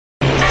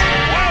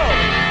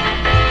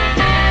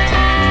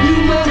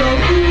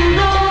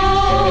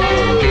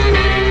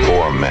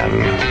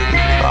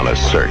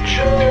search.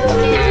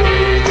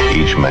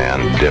 Each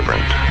man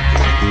different,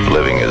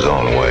 living his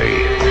own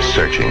way,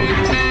 searching,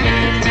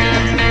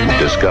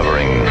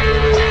 discovering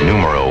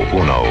numero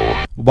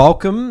uno.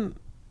 Welcome,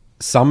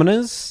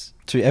 summoners,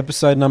 to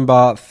episode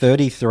number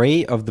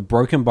 33 of the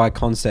Broken by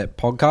Concept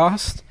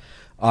podcast.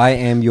 I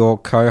am your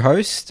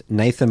co-host,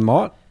 Nathan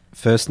Mott.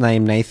 First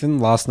name Nathan,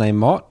 last name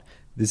Mott.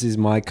 This is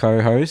my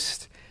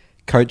co-host,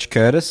 Coach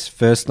Curtis.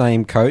 First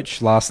name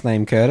Coach, last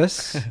name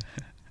Curtis.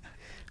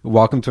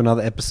 Welcome to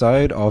another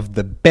episode of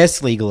the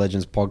best League of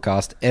Legends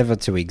podcast ever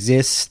to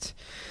exist.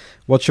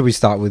 What should we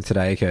start with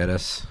today,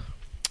 Curtis?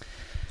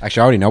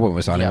 Actually, I already know what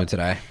we're starting with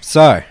today.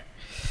 So,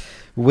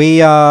 we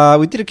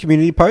did a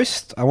community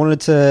post. I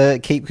wanted to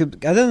keep... At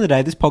the end of the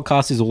day, this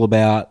podcast is all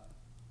about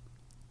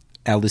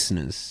our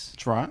listeners.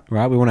 That's right.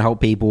 Right? We want to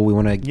help people. We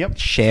want to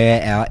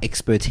share our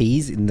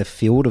expertise in the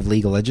field of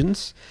League of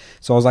Legends.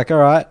 So I was like, all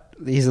right,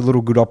 here's a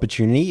little good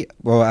opportunity.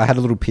 Well, I had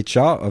a little picture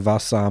of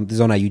us. This is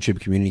on our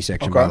YouTube community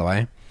section, by the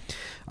way.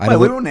 Wait,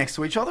 we were next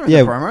to each other in the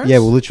promos? Yeah,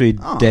 we're literally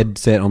dead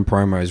set on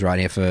promos right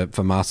here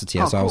for Master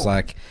Tier. So cool. I was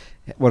like,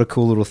 what a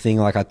cool little thing.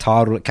 Like, I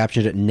titled it,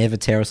 captioned it, Never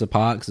Tear Us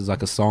Apart, because it's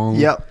like a song.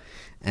 Yep.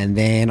 And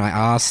then I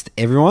asked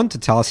everyone to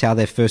tell us how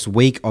their first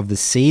week of the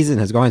season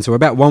has gone. So we're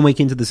about 1 week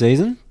into the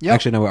season. Yep.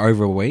 Actually, no, we're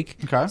over a week.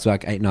 Okay. So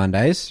like 8-9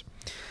 days.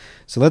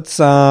 So let's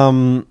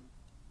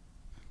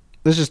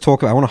just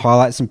talk about... I want to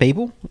highlight some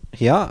people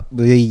here.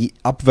 The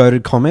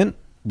upvoted comment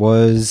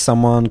was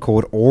someone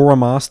called Aura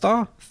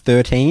Master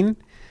 13.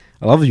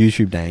 I love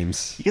YouTube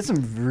names. You get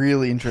some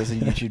really interesting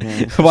YouTube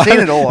names. I've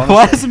seen it all, honestly.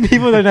 Why some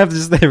people don't have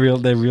just their real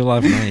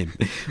life name?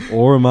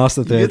 Aura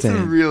Master 13. You get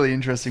some really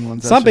interesting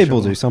ones. Some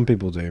people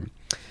do.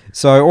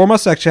 So Aura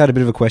Master actually had a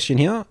bit of a question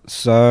here.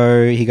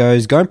 So he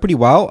goes, going pretty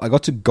well. I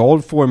got to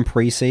gold 4 in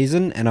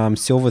pre-season and I'm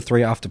silver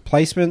 3 after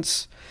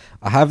placements.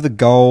 I have the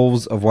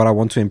goals of what I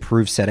want to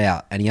improve set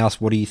out. And he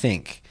asked, what do you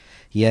think?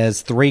 He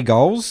has 3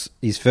 goals.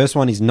 His first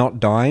one is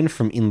not dying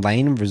from in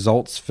lane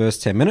results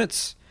first 10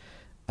 minutes.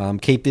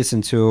 Keep this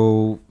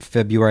until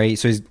February.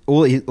 So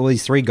all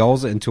these 3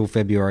 goals are until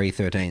February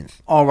 13th.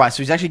 Oh, right.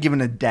 So he's actually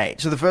given a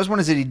date. So the first one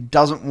is that he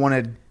doesn't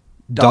want to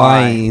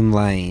die in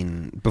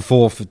lane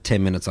before for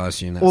 10 minutes, I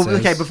assume that says.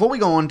 Okay, before we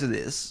go on to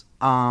this,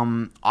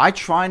 I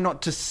try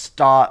not to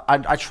start...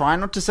 I try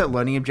not to set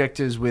learning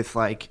objectives with,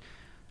 like,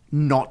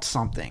 not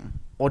something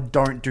or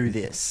don't do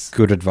this.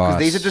 Good advice.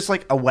 Because these are just,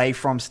 like, away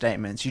from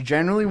statements. You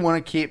generally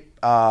want to keep...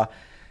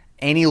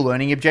 any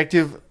learning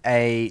objective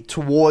a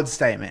towards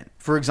statement.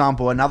 For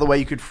example, another way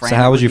you could frame... So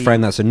how would you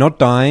frame that? So not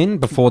dying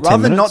before 10 minutes?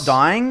 Rather than not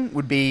dying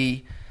would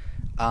be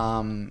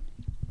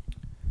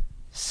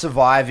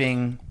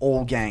surviving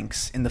all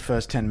ganks in the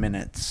first 10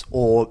 minutes,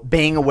 or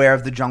being aware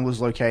of the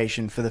jungler's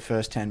location for the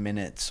first 10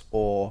 minutes,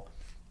 or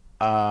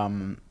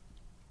it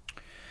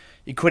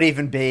could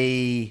even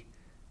be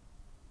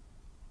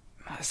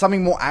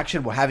something more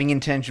actionable, having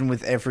intention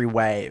with every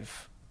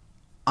wave,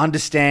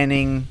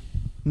 understanding...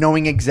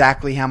 knowing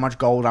exactly how much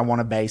gold I want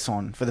to base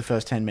on for the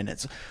first 10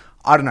 minutes.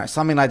 I don't know,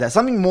 something like that.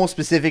 Something more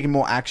specific and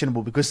more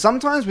actionable. Because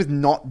sometimes with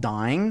not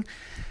dying,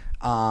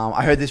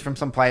 I heard this from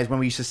some players when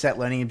we used to set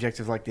learning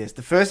objectives like this.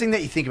 The first thing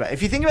that you think about,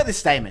 if you think about this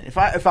statement, if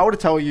I were to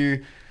tell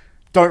you,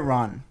 don't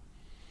run,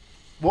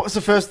 what was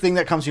the first thing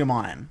that comes to your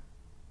mind?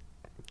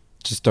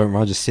 Just don't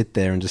run, just sit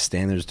there and just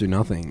stand there, just do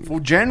nothing. Well,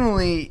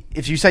 generally,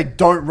 if you say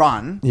don't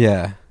run,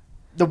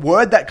 the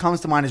word that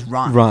comes to mind is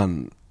run.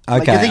 Run. Okay,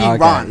 like you're thinking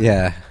run,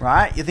 yeah.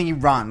 Right? You're thinking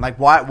run. Like,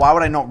 why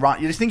would I not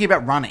run? You're just thinking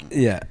about running.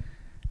 Yeah.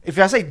 If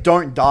I say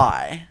don't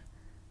die,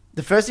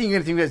 the first thing you're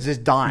going to think about is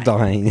just dying.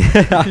 Dying.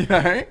 You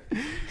know?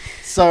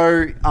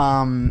 So,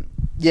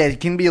 it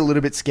can be a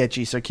little bit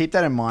sketchy. So keep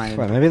that in mind.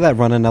 Wait, maybe that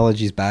run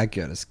analogy is bad,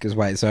 Curtis. Because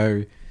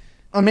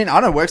I mean, I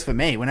know it works for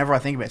me whenever I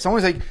think about it.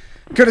 Someone's like,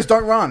 Curtis,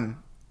 don't run.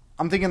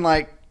 I'm thinking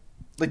like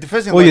the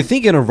first thing... Well, you're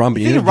thinking of run,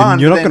 but you're not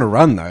going to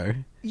run, though.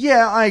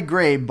 Yeah, I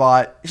agree,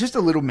 but it's just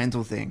a little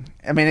mental thing.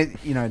 I mean,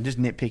 just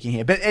nitpicking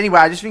here. But anyway,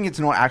 I just think it's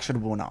not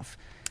actionable enough.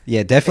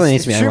 Yeah, definitely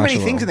needs to be actionable. Too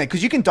many things in there,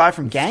 because you can die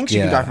from ganks, you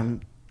can die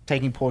from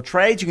taking poor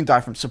trades, you can die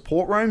from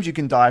support roams, you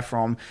can die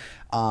from,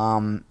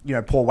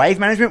 poor wave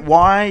management.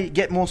 Why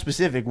get more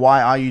specific?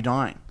 Why are you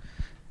dying?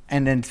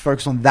 And then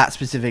focus on that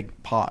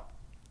specific part.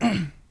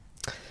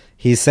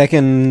 His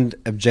second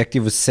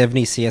objective was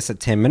 70 CS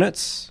at 10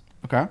 minutes.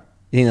 Okay.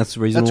 You think that's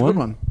a reasonable That's a good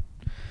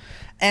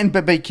one.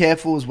 But be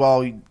careful as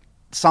well.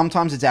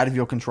 Sometimes it's out of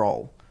your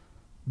control.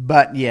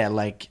 But yeah,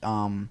 like,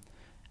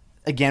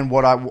 again,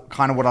 what I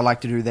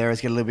like to do there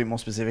is get a little bit more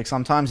specific.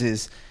 Sometimes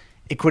it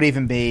could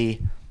even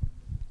be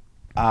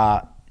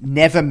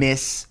never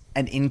miss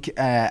an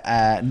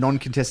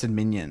non-contested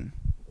minion,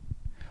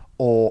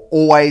 or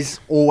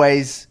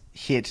always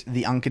hit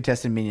the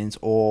uncontested minions,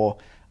 or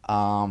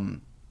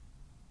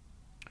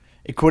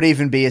it could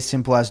even be as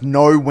simple as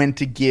know when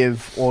to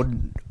give or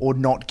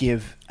not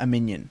give a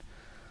minion,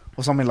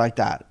 or something like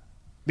that.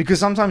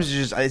 Because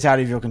sometimes it's out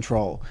of your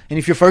control. And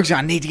if you're focusing,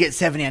 I need to get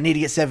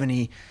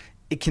 70,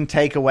 it can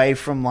take away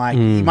from, like,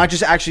 you might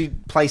just actually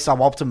play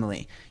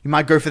suboptimally. You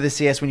might go for the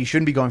CS when you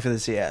shouldn't be going for the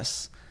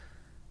CS.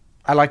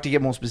 I like to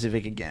get more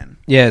specific again.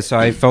 Yeah, so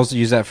if I was to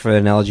use that for an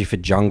analogy for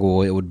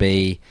jungle, it would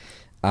be...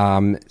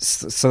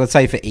 so let's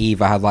say for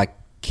Eve, I had like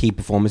key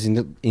performance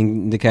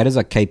indicators,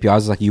 like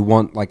KPIs, like you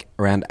want like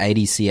around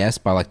 80 CS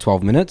by like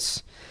 12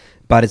 minutes.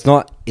 But it's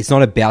not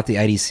about the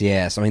 80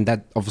 CS. I mean,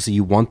 that obviously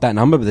you want that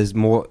number, but there's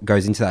more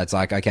goes into that. It's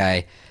like,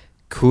 okay,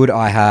 did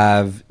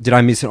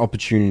I miss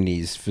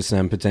opportunities for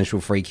some potential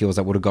free kills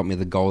that would have got me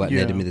the goal that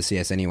netted me the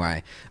CS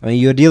anyway? I mean,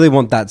 you ideally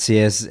want that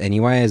CS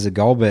anyway as a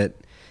goal, but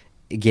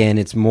again,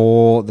 it's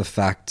more the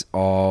fact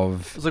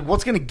of... It's like,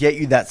 what's going to get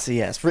you that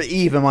CS? For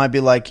Eve, it might be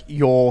like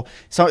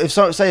say if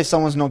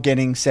someone's not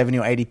getting 70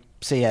 or 80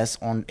 CS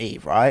on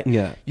Eve, right?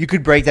 Yeah. You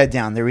could break that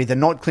down. They're either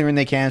not clearing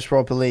their camps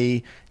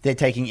properly, they're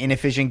taking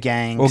inefficient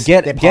ganks,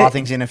 or their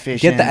pathing's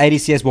inefficient. Get the 80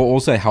 CS while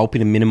also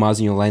helping and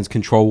minimizing your lanes,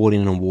 control ward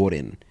in and ward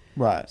in.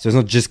 Right. So it's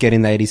not just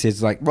getting the 80 CS,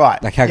 it's like,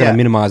 right. Like how can I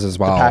minimize as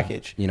well? The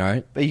package. You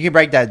know? But you can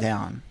break that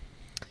down.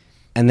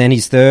 And then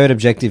his third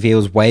objective here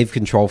was wave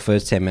control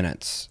first 10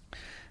 minutes.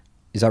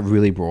 Is that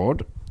really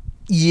broad?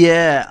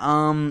 Yeah.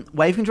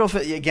 Wave control,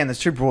 again,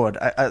 that's too broad.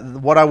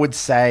 What I would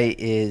say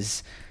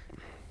is,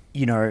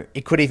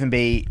 it could even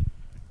be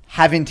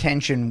have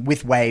intention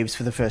with waves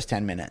for the first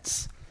 10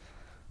 minutes.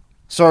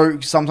 So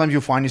sometimes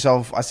you'll find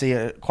yourself, I see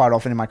it quite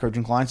often in my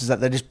coaching clients, is that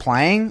they're just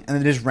playing and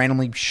they're just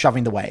randomly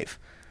shoving the wave.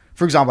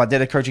 For example, I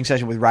did a coaching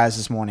session with Raz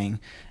this morning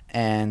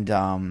and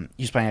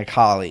he was playing a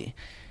Akali.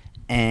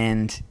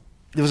 And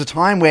there was a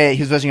time where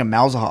he was versing a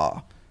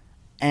Malzahar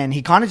and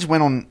he kind of just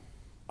went on,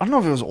 I don't know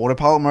if it was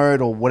autopilot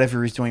mode or whatever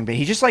he was doing, but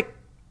he just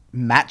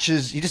matched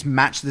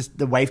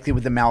the wave clear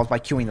with the Malz by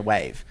queuing the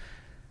wave.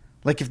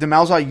 Like if the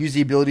Malzahar used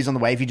the abilities on the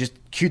wave, he just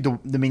queued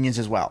the minions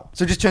as well.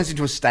 So it just turns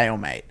into a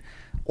stalemate.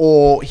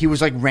 Or he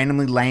was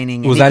randomly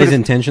laning. Was that his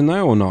intention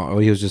though, or not?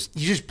 Or he's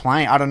just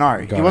playing. I don't know.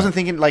 He wasn't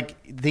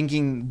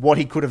thinking what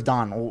he could have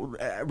done, or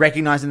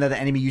recognizing that the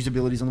enemy used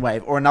abilities on the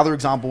wave. Or another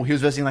example, he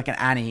was versing an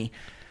Annie,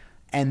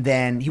 and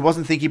then he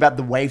wasn't thinking about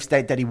the wave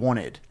state that he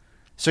wanted.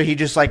 So he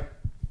just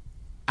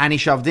Annie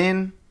shoved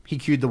in, he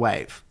queued the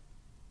wave.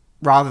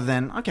 Rather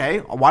than, okay,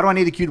 why do I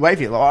need to queue the wave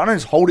here? I don't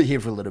just hold it here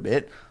for a little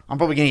bit. I'm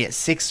probably going to get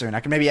 6 soon. I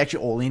can maybe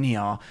actually all in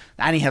here.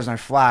 Annie has no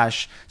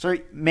flash. So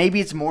maybe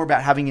it's more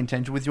about having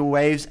intention with your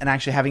waves and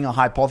actually having a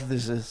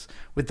hypothesis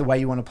with the way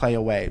you want to play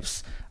your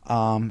waves.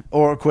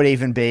 Or it could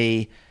even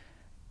be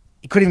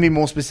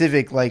more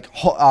specific,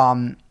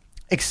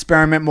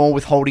 experiment more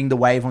with holding the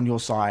wave on your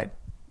side.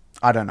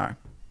 I don't know.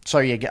 So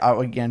yeah,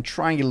 again,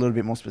 try and get a little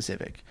bit more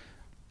specific.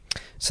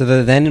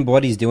 So then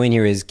what he's doing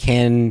here is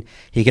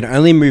he can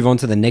only move on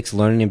to the next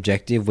learning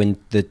objective when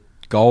the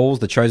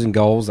chosen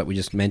goals that we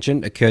just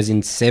mentioned, occurs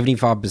in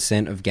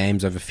 75% of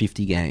games over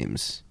 50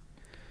 games.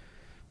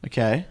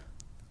 Okay.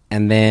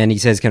 And then he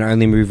says can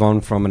only move on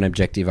from an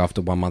objective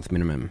after 1 month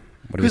minimum.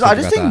 Because I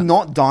just think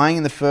not dying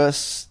in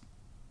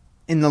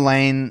the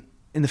lane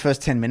in the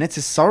first 10 minutes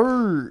is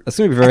so... That's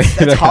going to be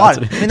that's hard.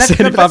 I mean,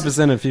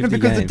 75% of 50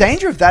 because games. The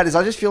danger of that is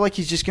I just feel like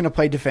he's just going to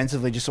play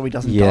defensively just so he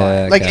doesn't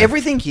die. Okay.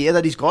 Everything here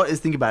that he's got is,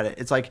 think about it.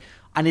 It's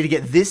I need to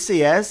get this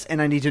CS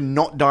and I need to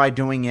not die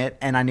doing it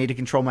and I need to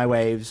control my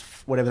waves,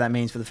 whatever that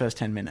means, for the first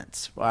 10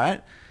 minutes,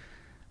 right?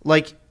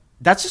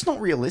 That's just not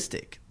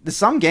realistic. There's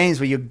some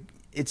games where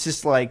it's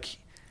just I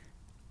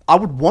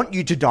would want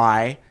you to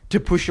die to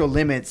push your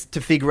limits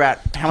to figure out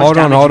how much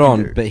damage you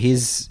can do. But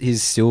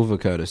his silver,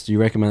 Curtis, do you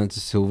recommend it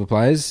to silver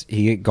players?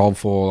 He got gold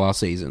 4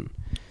 last season.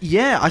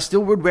 Yeah, I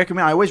still would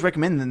recommend. I always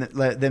recommend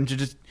them to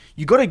just...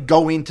 You got to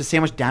go in to see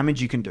how much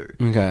damage you can do.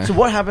 Okay. So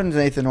what happens,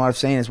 Nathan, what I've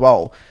seen as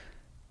well,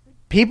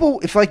 people,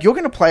 if you're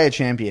going to play a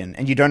champion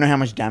and you don't know how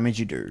much damage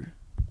you do,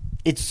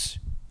 it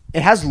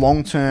has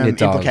long-term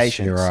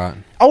implications. You're right.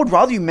 I would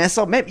rather you mess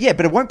up, but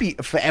it won't be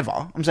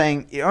forever. I'm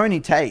saying it only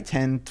take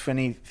 10,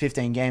 20,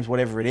 15 games,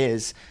 whatever it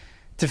is,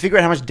 to figure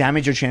out how much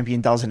damage your champion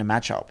does in a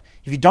matchup.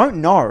 If you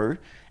don't know,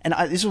 and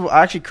I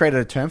actually created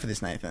a term for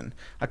this, Nathan.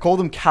 I call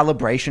them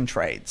calibration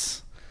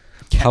trades.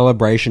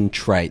 Calibration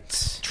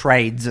traits.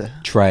 Trades.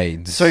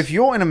 So if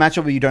you're in a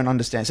matchup where you don't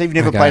understand, say you've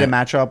never played a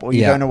matchup or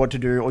you don't know what to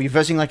do, or you're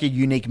versing a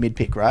unique mid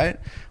pick, right?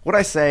 What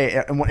I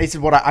say, and this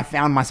is what I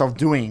found myself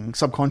doing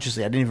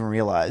subconsciously, I didn't even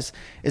realize,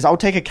 is I'll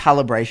take a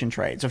calibration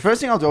trade. So first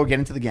thing I'll do, I'll get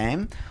into the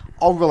game,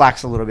 I'll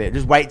relax a little bit,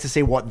 just wait to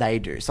see what they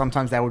do.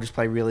 Sometimes they will just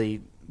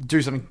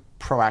do something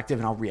proactive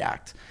and I'll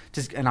react.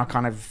 And I'll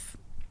kind of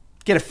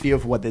get a feel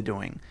for what they're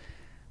doing.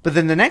 But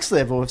then the next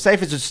level, say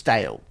if it's just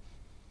stale,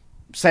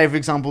 say, for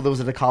example, there was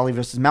a Akali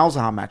versus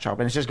Malzahar matchup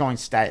and it's just going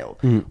stale.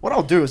 What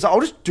I'll do is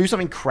I'll just do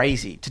something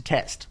crazy to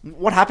test.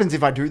 What happens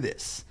if I do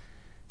this?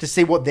 To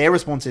see what their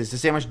response is, to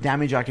see how much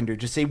damage I can do,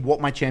 to see what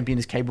my champion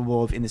is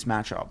capable of in this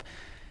matchup.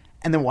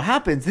 And then what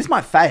happens, this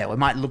might fail. It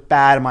might look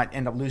bad. I might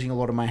end up losing a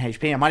lot of my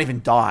HP. I might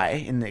even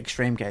die in the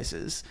extreme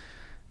cases.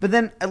 But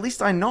then at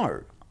least I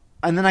know.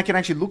 And then I can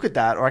actually look at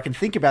that, or I can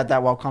think about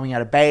that while coming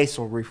out of base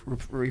or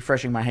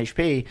refreshing my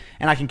HP,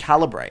 and I can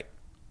calibrate.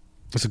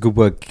 That's a good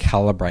word,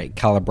 calibrate.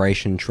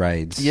 Calibration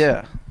trades.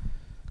 Yeah.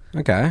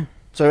 Okay.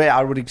 So yeah,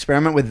 I would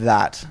experiment with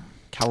that.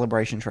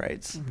 Calibration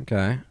trades.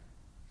 Okay.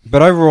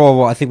 But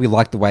overall, I think we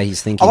like the way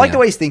he's thinking. I like the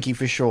now. way he's thinking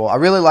for sure. I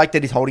really like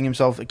that he's holding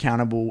himself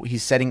accountable.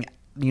 He's setting,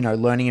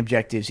 learning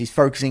objectives. He's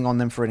focusing on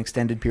them for an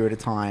extended period of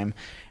time,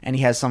 and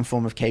he has some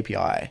form of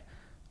KPI.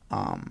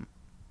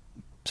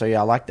 So yeah,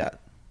 I like that.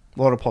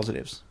 A lot of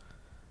positives.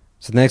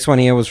 So the next one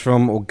here was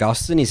from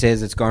Augustin. He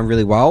says, it's going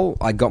really well.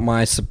 I got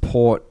my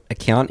support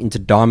account into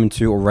Diamond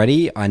 2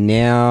 already. I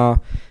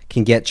now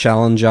can get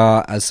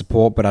Challenger as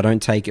support, but I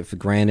don't take it for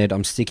granted.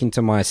 I'm sticking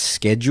to my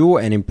schedule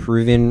and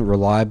improving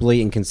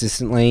reliably and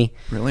consistently.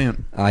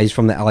 Brilliant. He's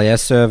from the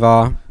LAS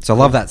server. So I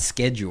love that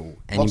schedule.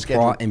 Love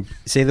schedule. And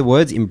see the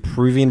words?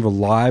 Improving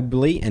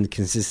reliably and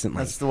consistently.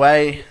 That's the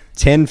way.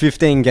 10,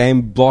 15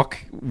 game block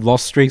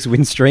loss streaks,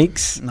 win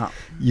streaks. No.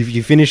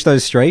 You finish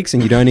those streaks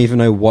and you don't even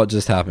know what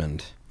just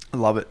happened. I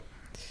love it.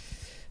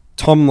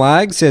 Tom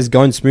Lag says,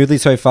 going smoothly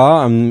so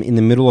far. I'm in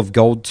the middle of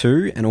Gold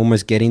 2 and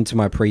almost getting to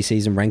my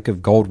preseason rank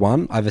of Gold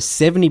 1. I have a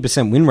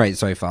 70% win rate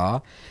so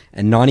far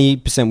and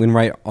 90% win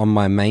rate on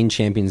my main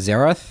champion,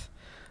 Xerath.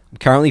 I'm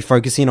currently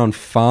focusing on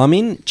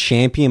farming,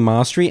 champion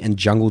mastery, and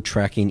jungle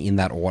tracking in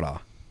that order.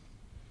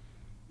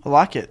 I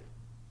like it.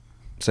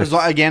 So As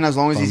long as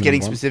farming he's getting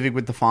one. specific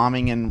with the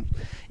farming, and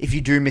if you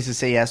do miss a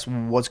CS,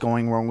 what's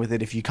going wrong with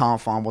it? If you can't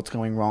farm, what's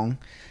going wrong?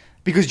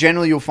 Because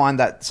generally you'll find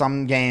that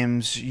some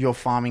games your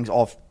farming's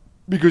off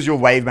because your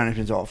wave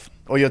management's off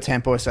or your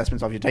tempo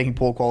assessment's off. You're taking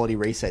poor quality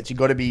resets. You've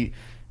got to be,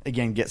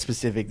 again, get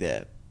specific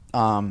there.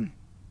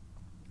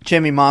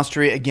 Champion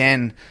Mastery,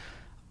 again,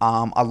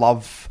 I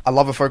love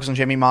a focus on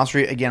Champion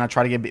Mastery. Again, I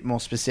try to get a bit more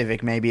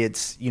specific. Maybe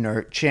it's,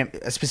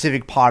 a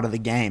specific part of the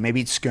game.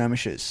 Maybe it's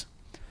skirmishes.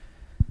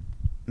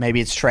 Maybe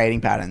it's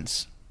trading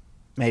patterns.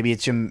 Maybe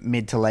it's your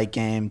mid to late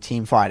game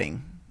team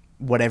fighting.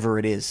 Whatever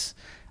it is.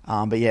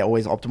 But yeah,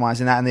 always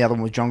optimizing that. And the other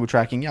one was jungle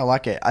tracking. Yeah, I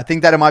like it. I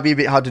think that it might be a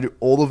bit hard to do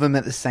all of them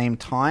at the same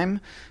time,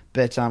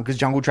 but because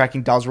jungle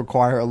tracking does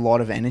require a lot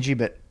of energy.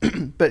 But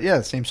but yeah,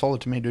 it seems solid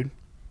to me, dude.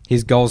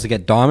 His goals to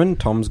get Diamond.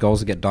 Tom's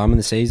goals to get Diamond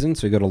this season,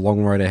 so we've got a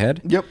long road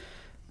ahead. Yep.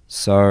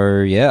 So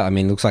yeah, I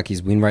mean, looks like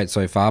his win rate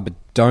so far, but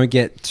don't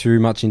get too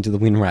much into the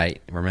win rate.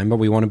 Remember,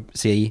 we want to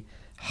see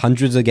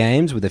hundreds of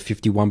games with a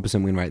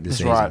 51% win rate this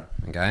season. Right.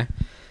 Okay.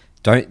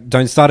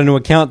 Don't start a new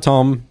account,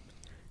 Tom.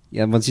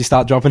 Yeah, once you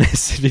start dropping a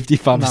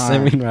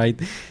 55% win rate,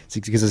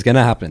 because it's going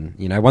to happen.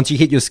 Once you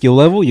hit your skill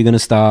level, you're going to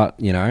start,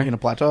 You're going to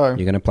plateau. You're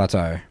going to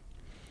plateau.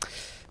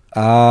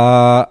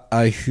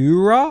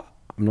 Ahura,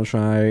 I'm not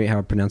sure how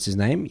I pronounce his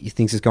name. He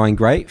thinks it's going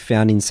great.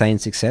 Found insane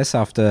success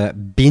after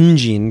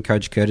binging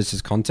Coach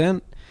Curtis's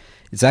content.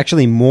 It's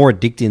actually more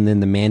addicting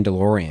than The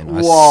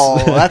Mandalorian. Whoa,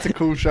 that's a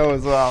cool show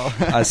as well.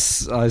 I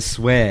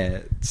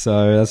swear.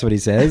 So that's what he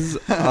says.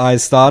 I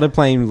started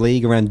playing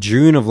League around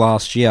June of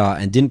last year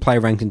and didn't play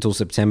ranked until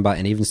September.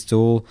 And even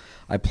still,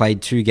 I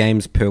played 2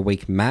 games per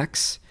week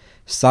max.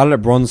 Started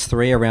at Bronze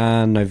 3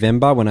 around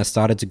November when I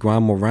started to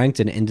grind more ranked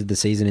and ended the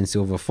season in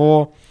Silver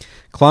 4.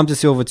 Climbed to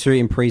Silver 2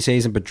 in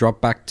preseason but dropped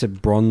back to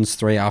Bronze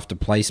 3 after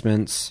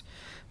placements.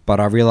 But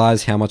I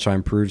realized how much I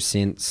improved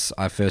since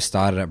I first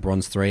started at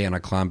Bronze 3 and I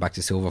climbed back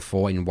to Silver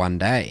 4 in one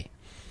day.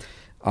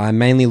 I'm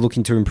mainly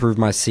looking to improve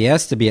my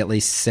CS to be at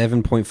least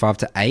 7.5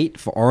 to 8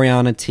 for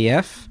Orianna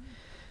TF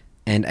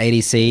and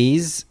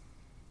ADCs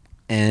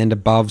and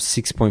above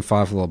 6.5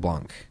 for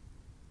LeBlanc.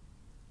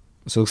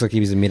 So it looks like he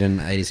was a mid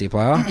and ADC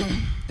player.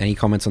 Any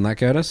comments on that,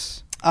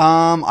 Curtis?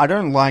 I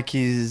don't like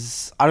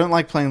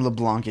playing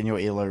LeBlanc in your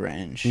ELO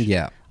range.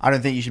 Yeah. I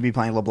don't think you should be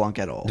playing LeBlanc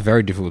at all. A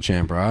very difficult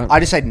champ, right?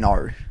 I just say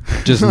no.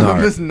 Just no.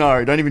 Just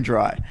no. Don't even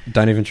try.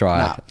 Don't even try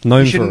Nah. it. Known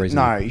You for a shouldn't- reason.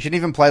 No, you shouldn't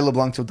even play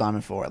LeBlanc till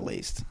Diamond 4 at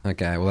least.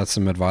 Okay, well, that's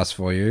some advice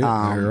for you,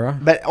 Ahura.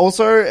 But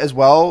also, as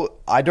well,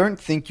 I don't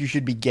think you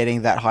should be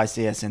getting that high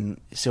CS in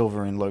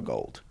Silver and Low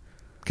Gold.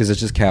 Because it's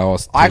just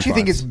chaos. I actually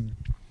think it's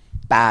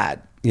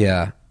bad.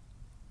 Yeah.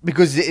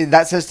 Because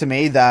that says to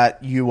me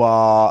that you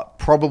are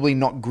probably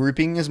not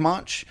grouping as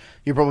much.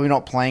 You're probably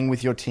not playing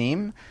with your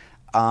team.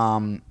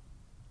 And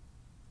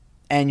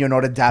you're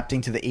not adapting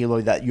to the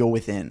elo that you're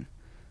within.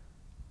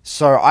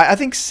 So I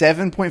think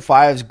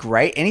 7.5 is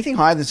great. Anything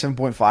higher than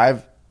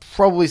 7.5,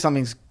 probably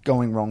something's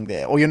going wrong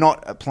there. Or you're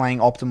not playing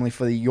optimally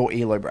for your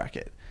elo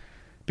bracket.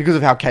 Because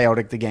of how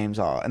chaotic the games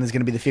are. And there's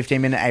going to be the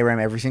 15-minute ARAM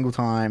every single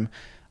time.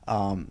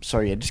 So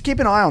yeah, just keep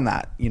an eye on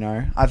that,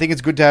 I think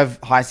it's good to have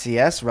high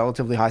CS,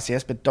 relatively high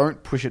CS, but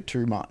don't push it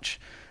too much.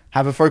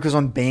 Have a focus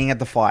on being at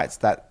the fights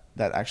that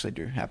actually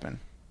do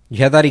happen. You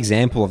had that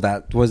example of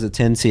that, was it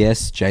 10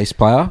 CS Jace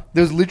player?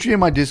 There was literally in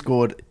my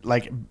Discord,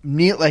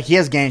 he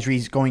has games where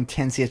he's going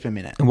 10 CS per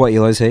minute. And what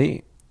elo is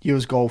he? He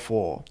was goal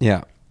 4.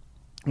 Yeah.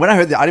 When I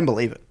heard that, I didn't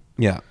believe it.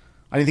 Yeah.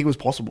 I didn't think it was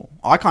possible.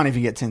 I can't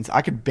even get 10.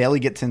 I could barely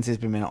get 10 CS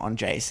per minute on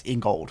Jace in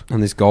gold.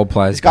 And this gold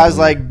player. This guy's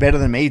better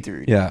than me,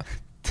 dude. Yeah.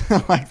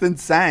 It's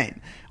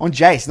insane. On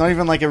Jace, not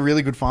even a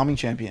really good farming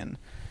champion.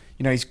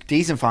 He's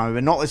decent farmer,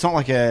 but it's not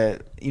like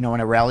an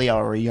Aurelia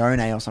or a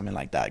Yone or something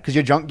like that. Because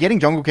getting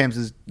jungle camps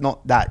is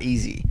not that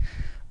easy.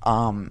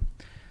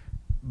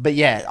 But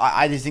yeah,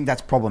 I just think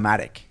that's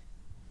problematic.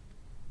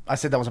 I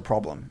said that was a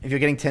problem. If you're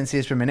getting 10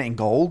 CS per minute in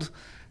gold,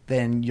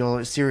 then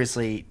you're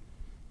seriously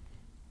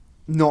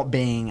not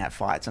being at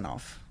fights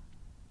enough.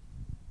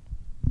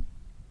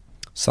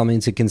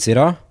 Something to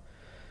consider.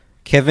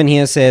 Kevin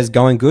here says,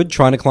 going good,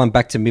 trying to climb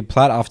back to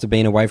mid-plat after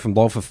being away from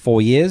LoL for 4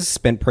 years.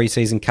 Spent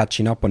preseason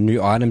catching up on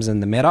new items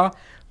in the meta.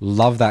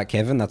 Love that,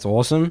 Kevin. That's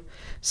awesome.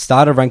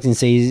 Started ranked in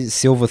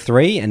Silver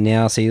 3 and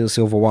now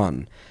Silver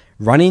 1.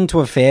 Run into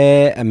a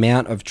fair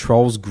amount of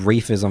trolls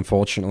griefers,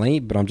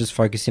 unfortunately, but I'm just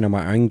focusing on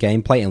my own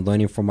gameplay and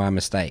learning from my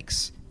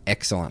mistakes.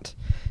 Excellent.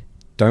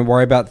 Don't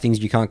worry about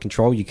things you can't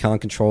control. You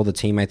can't control the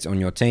teammates on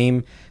your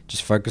team.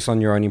 Just focus on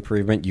your own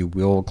improvement. You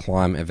will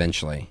climb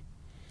eventually.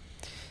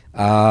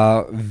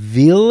 Ville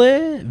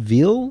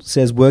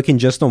says, working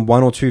just on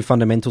 1 or 2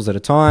 fundamentals at a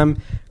time.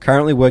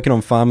 Currently working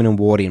on farming and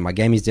warding. My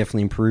game is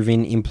definitely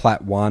improving. In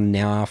Plat 1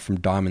 now from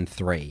Diamond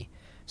 3.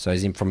 So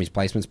he's in from his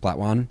placements, Plat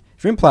 1.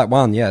 If you're in Plat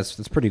 1, yeah,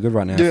 it's pretty good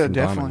right now. Yeah, from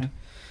definitely.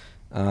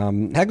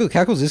 Diamond.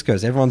 How cool this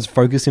goes? Everyone's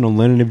focusing on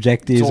learning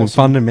objectives Awesome. and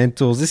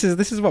fundamentals. This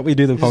is what we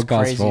do the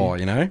podcast for,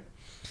 you know?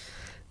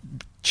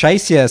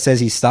 Chase here says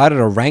he started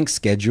a rank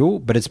schedule,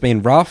 but it's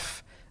been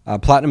rough.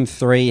 Platinum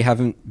 3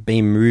 haven't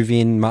been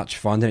moving much,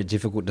 finding it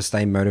difficult to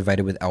stay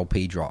motivated with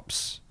LP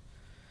drops.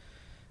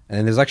 And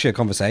then there's actually a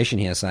conversation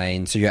here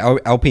saying, so your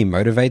LP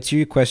motivates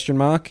you, question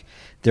mark.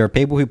 There are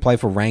people who play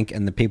for rank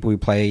and the people who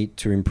play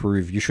to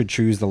improve. You should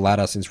choose the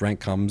latter since rank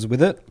comes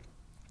with it.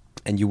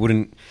 And you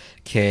wouldn't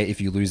care if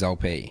you lose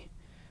LP.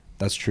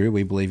 That's true.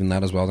 We believe in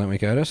that as well, don't we,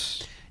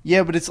 Curtis?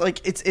 Yeah, but it's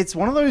like it's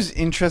one of those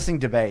interesting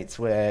debates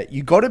where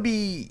you got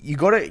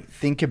to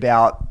think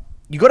about,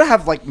 you got to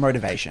have like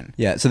motivation.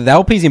 Yeah, so the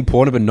LP is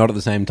important, but not at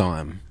the same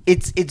time.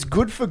 It's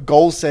good for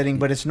goal setting,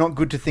 but it's not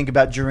good to think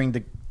about during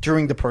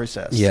the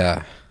process.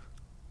 Yeah.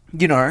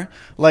 You know,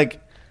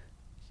 like,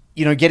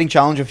 you know, getting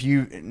challenge of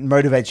you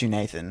motivates you,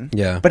 Nathan.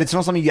 Yeah. But it's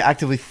not something you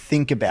actively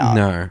think about.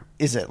 No.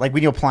 Is it? Like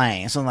when you're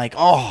playing, it's not like,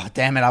 oh,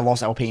 damn it, I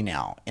lost LP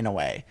now, in a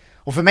way.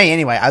 Well, for me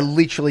anyway, I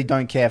literally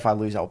don't care if I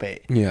lose LP.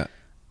 Yeah.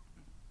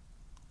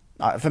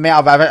 For me,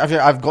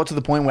 I've got to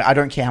the point where I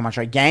don't care how much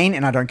I gain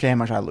and I don't care how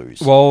much I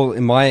lose. Well,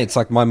 it's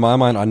like my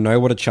mind, I know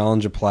what a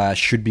challenger player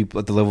should be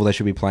at the level they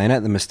should be playing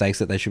at, the mistakes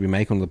that they should be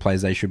making, the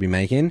plays they should be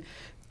making.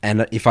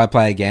 And if I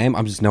play a game,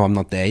 I just know I'm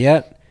not there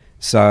yet.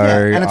 So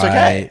yeah, and it's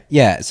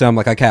okay. So I'm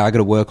like, okay, I got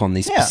to work on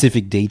these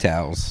specific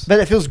details. But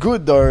it feels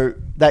good though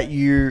that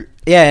you.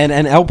 Yeah,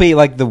 and LP,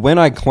 like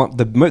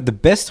the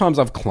best times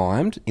I've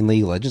climbed in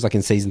League of Legends, like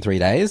in Season 3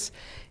 days,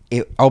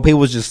 LP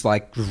was just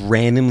like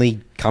randomly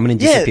coming and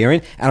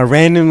disappearing, and I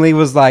randomly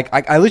was like,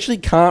 I literally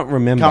can't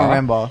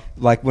remember.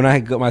 Like when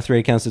I got my 3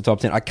 accounts to top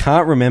 10, I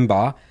can't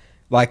remember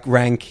like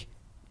rank.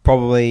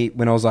 Probably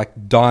when I was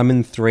like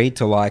Diamond 3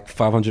 to like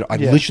 500, I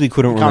literally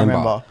couldn't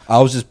remember. I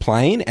was just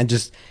playing and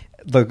just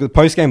the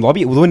post game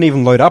lobby, it wouldn't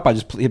even load up. I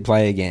just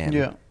play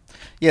again.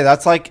 Yeah,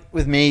 that's like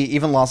with me.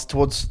 Even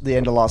towards the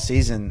end of last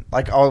season,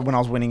 like when I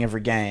was winning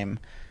every game,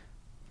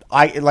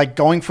 I like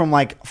going from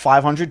like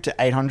 500 to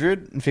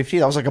 850.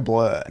 That was like a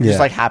blur. It just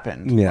like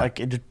happened. Yeah, like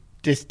it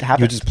just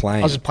happened. You're just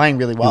playing. I was just playing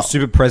really well. You're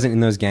super present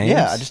in those games.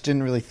 Yeah, I just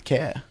didn't really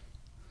care.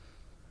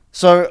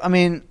 So I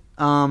mean,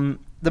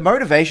 the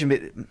motivation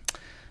bit.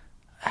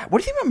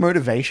 What do you think about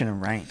motivation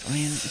and ranked? I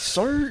mean, it's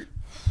so...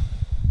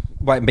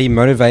 Like, be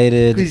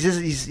motivated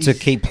he's to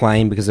keep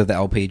playing because of the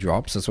LP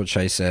drops. That's what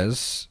Chase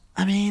says.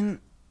 I mean,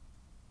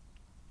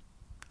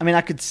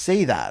 I could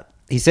see that.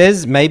 He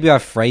says, maybe I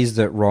phrased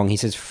it wrong. He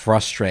says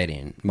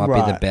frustrating might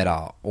be the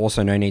better.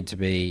 Also, no need to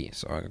be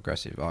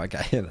aggressive. Oh,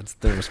 okay, yeah, that's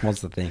the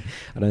response to the thing.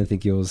 I don't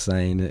think he was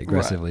saying it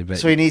aggressively. But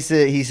so he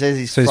says he's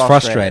frustrated. He's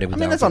frustrated with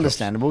that's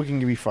understandable. He can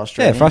be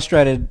frustrated. Yeah,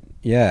 frustrated.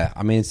 Yeah,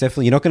 it's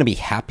definitely, you're not going to be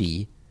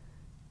happy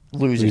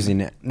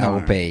losing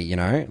LP, you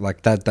know,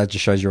 like that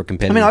just shows you're a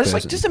competitive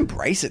person. just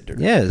embrace it, dude.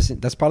 Yeah,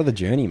 that's part of the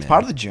journey, man. It's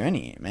part of the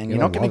journey, man. You're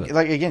not gonna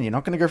you're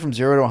not gonna go from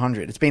 0 to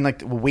 100. It's been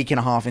like a week and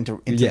a half into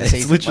the season.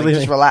 It's literally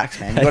just relax,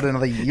 man. You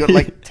got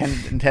like 10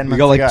 months. You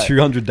got like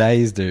 200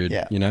 days, dude.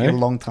 Yeah, you know, you got a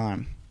long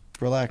time.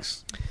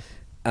 Relax.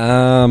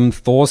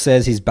 Thor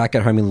says he's back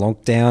at home in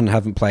lockdown.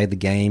 Haven't played the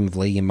game of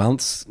League in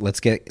months.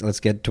 Let's get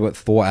to it.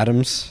 Thor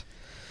Adams.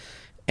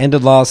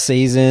 Ended last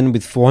season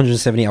with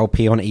 470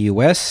 LP on EU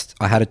West.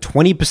 I had a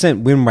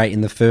 20% win rate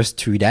in the first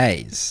 2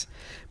 days,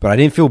 but I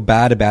didn't feel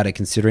bad about it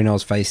considering I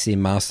was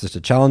facing Master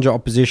to Challenger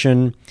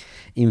opposition.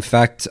 In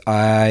fact,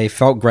 I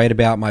felt great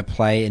about my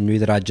play and knew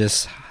that I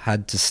just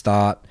had to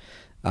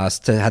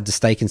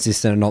stay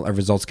consistent and not let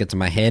results get to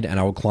my head,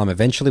 and I would climb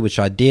eventually, which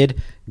I did.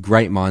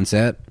 Great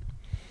mindset.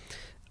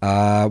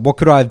 What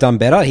could I have done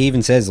better? He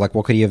even says, like,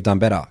 what could he have done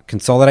better?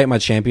 Consolidate my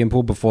champion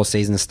pool before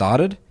season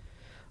started.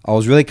 I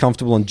was really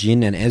comfortable on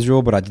Jhin and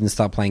Ezreal, but I didn't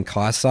start playing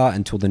Kai'Sa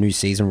until the new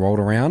season rolled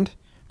around.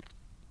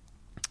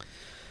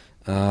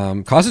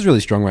 Kai'Sa's really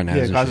strong right now.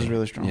 Yeah, Kai'Sa's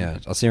really strong. Yeah,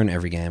 I see her in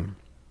every game.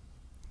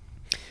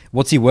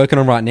 What's he working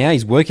on right now?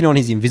 He's working on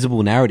his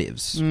invisible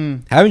narratives.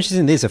 How interesting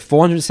is this? A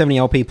 470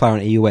 LP player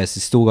on EUS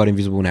has still got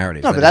invisible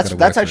narratives. No, but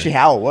that's actually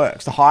how it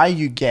works. The higher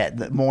you get,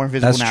 the more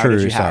invisible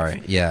narratives you have.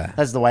 Sorry, yeah.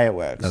 That's the way it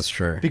works. That's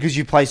true. Because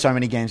you play so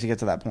many games to get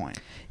to that point.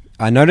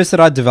 I noticed that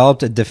I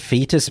developed a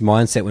defeatist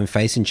mindset when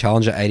facing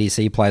challenger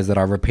ADC players that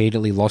I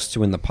repeatedly lost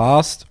to in the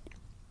past.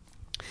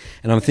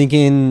 And I'm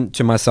thinking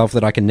to myself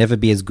that I can never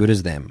be as good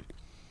as them.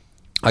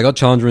 I got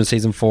Challenger in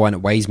Season 4 and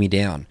it weighs me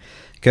down.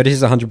 Curtis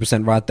is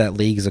 100% right that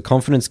League is a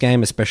confidence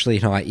game, especially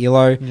in high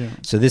elo. Yeah.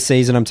 So this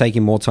season I'm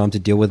taking more time to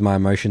deal with my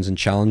emotions and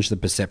challenge the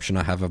perception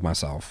I have of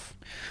myself.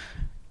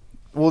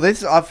 Well,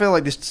 I feel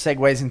like this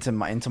segues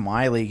into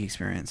my League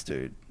experience,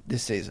 dude,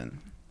 this season.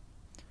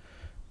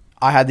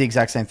 I had the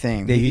exact same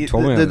thing. Yeah, you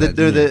told me about that,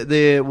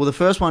 the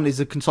first one is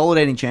the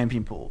consolidating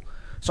champion pool.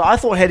 So I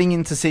thought heading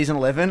into Season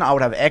 11, I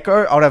would have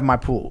Echo. I would have my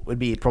pool. It would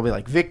be probably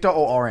like Victor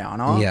or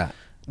Oriana. Yeah.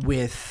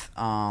 With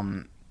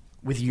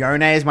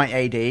Yone as my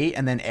AD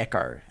and then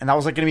Echo. And that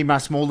was like going to be my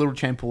small little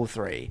champ pool of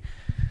 3.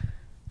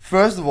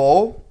 First of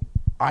all,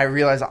 I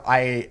realized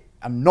I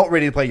am not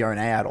ready to play Yone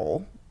at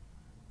all.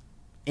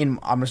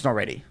 I'm just not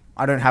ready.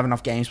 I don't have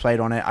enough games played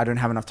on it. I don't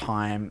have enough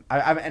time.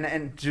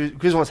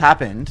 Because what's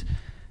happened,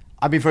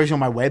 I've been focusing on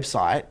my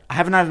website. I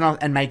haven't had enough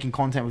and making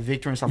content with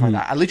Victor and stuff like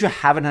that. I literally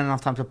haven't had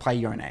enough time to play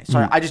Yone.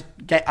 So I just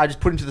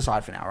put him to the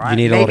side for now, right? You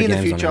need a lot of Maybe in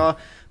the games on future, him.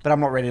 but I'm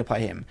not ready to play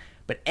him.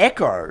 But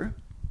Echo, and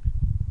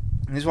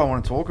this is what I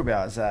want to talk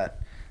about, is that...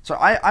 So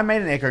I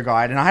made an Echo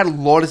guide, and I had a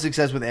lot of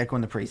success with Echo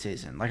in the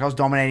preseason. Like, I was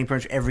dominating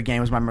pretty much every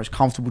game, was my most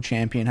comfortable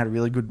champion, had a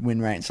really good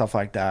win rate and stuff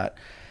like that.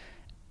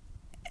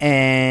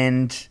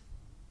 And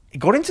it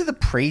got into the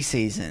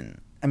preseason,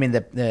 I mean,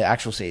 the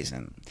actual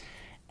season,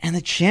 and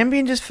the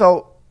champion just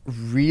felt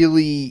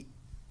really,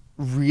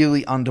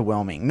 really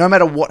underwhelming, no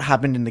matter what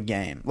happened in the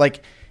game.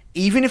 Like,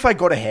 even if I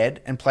got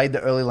ahead and played the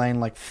early lane,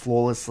 like,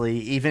 flawlessly,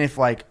 even if,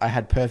 like, I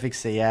had perfect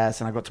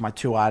CS and I got to my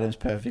 2 items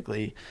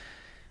perfectly...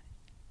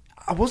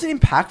 I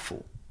wasn't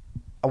impactful.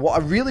 I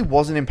really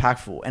wasn't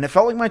impactful. And it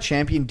felt like my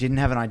champion didn't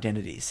have an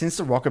identity since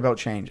the Rocket Belt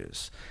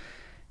changes.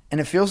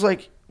 And it feels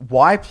like,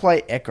 why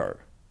play Echo?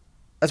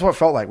 That's what it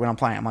felt like when I'm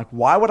playing. I'm like,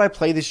 why would I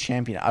play this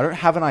champion? I don't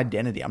have an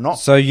identity. I'm not...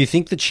 So you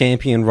think the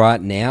champion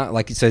right now...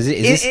 Like, so is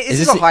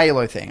this a high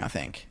elo thing, I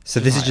think.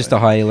 So this is just a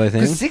high elo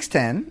thing? Because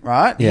 610,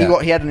 right?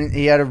 Yeah.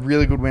 He had a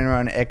really good winner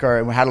on Echo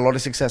and we had a lot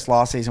of success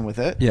last season with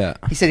it. Yeah.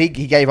 He said he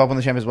gave up on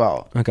the champ as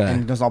well. Okay.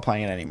 And was not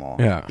playing it anymore.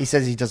 Yeah. He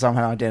says he doesn't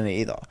have an identity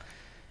either.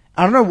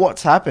 I don't know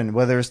what's happened,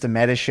 whether it's the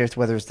meta shift,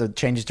 whether it's the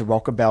changes to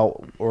Rocket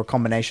Belt, or a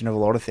combination of a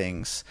lot of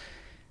things.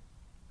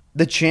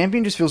 The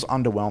champion just feels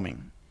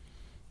underwhelming.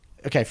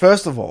 Okay,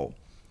 first of all,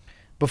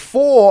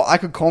 before I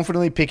could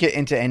confidently pick it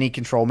into any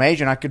control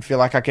mage, and I could feel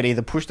like I could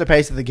either push the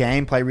pace of the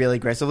game, play really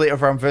aggressively, or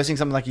if I'm versing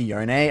something like a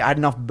Yone, I had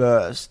enough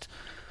burst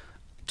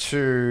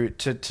to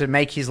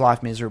make his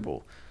life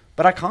miserable.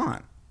 But I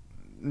can't.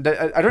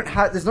 I don't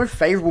have. There's no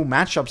favorable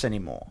matchups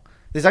anymore.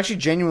 There's actually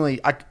genuinely...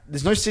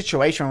 there's no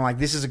situation where I'm like,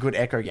 this is a good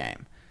Echo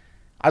game.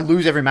 I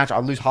lose every match. I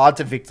lose hard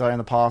to Victor in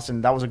the past,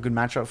 and that was a good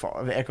matchup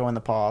for Echo in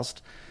the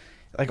past.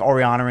 Like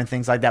Oriana and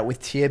things like that,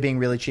 with tier being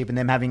really cheap and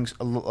them having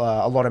a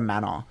lot of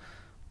mana.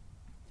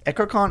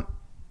 Echo can't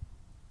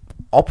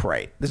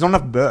operate. There's not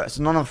enough burst.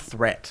 There's not enough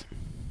threat.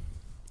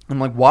 I'm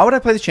like, why would I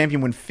play this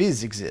champion when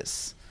Fizz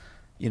exists?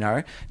 You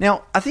know?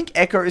 Now, I think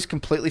Echo is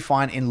completely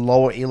fine in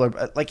lower elo.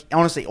 Like,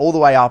 honestly, all the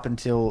way up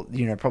until,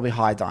 probably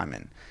high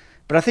diamond.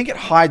 But I think at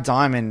high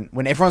diamond,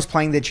 when everyone's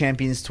playing their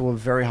champions to a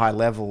very high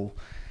level,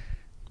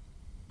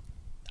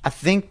 I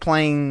think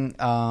playing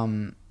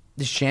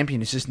this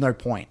champion is just no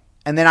point.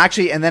 And then I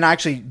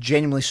actually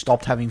genuinely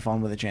stopped having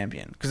fun with the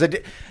champion because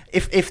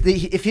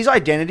if his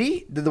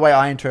identity, the way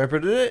I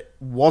interpreted it,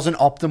 wasn't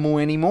optimal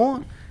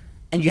anymore,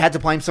 and you had to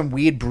play him some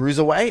weird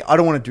bruiser way, I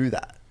don't want to do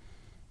that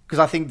because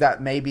I think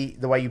that maybe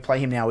the way you play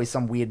him now is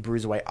some weird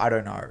bruiser way. I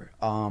don't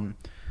know.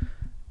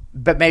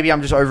 But maybe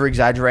I'm just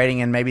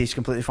over-exaggerating and maybe he's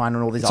completely fine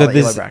on all these other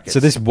elo brackets. So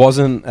this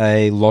wasn't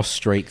a lost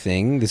streak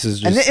thing. This is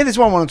just... And this is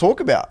what I want to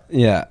talk about.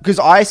 Yeah. Because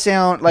I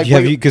sound like...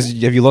 Have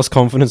you lost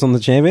confidence on the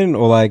champion?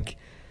 Or like...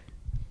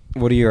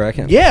 What do you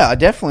reckon? Yeah, I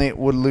definitely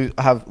would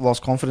have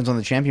lost confidence on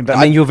the champion. But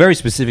I mean, you're very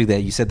specific there.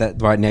 You said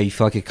that right now you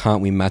feel like it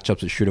can't win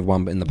matchups it should have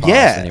won but in the past.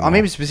 Yeah, anymore. I'm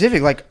even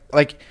specific.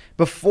 Like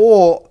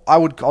before, I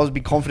was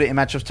be confident in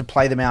matchups to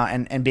play them out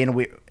and be in a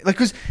weird... Like,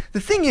 because the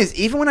thing is,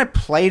 even when I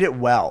played it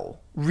well...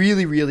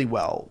 really, really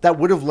well, that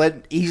would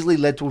have easily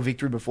led to a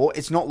victory before.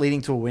 It's not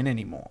leading to a win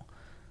anymore.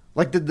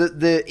 Like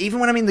the even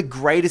when I'm in the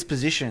greatest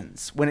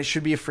positions, when it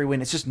should be a free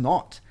win, it's just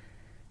not.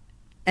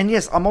 And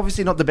yes, I'm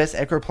obviously not the best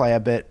Echo player,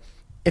 but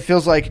it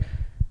feels like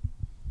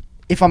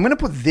if I'm going to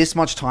put this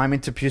much time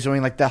into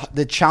pursuing like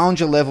the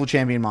challenger level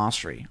champion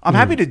mastery, I'm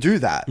happy to do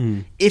that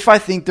if I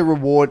think the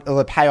reward or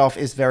the payoff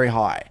is very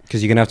high.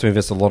 Because you're going to have to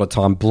invest a lot of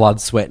time,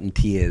 blood, sweat, and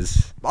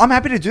tears. I'm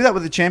happy to do that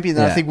with a champion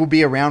that I think will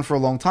be around for a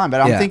long time.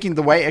 But I'm thinking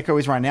the way Echo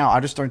is right now, I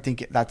just don't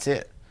think that's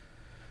it.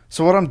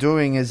 So what I'm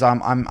doing is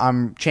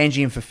I'm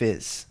changing him for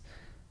Fizz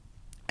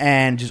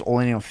and just all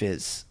in on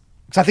Fizz.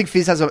 Because I think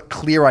Fizz has a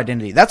clear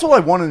identity. That's all I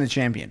want in a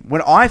champion.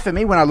 When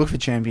I look for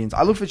champions,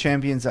 I look for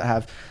champions that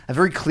have a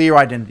very clear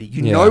identity.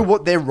 You know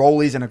what their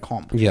role is in a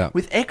comp. Yeah.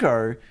 With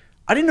Echo,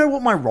 I didn't know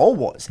what my role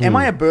was. Am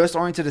I a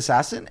burst-oriented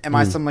assassin? Am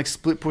I some like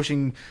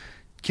split-pushing,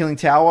 killing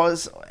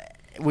towers?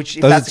 Which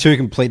if those that's are two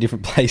complete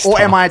different play styles.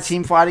 Or am I a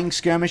team-fighting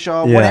skirmisher?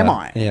 Yeah, What am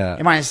I? yeah.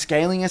 Am I a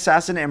scaling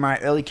assassin? Am I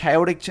early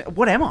chaotic?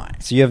 What am I?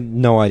 So you have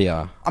no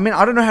idea. I mean,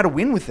 I don't know how to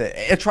win with it.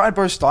 I tried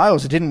both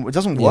styles. It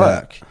doesn't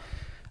work.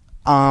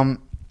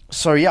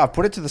 So yeah, I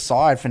put it to the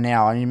side for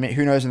now. I mean,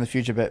 who knows in the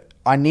future? But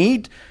right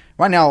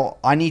now,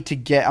 I need to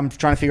get. I'm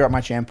trying to figure out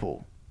my champ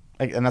pool,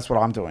 and that's what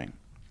I'm doing.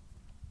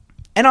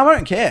 And I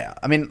don't care.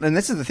 I mean, and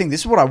this is the thing.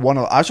 This is what I want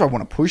to. Actually, I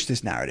want to push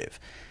this narrative.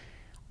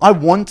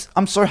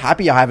 I'm so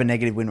happy I have a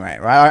negative win rate,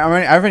 right?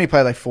 I've only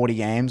played like 40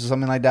 games or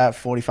something like that,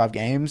 45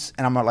 games,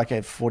 and I'm at like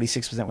a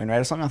 46% win rate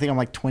or something. I think I'm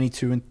like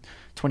 22 and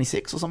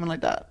 26 or something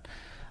like that.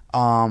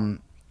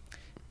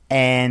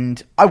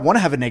 And I want to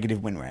have a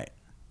negative win rate.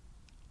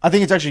 I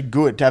think it's actually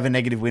good to have a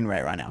negative win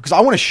rate right now because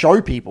I want to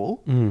show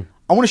people.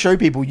 I want to show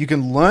people you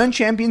can learn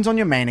champions on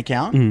your main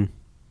account.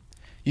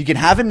 You can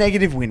have a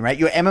negative win rate.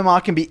 Your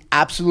MMR can be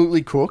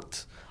absolutely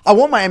cooked. I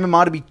want my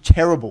MMR to be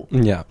terrible.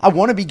 Yeah. I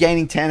want to be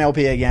gaining 10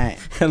 LP a game.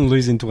 And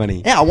losing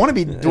 20. Yeah, I want to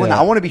be doing that.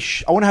 I want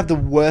to have the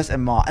worst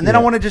MMR. And then I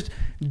want to just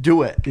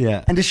do it.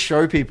 Yeah. And just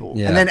show people.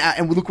 Yeah. And then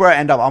and look where I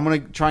end up. I'm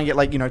going to try and get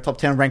like, top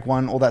 10, rank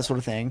 1, all that sort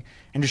of thing.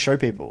 And just show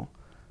people.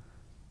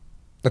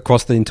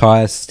 Across the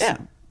entire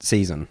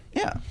season.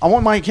 Yeah. I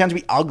want my account to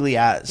be ugly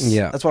as.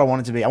 Yeah. That's what I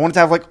want it to be. I want it to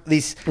have like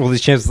these... Well,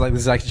 this champ is like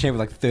a champ with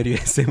like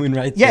 30% win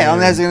rate. Yeah,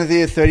 and there's going to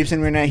be a 30%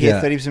 win rate here,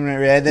 Yeah. 30% win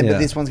rate there, but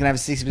this one's going to have a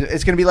 60%.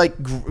 It's going to be like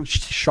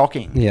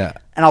shocking. Yeah.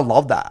 And I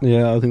love that.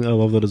 Yeah, I think I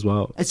love that as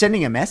well. It's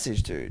sending a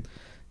message, dude.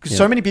 Because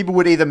so many people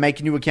would either make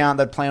a new account,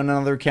 they'd play on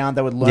another account,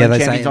 they would learn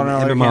champions on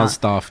another MMR account.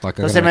 stuff. Like,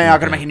 They'll say, man, I've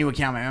got to make a new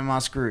account, my MMR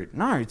screwed.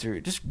 No,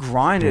 dude, just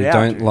grind it out.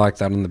 Don't dude. like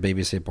that on the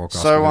BBC podcast.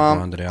 So,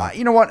 grind it out.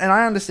 you know what? And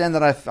I understand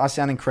that I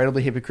sound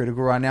incredibly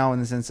hypocritical right now in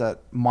the sense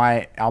that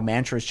our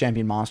mantra is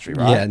champion mastery,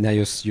 right? Yeah, now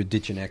you're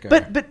ditching Echo.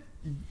 But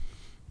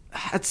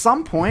at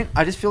some point,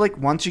 I just feel like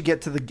once you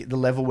get to the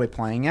level we're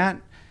playing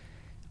at,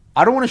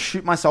 I don't want to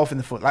shoot myself in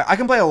the foot. Like, I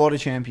can play a lot of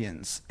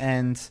champions,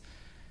 and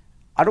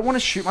I don't want to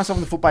shoot myself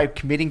in the foot by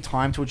committing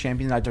time to a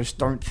champion that I just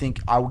don't think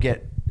I will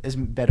get as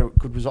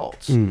good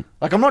results.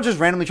 Like, I'm not just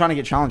randomly trying to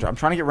get challenger. I'm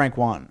trying to get rank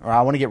 1, or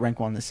I want to get rank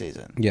 1 this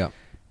season. Yeah.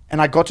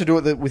 And I got to do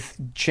it with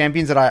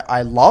champions that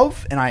I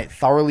love and I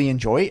thoroughly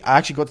enjoy. I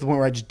actually got to the point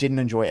where I just didn't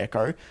enjoy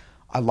Echo.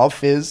 I love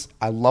Fizz.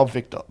 I love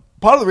Victor.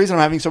 Part of the reason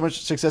I'm having so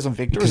much success on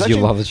Victor is Because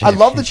you love the I champion.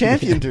 love the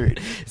champion,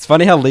 dude. It's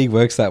funny how League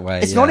works that way.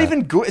 It's not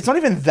even good. It's not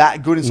even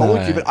that good in solo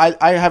No. queue, but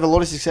I have a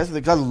lot of success with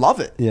it because I love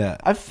it. Yeah.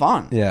 I have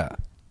fun. Yeah.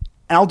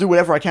 And I'll do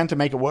whatever I can to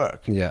make it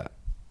work. Yeah.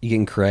 You're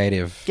getting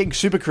creative. Getting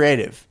super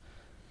creative.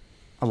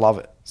 I love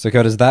it. So,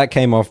 Curtis, that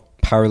came off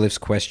Paralift's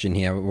question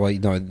here.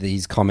 Well,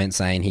 these comments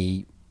saying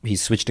he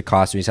switched to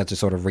Kai'Sa, he's had to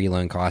sort of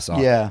relearn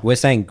Kai'Sa. Yeah. We're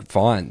saying,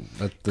 fine.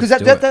 Because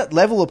that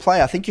level of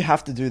play, I think you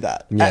have to do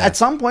that. Yeah. At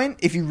some point,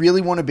 if you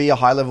really want to be a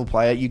high-level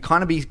player, you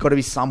kind of got to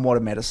be somewhat a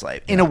meta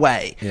slave, in a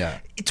way. Yeah.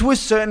 To a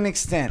certain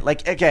extent.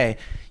 Like, okay,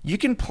 you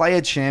can play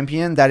a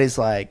champion that is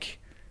like...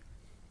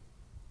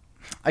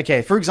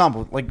 Okay, for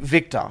example, like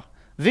Victor.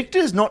 Victor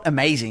is not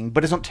amazing,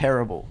 but it's not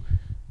terrible.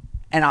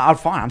 And I'm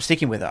fine. I'm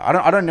sticking with it.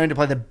 I don't know to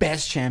play the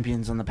best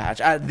champions on the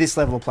patch at this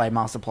level of play,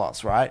 Master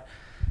Plus, right?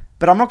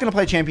 But I'm not going to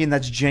play a champion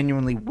that's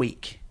genuinely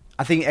weak.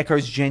 I think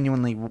Echo's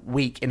genuinely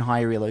weak in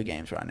higher elo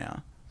games right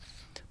now.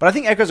 But I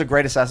think Echo's a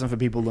great assassin for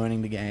people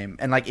learning the game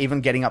and like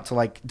even getting up to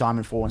like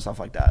Diamond 4 and stuff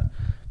like that.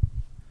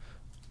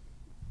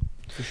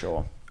 For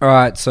sure. All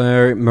right,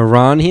 so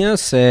Moran here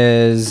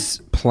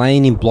says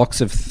playing in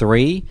blocks of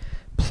 3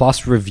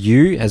 plus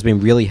review has been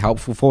really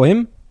helpful for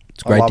him.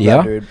 It's great to hear.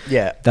 That, dude.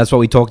 Yeah. That's what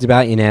we talked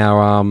about in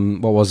our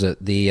what was it?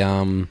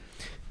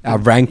 Our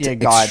ranked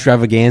guide.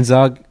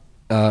 extravaganza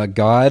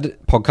guide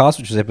podcast,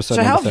 which was episode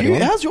So number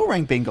 31. how's your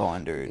rank been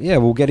going, dude? Yeah,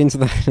 we'll get into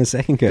that in a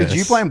second, Curtis. Did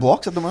you play in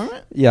blocks at the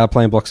moment? Yeah,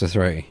 playing blocks of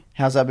 3.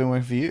 How's that been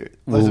working for you?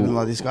 Has it been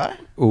like this guy?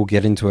 We'll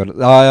get into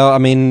it. I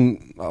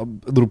mean, a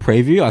little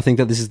preview. I think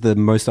that this is the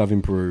most I've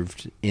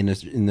improved in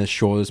the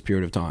shortest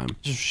period of time.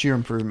 Just sheer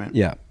improvement.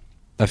 Yeah.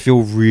 I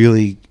feel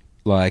really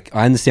like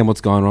I understand what's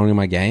going on in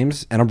my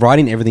games, and I'm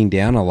writing everything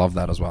down. I love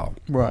that as well.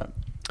 Right.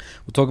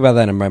 We'll talk about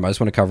that in a moment. I just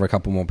want to cover a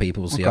couple more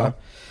people's Okay.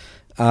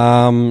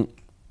 here.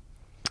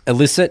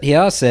 Illicit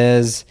here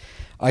says,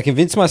 I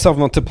convinced myself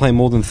not to play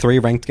more than 3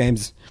 ranked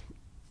games.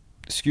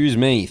 3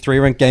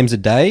 ranked games a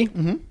day,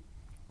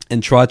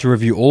 and tried to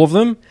review all of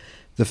them.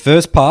 The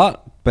first part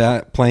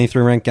about playing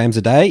 3 ranked games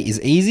a day is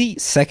easy.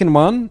 Second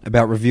one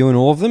about reviewing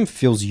all of them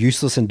feels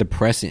useless and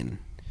depressing.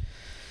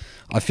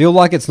 I feel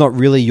like it's not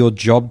really your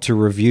job to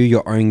review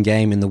your own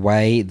game in the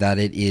way that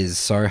it is,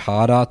 so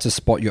harder to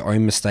spot your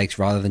own mistakes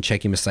rather than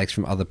checking mistakes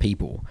from other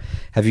people.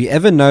 Have you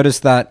ever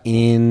noticed that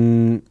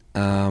in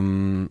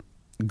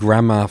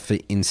grammar, for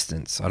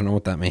instance? I don't know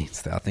what that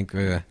means. I think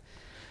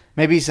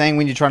Maybe he's saying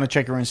when you're trying to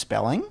check your own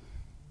spelling.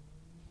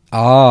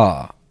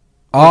 grammar,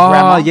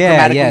 grammatical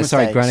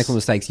sorry, mistakes. grammatical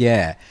mistakes.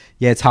 Yeah,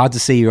 it's hard to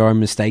see your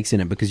own mistakes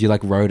in it because you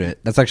like wrote it.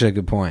 That's actually a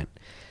good point.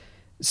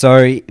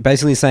 So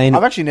basically saying,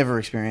 I've actually never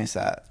experienced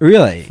that.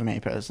 really, For me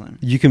personally.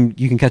 you can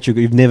catch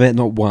you've never,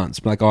 not once,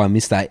 but like, oh, I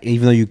missed that,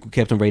 even though you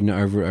kept on reading it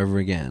over and over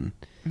again.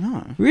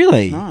 No.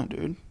 Really? No,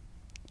 dude.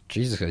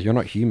 Jesus Christ, you're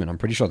not human. I'm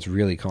pretty sure it's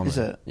really common. Is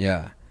it?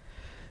 Yeah.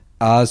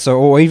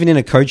 Or even in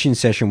a coaching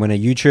session when a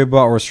YouTuber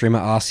or a streamer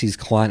asks his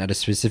client at a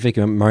specific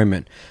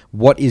moment,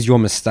 what is your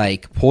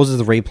mistake? Pauses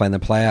the replay and the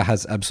player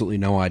has absolutely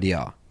no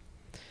idea.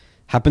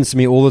 Happens to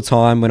me all the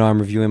time when I'm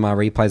reviewing my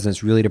replays, and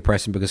it's really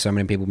depressing because so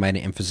many people made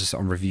an emphasis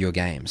on review your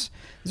games.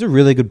 It's a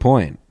really good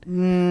point.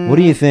 What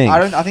do you think?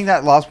 I think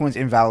that last point's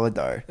invalid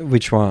though,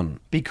 Which one?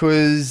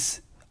 because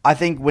I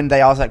think when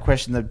they ask that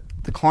question,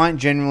 the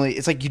client generally,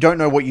 it's like you don't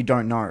know what you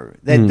don't know.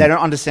 They don't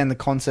understand the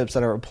concepts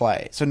that are at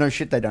play. So no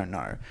shit, they don't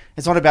know.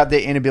 It's not about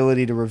their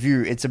inability to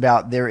review. It's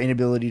about their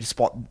inability to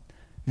spot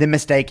the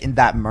mistake in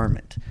that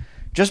moment.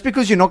 Just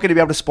because you're not going to be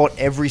able to spot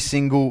every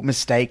single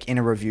mistake in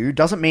a review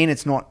doesn't mean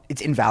it's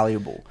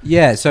invaluable.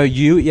 Yeah, so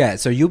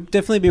you'll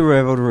definitely be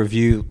able to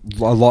review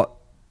a lot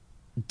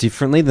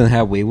differently than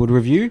how we would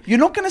review. You're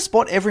not going to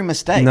spot every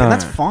mistake, No. and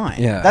that's fine.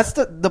 Yeah. That's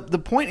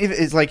the point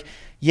is like,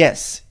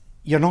 yes,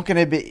 you're not going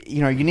to be,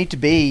 you need to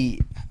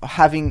be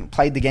having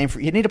played the game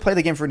you need to play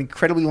the game for an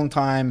incredibly long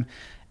time.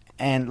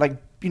 And like,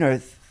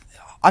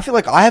 I feel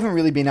like I haven't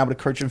really been able to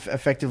coach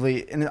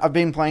effectively, and I've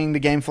been playing the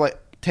game for like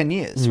 10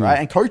 years, right?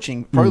 And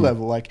coaching pro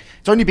level, like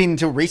it's only been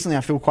until recently I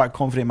feel quite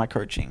confident in my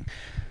coaching.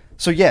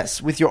 So yes,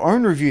 with your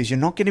own reviews, you're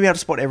not going to be able to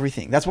spot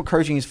everything. That's what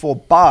coaching is for,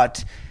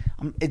 but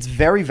it's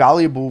very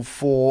valuable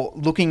for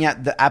looking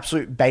at the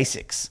absolute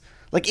basics.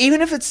 Like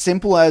even if it's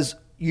simple as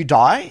you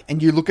die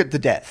and you look at the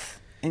death.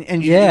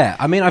 And Yeah,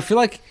 I mean, I feel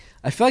like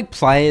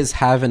players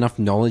have enough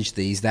knowledge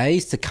these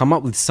days to come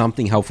up with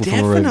something helpful from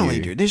a review. Definitely,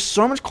 dude. There's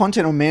so much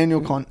content on manual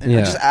content,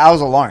 Yeah. just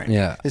ours alone.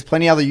 Yeah. There's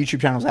plenty of other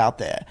YouTube channels out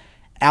there.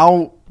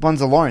 Our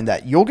ones alone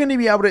that you're going to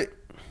be able to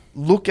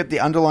look at the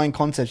underlying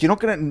concepts. You're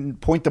not going to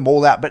point them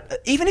all out, but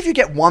even if you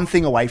get one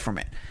thing away from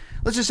it,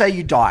 let's just say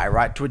you die,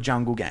 right, to a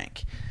jungle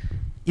gank.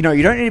 You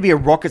don't need to be a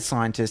rocket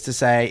scientist to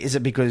say, is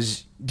it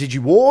because, did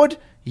you ward?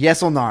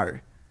 Yes or no?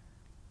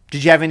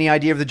 Did you have any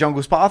idea of the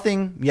jungle's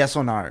pathing? Yes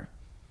or no?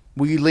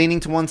 Were you leaning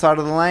to one side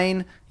of the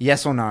lane?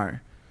 Yes or no?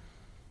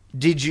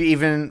 Did you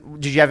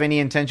have any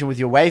intention with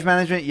your wave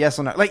management? Yes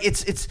or no? Like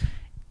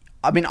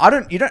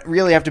you don't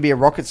really have to be a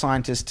rocket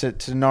scientist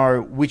to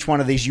know which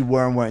one of these you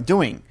were and weren't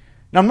doing.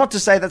 Now, I'm not to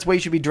say that's where you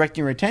should be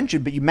directing your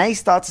attention, but you may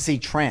start to see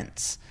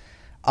trends.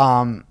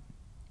 So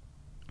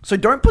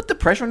don't put the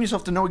pressure on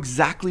yourself to know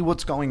exactly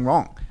what's going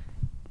wrong.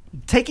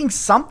 Taking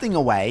something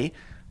away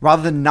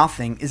rather than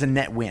nothing is a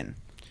net win.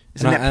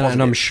 It's a net positive.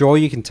 And I'm sure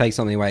you can take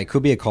something away. It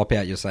could be a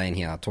cop-out you're saying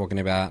here, talking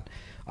about,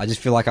 I just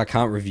feel like I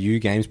can't review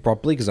games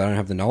properly because I don't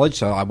have the knowledge,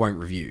 so I won't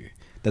review.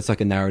 That's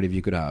like a narrative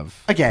you could have.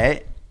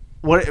 Okay,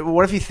 what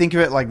if you think of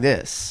it like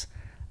this?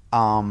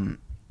 What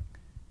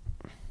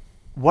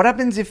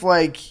happens if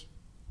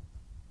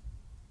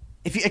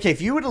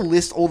if you were to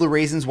list all the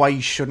reasons why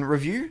you shouldn't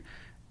review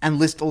and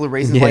list all the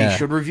reasons why you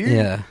should review?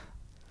 Yeah.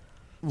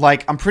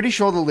 Like, I'm pretty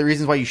sure the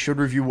reasons why you should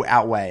review will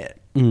outweigh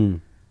it.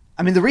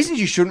 I mean, the reasons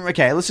you shouldn't...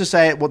 Okay, let's just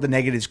say what the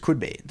negatives could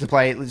be to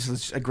play...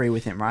 Let's agree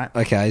with him, right?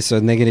 Okay, so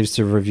negatives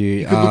to review.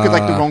 You could look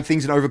at the wrong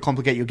things and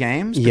overcomplicate your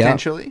games,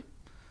 potentially.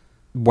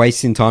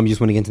 Wasting time, you just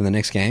want to get into the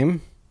next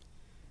game.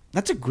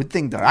 That's a good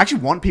thing, though. I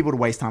actually want people to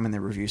waste time in their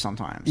review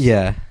sometimes.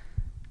 Yeah.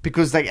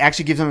 Because they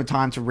actually gives them a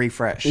time to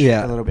refresh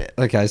a little bit.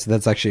 Okay, so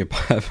that's actually a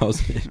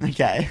positive.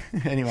 Okay,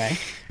 anyway.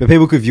 But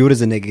people could view it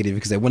as a negative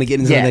because they want to get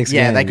into the next game.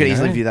 Yeah, they could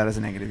easily view that as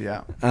a negative,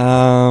 yeah.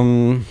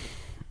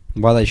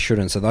 Why they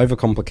shouldn't. So they're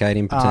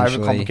overcomplicating,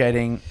 potentially.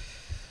 Overcomplicating.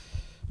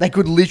 They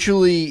could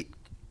literally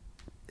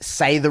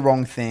say the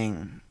wrong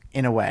thing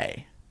in a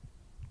way.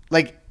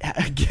 Like,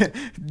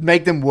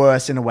 make them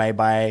worse in a way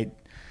by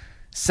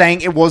saying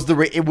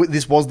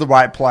this was the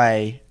right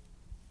play.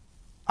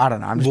 I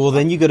don't know.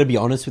 Then you got to be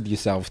honest with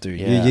yourself, dude.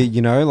 Yeah.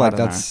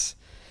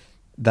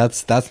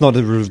 That's not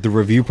the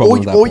review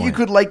problem. At that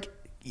point.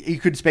 You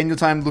could spend your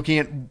time looking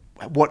at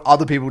what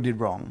other people did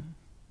wrong.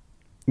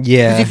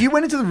 Yeah. Because if you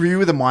went into the review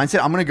with a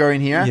mindset, I'm going to go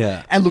in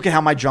here and look at how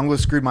my jungler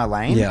screwed my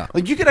lane. Yeah.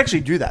 Like, you could actually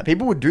do that.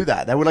 People would do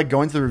that. They would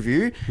go into the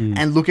review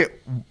and look at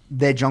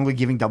their jungler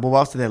giving double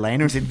buffs to their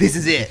laner and say, this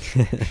is it.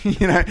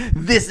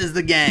 This is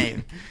the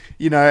game.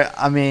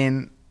 I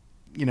mean,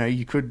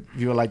 you could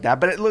view it like that.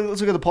 But let's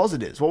look at the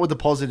positives. What would the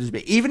positives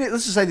be?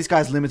 Let's just say this guy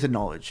has limited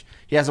knowledge.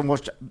 He hasn't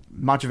watched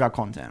much of our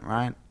content,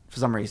 right? For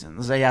some reason.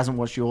 Let's say he hasn't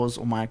watched yours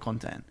or my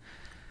content.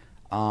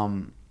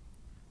 The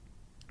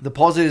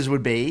positives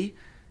would be...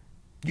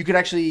 You could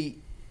actually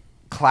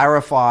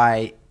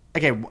clarify...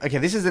 Okay,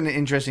 this is an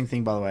interesting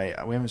thing, by the way.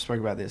 We haven't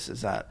spoken about this,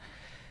 is that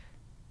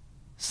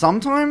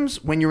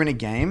sometimes when you're in a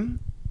game,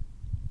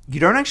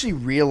 you don't actually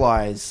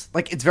realize...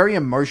 it's very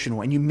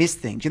emotional and you miss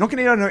things. You're not going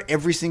to be able to know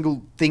every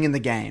single thing in the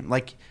game.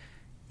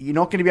 You're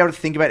not going to be able to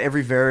think about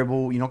every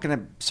variable. You're not going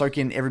to soak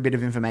in every bit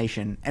of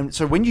information. And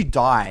so when you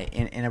die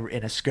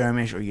in a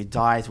skirmish, or you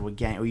die to a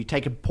game, or you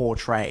take a poor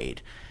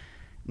trade,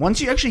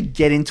 once you actually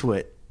get into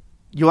it,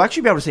 you'll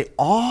actually be able to say,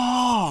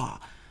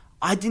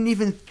 I didn't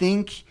even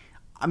think...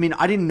 I mean,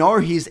 I didn't know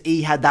his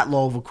E had that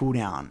low of a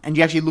cooldown. And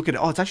you actually look at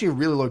it, it's actually a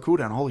really low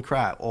cooldown, holy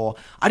crap. Or,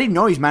 I didn't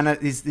know his mana,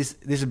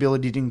 this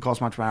ability didn't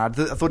cost much mana.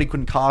 I thought he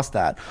couldn't cast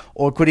that.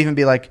 Or it could even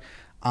be like,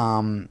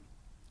 wow,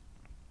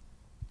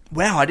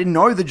 I didn't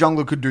know the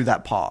jungler could do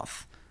that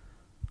path.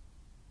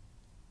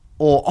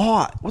 Or,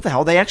 what the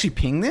hell, they actually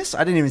ping this?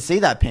 I didn't even see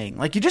that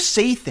ping. You just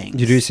see things.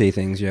 You do see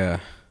things, yeah.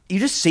 You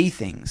just see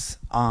things.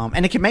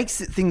 And it can make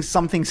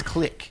some things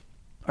click.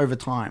 over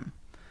time.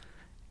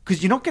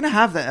 Because you're not going to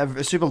have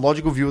a super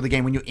logical view of the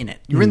game when you're in it.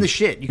 You're in the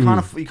shit. You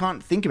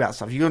can't think about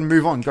stuff. You got to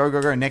move on.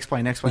 Go. Next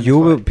play. You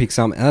will pick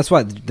something, and that's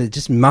why there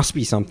just must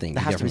be something.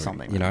 There has to be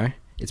something, you know.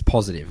 It's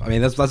positive. I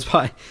mean, that's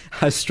why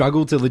I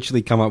struggle to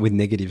literally come up with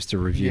negatives to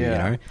review.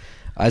 Yeah. You know,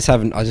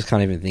 I just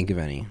can't even think of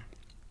any.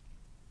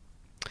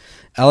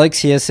 Alex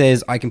here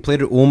says I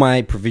completed all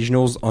my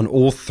provisionals on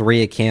all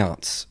 3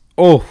 accounts.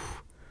 Oh,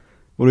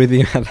 what do you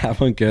think about that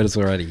one, Curtis?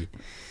 Already.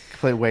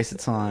 Complete waste of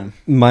time.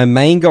 My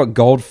main got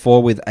gold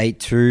 4 with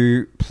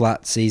 8-2,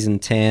 plat season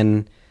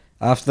 10.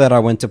 After that, I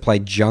went to play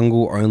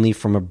jungle only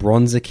from a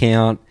bronze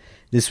account.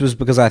 This was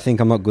because I think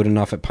I'm not good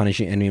enough at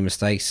punishing enemy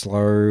mistakes,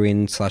 slow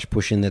in /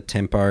 pushing the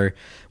tempo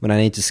when I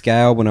need to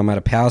scale, when I'm at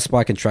a power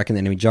spike and tracking the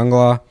enemy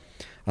jungler.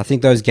 I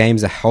think those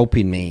games are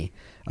helping me.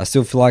 I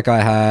still feel like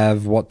I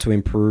have what to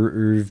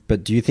improve,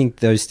 but do you think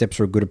those steps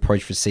are a good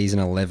approach for season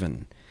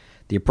 11?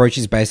 The approach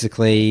is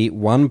basically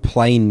 1,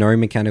 play no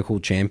mechanical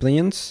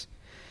champions.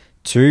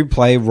 2,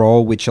 play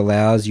role which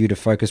allows you to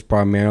focus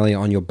primarily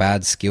on your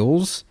bad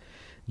skills.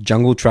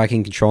 Jungle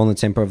tracking, controlling the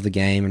tempo of the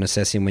game, and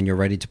assessing when you're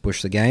ready to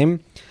push the game.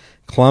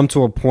 Climb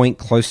to a point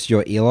close to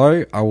your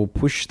elo. I will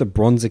push the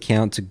bronze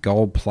account to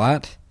gold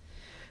plat.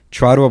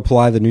 Try to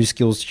apply the new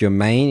skills to your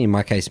main, in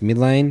my case mid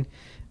lane.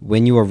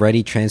 When you are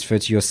ready, transfer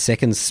to your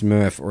second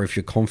smurf, or if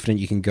you're confident,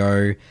 you can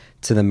go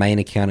to the main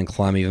account and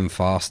climb even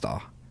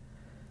faster.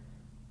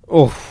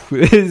 Oh, I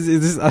don't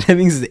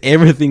think this is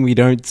everything we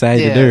don't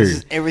say to do. This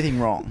is everything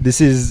wrong. This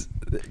is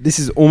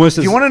almost.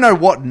 If you want to know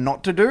what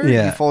not to do,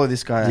 Yeah. you follow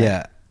this guy.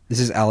 Yeah,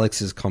 this is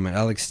Alex's comment.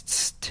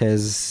 Alex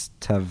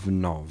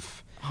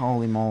Testavnov.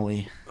 Holy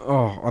moly.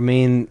 Oh, I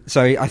mean,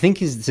 so I think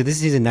this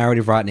is a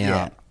narrative right now.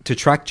 Yeah. To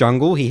track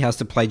jungle, he has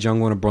to play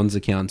jungle on a bronze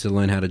account to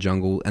learn how to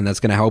jungle, and that's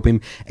going to help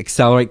him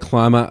accelerate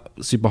climber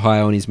super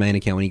high on his main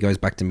account when he goes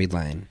back to mid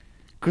lane.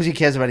 Because he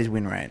cares about his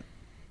win rate.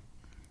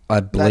 I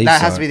believe that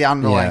so. has to be the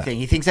underlying thing.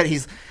 He thinks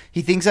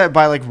that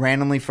by like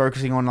randomly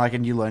focusing on like a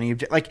new learning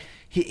object, like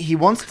he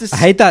wants to. I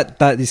hate that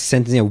this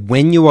sentence here.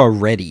 When you are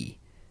ready.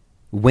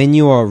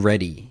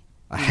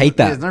 I hate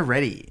that. There's no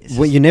ready. It's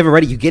When you're never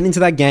ready. You get into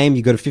that game.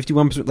 You got a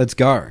 51%. Let's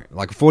go.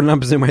 Like a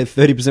 49% rate,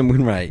 30%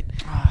 win rate.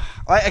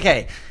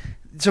 okay.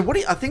 So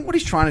I think what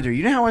he's trying to do.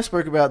 You know how I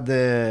spoke about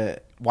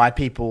why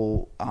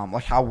people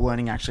like how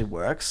learning actually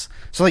works.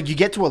 So like you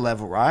get to a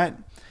level, right,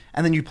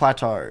 and then you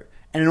plateau.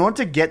 And in order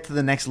to get to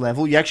the next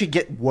level, you actually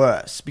get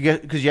worse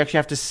because you actually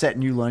have to set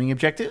new learning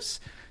objectives.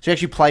 So you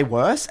actually play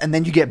worse, and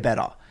then you get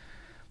better.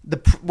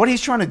 What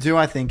he's trying to do,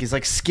 I think, is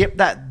like skip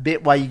that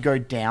bit where you go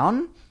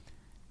down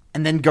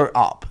and then go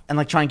up and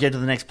like try and get to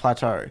the next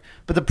plateau.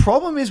 But the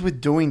problem is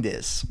with doing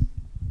this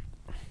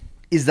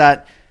is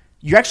that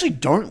you actually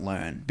don't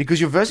learn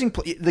because you're versing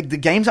the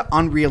games are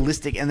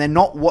unrealistic and they're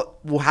not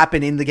what will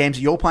happen in the games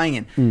that you're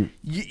playing in.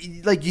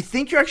 You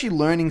think you're actually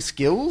learning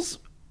skills.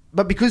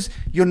 But because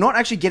you're not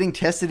actually getting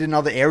tested in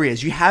other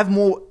areas, you have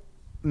more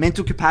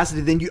mental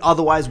capacity than you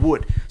otherwise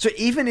would. So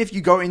even if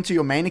you go into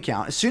your main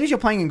account, as soon as you're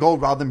playing in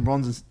gold rather than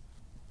bronze,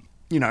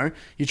 you're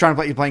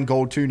playing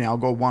gold 2 now,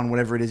 gold 1,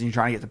 whatever it is, and you're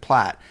trying to get to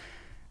plat,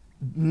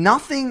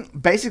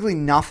 basically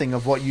nothing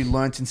of what you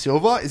learnt in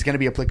silver is going to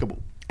be applicable.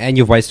 And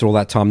you've wasted all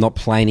that time not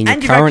playing in your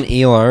And current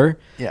elo,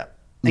 and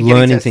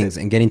learning things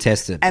and getting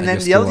tested. And at then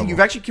your the other skill thing, you've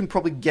level. actually can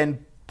probably get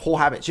poor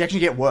habits. You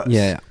actually get worse.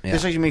 Yeah.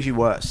 This actually makes you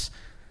worse.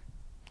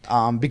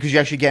 Because you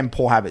actually get in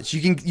poor habits.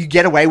 You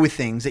get away with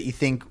things that you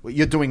think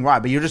you're doing right,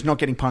 but you're just not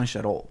getting punished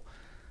at all.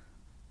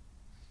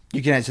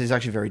 It's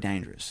actually very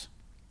dangerous.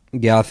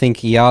 Yeah, I think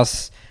he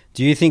asks,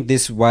 do you think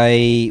this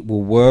way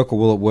will work or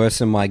will it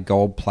worsen my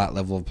gold plat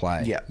level of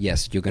play? Yeah.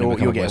 Yes, you're going to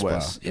become a worse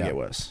player. You'll get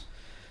worse.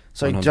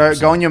 So 100%.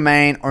 go on your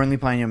main, only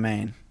play on your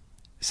main.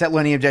 Set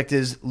learning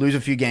objectives, lose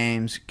a few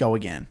games, go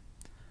again.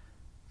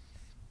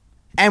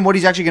 And what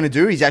he's actually going to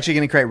do, he's actually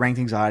going to create ranked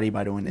anxiety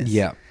by doing this.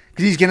 Yeah.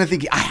 Because he's going to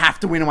think, I have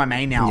to win on my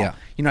main now. Yeah.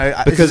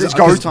 It's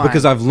go time.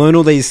 Because I've learned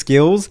all these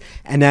skills,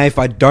 and now if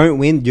I don't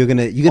win, you're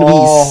gonna be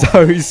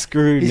so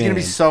screwed. He's man. going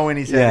to be so in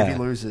his head if he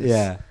loses.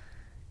 Yeah.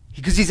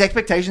 Because his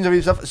expectations of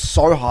himself are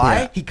so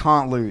high, Yeah. he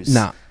can't lose.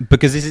 Nah,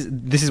 because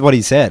this is what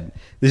he said.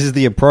 This is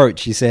the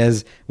approach. He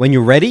says, when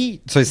you're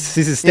ready, so this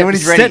is step, when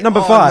he's ready. step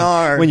number Oh,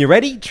 5. no. When you're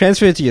ready,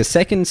 transfer it to your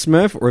second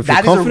smurf, or if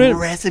That you're is confident, a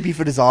recipe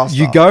for disaster.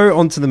 you go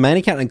onto the main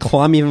account and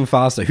climb even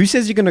faster. Who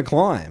says you're going to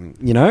climb?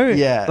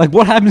 Yeah. Like,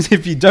 what happens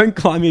if you don't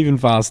climb even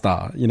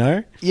faster?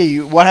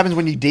 Yeah, what happens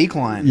when you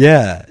decline?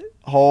 Yeah.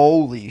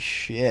 Holy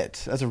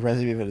shit. That's a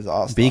recipe for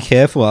disaster. Be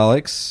careful,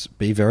 Alex.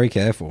 Be very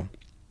careful.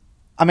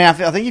 I mean, I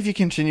think if you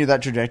continue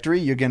that trajectory,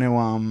 you're going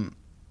to...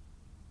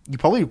 you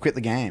probably will quit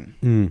the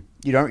game.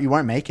 You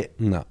won't make it.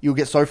 No. You'll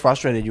get so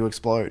frustrated, you'll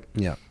explode.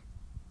 Yeah.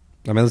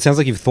 I mean, it sounds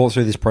like you've thought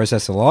through this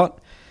process a lot,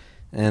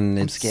 and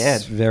I'm it's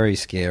scared. very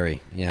scary.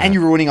 Yeah. And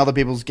you're ruining other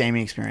people's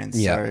gaming experience.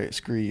 Yeah. So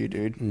screw you,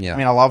 dude. Yeah. I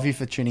mean, I love you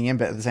for tuning in,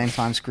 but at the same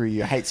time, screw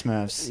you. I hate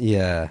Smurfs.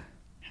 Yeah.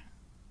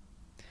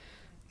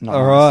 Not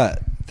All nice.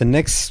 right. The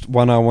next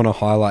one I want to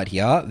highlight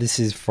here, this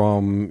is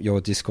from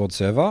your Discord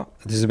server.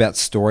 This is about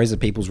stories of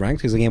people's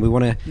ranks, because again, we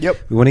want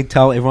to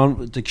tell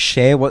everyone to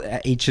share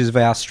what each of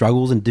our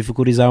struggles and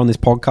difficulties are on this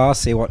podcast,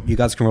 see what you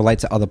guys can relate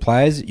to other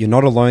players. You're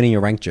not alone in your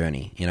rank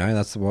journey. You know,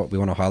 that's what we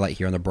want to highlight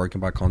here on the Broken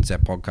by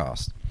Concept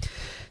podcast.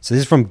 So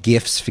this is from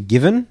Gifts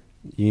Forgiven.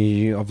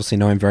 You obviously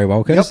know him very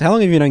well, Curtis. How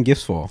long have you known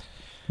Gifts for?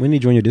 When did you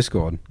join your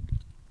Discord?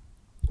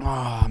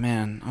 Oh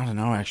man, I don't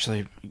know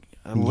actually.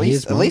 At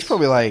least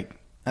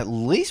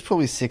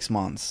probably 6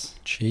 months.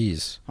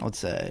 Jeez. I would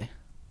say.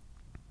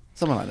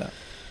 Something like that.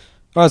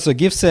 All right, so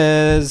Gift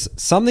says,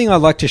 something I'd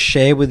like to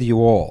share with you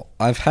all.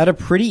 I've had a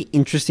pretty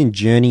interesting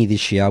journey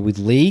this year with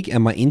League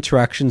and my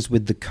interactions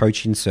with the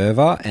coaching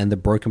server and the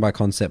Broken by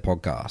Concept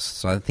podcast.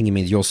 So I think he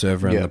means your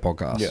server and the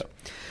podcast. Yeah.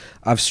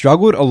 I've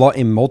struggled a lot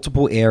in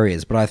multiple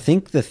areas, but I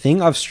think the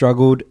thing I've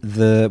struggled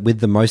with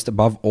the most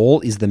above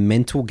all is the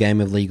mental game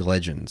of League of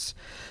Legends.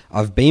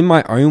 I've been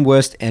my own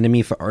worst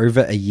enemy for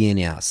over a year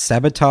now,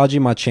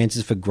 sabotaging my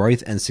chances for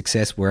growth and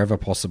success wherever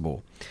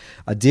possible.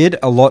 I did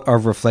a lot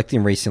of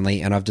reflecting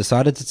recently, and I've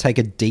decided to take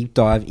a deep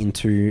dive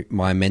into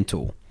my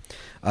mental.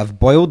 I've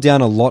boiled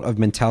down a lot of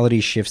mentality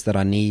shifts that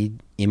I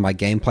need in my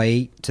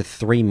gameplay to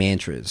 3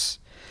 mantras.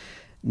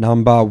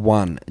 Number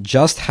 1,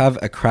 just have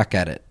a crack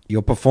at it.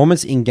 Your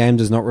performance in-game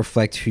does not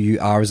reflect who you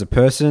are as a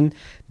person.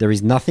 There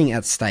is nothing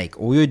at stake.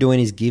 All you're doing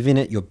is giving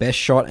it your best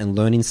shot and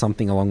learning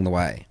something along the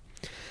way.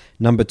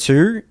 Number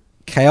 2,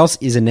 chaos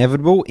is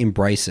inevitable.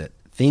 Embrace it.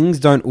 Things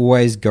don't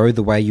always go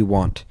the way you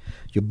want.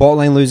 Your bot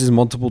lane loses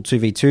multiple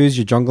 2v2s,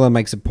 your jungler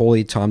makes a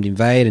poorly timed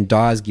invade and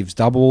dies, gives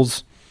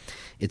doubles.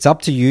 It's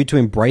up to you to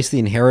embrace the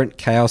inherent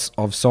chaos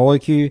of solo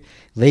queue.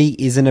 League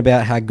isn't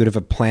about how good of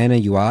a planner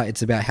you are,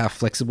 it's about how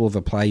flexible of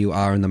a player you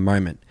are in the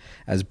moment.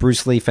 As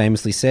Bruce Lee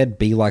famously said,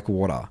 be like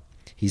water.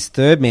 His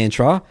third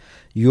mantra,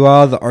 you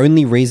are the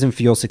only reason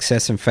for your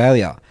success and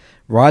failure.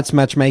 Riot's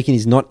matchmaking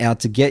is not out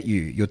to get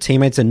you. Your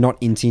teammates are not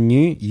inting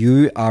you.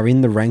 You are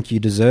in the rank you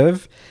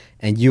deserve,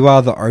 and you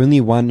are the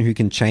only one who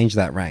can change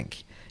that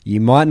rank. You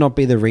might not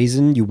be the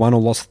reason you won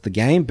or lost the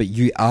game, but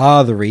you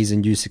are the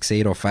reason you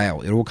succeed or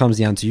fail. It all comes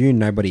down to you,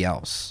 nobody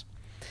else.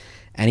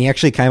 And he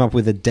actually came up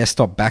with a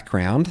desktop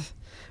background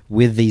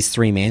with these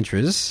 3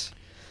 mantras.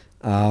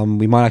 We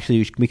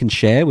can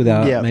share with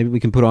our, maybe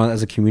we can put on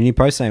as a community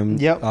post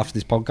saying after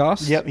this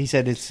podcast. Yep, he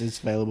said it's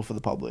available for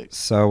the public.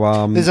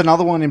 So there's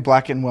another one in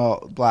black.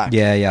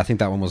 Yeah, I think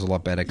that one was a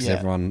lot better because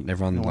everyone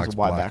likes a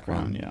white black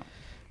background. Yeah.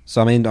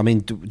 So I mean,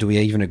 do we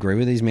even agree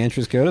with these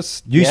mantras,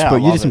 Curtis? You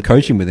did some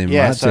coaching with him,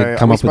 right? So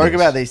we spoke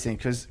about these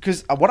things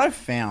because what I've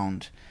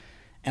found,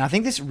 and I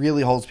think this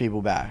really holds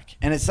people back,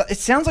 and it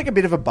sounds like a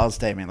bit of a buzz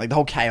statement, like the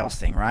whole chaos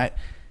thing, right?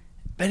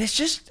 But it's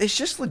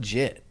just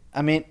legit.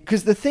 I mean,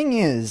 because the thing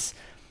is,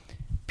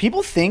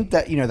 people think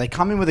that, they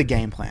come in with a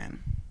game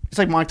plan. It's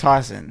like Mike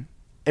Tyson.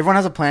 Everyone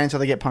has a plan until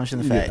they get punched in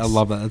the face. I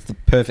love that. It's the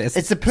perfect.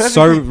 It's the perfect.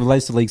 So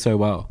relates to League so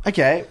well.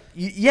 Okay.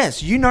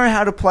 Yes, you know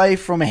how to play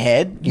from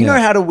ahead. You know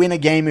how to win a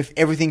game if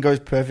everything goes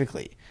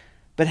perfectly.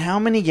 But how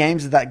many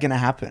games is that going to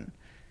happen?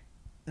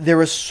 There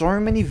are so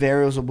many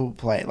variables that will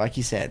play. Like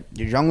you said,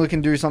 your jungler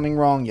can do something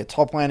wrong. Your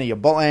top laner, your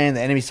bot lane,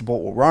 the enemy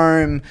support will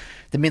roam.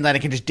 The mid laner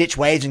can just ditch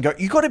waves and go.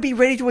 You got to be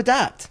ready to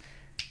adapt.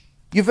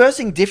 You're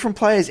versing different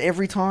players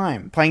every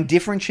time, playing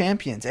different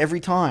champions every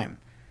time.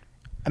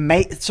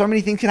 And so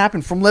many things can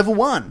happen from level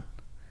 1.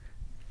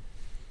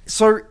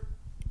 So,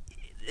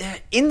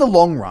 in the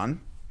long run,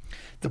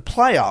 the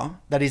player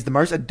that is the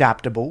most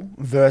adaptable,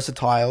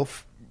 versatile,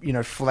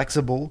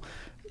 flexible,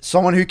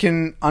 someone who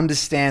can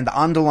understand the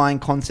underlying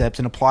concepts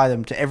and apply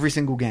them to every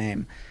single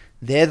game,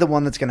 they're the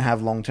one that's going to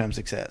have long-term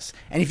success.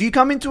 And if you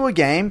come into a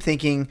game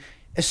thinking,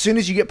 as soon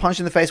as you get punched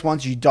in the face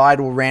once, you die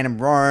to a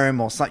random roam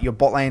or your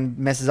bot lane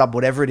messes up,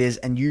 whatever it is,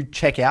 and you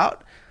check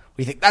out, or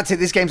you think, that's it,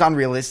 this game's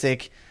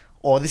unrealistic,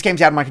 or this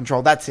game's out of my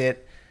control, that's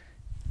it,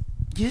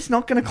 you're just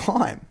not going to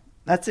climb.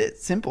 That's it.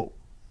 Simple.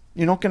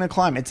 You're not going to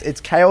climb. It's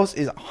chaos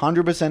is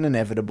 100%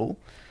 inevitable.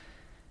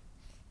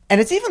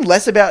 And it's even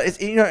less about,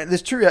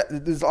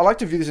 I like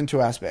to view this in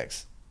 2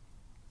 aspects.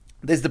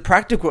 There's the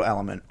practical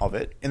element of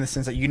it, in the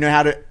sense that you know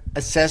how to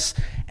assess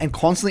and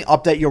constantly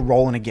update your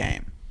role in a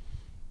game.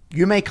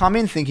 You may come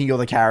in thinking you're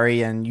the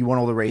carry and you want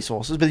all the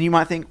resources, but then you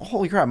might think,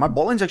 holy crap, my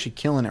bot lane's actually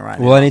killing it right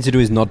now. All I need to do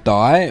is not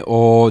die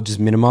or just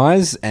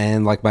minimize,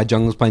 and like my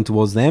jungler's playing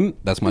towards them,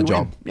 that's my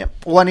job. Yep.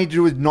 All I need to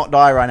do is not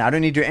die right now. I don't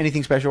need to do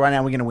anything special right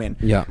now. We're going to win.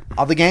 Yeah.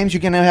 Other games,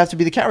 you're going to have to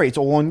be the carry. It's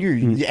all on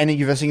you. And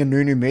you're versing a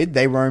Nunu mid.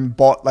 They roam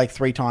bot like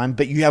 3 times,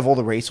 but you have all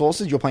the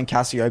resources. You're playing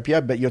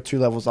Cassiopeia, but you're 2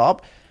 levels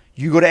up.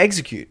 You got to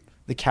execute.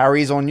 The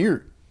carry is on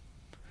you.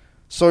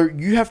 So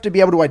you have to be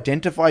able to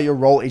identify your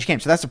role each game.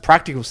 So that's a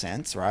practical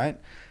sense, right?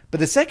 But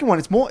the second one,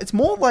 it's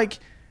more like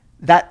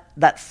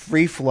that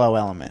free flow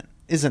element,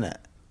 isn't it?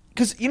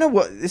 Because you know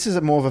what, this is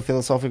more of a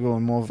philosophical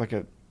and more of like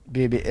a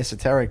bit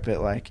esoteric,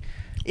 but like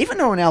even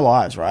though in our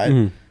lives,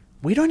 right,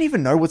 we don't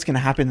even know what's going to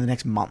happen in the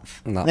next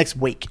month, next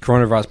week.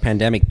 Coronavirus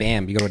pandemic,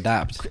 bam, you got to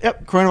adapt.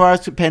 Yep,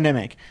 coronavirus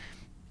pandemic.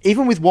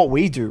 Even with what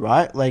we do,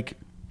 right, like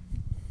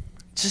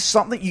just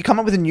something, you come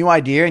up with a new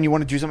idea and you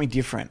want to do something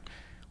different.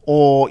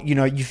 or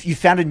you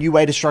found a new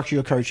way to structure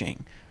your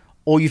coaching,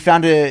 or you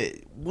found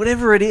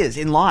whatever it is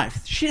in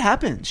life. Shit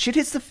happens. Shit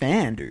hits the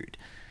fan, dude.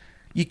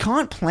 You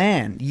can't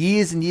plan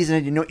years and years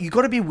and you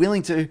got to be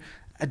willing to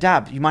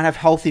adapt. You might have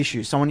health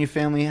issues. Someone in your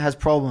family has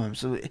problems.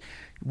 So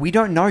we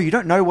don't know. You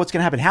don't know what's going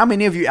to happen. How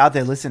many of you out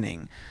there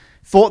listening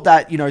thought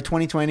that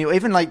 2020, or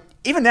even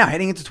now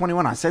heading into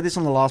 21, I said this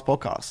on the last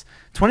podcast,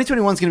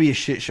 2021 is going to be a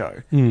shit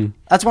show.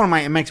 That's one of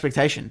my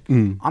expectation.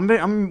 I'm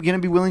going to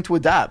be willing to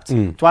adapt.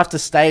 Do I have to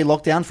stay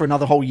locked down for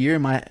another whole year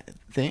in my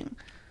thing?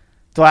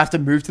 Do I have to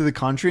move to the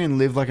country and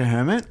live like a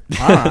hermit?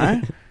 I don't know.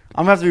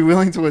 I'm going to have to be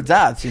willing to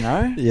adapt,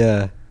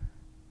 Yeah.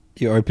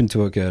 You're open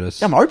to it, Curtis.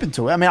 Yeah, I'm open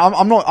to it. I mean,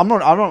 I'm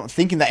not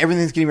thinking that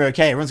everything's going to be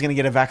okay. Everyone's going to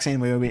get a vaccine.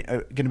 We're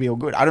going to be all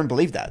good. I don't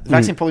believe that. The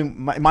vaccine probably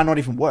might not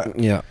even work.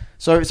 Yeah.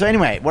 So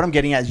anyway, what I'm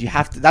getting at is you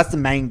have to. That's the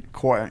main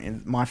core.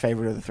 My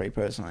favorite of the three,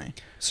 personally.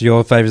 So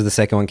your favorite is the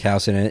second one,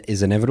 chaos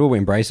is inevitable. We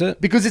embrace it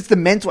because it's the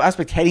mental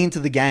aspect heading into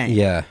the game.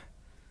 Yeah.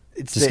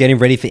 It's just getting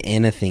ready for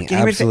anything.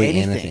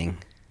 Absolutely anything.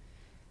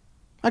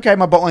 Okay,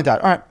 my bot line died.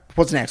 All right,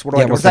 what's next? What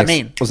does that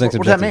mean? What's next?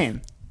 What does that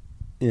mean?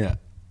 Yeah.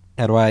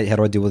 How do I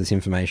deal with this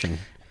information?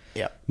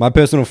 Yeah. My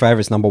personal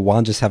favorite is number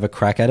one, just have a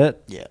crack at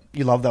it. Yeah.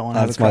 You love that one.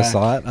 That's my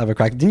site. Have a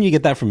crack. Didn't you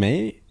get that from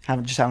me?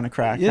 Just having a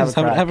crack. Yeah,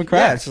 have a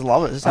crack. Yeah, just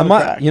love it. Just have a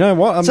crack. You know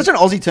what? Such an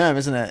Aussie term,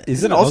 isn't it?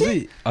 Is it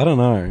Aussie? I don't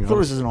know. I thought it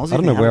was an Aussie I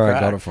don't know where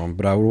I got it from,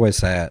 but I would always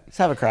say it. Just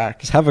have a crack.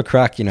 Just have a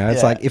crack,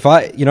 It's like, if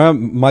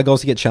my goal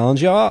is to get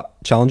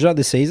Challenger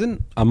this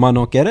season. I might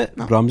not get it,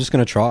 but I'm just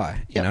going to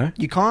try,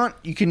 You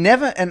can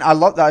never, and I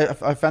love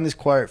that. I found this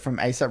quote from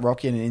A$AP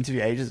Rocky in an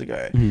interview ages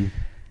ago.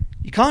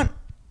 You can't,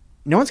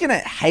 no one's going to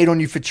hate on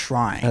you for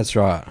trying. That's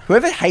right.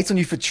 Whoever hates on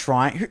you for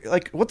trying,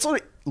 what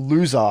sort of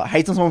loser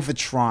hates on someone for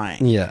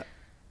trying? Yeah.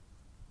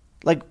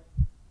 Like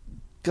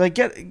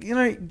get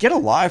a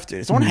life,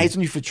 dude. If someone hates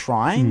on you for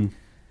trying,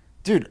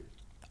 dude,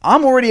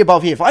 I'm already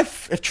above here. If I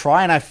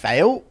try and I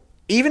fail,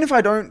 even if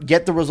I don't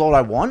get the result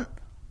I want,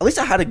 at least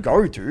I had a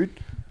go, dude.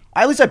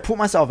 At least I put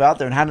myself out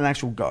there and had an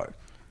actual go.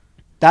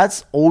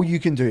 That's all you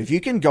can do. If you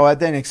can go out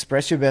there and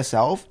express your best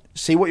self,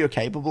 see what you're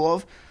capable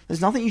of,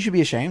 there's nothing you should be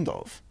ashamed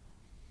of.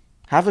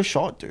 Have a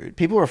shot, dude.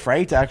 People are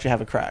afraid to actually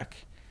have a crack.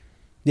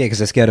 Yeah, because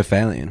they're scared of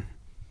failing.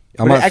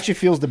 But it actually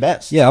feels the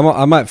best. Yeah,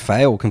 I might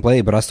fail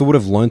completely, but I still would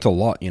have learnt a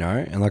lot,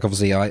 And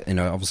obviously, I have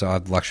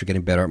the luxury of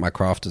getting better at my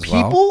craft as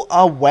well. People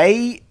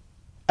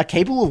are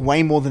capable of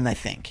way more than they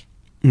think.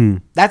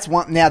 That's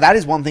one. Now, that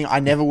is one thing I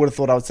never would have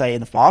thought I would say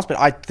in the past, but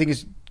I think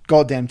it's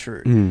goddamn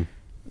true.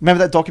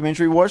 Remember that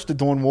documentary we watched, The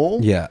Dawn Wall?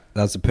 Yeah,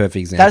 that's a perfect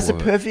example. That's a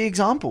perfect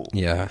example.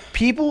 Yeah.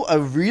 People are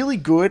really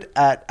good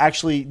at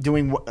actually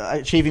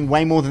achieving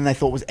way more than they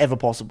thought was ever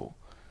possible.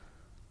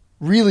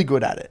 Really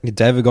good at it.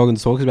 David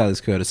Goggins talks about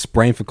this, Curtis.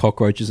 Spraying for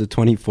cockroaches at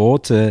 24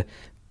 to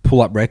pull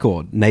up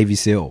record, Navy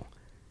SEAL.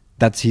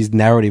 That's his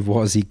narrative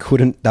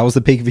that was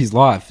the peak of his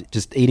life.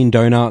 Just eating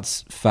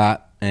donuts,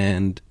 fat,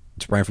 and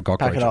spraying for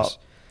cockroaches. Pack it up.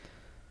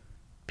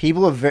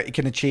 People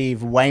can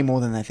achieve way more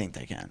than they think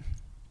they can.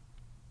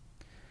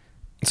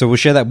 So we'll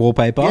share that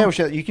wallpaper. Yeah, we'll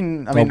share. You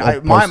can. I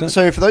mean,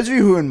 so for those of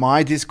you who are in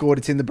my Discord,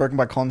 it's in the Broken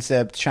by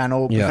Concept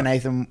channel. Yeah. For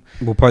Nathan,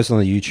 we'll post it on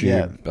the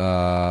YouTube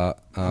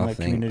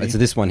thing. It's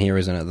this one here,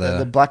 isn't it?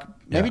 The black.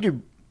 Maybe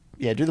do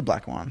the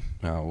black one.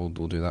 Oh,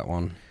 we'll do that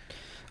one.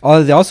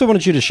 Oh, I also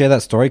wanted you to share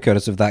that story,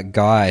 Curtis, of that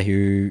guy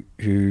who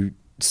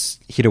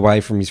hid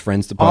away from his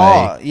friends to play.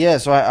 Oh, yeah.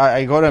 So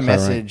I got a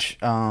message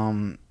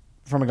from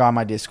a guy on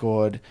my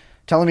Discord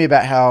telling me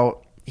about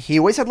how he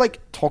always had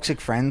toxic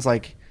friends,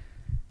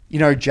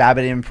 jab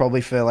at him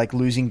probably for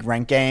losing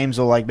rank games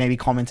or maybe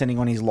commenting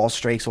on his loss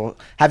streaks or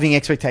having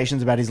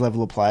expectations about his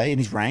level of play and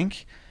his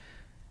rank.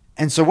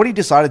 And so what he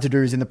decided to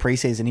do is in the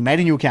preseason, he made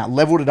a new account,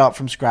 leveled it up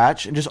from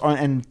scratch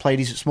and played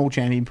his small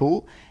champion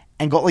pool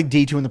and got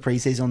D2 in the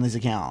preseason on his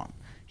account.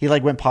 He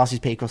went past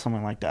his peak or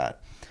something like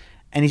that.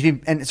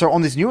 And so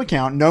on this new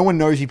account, no one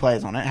knows he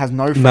plays on it, has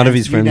no friends. None of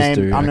his friends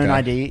do. Unknown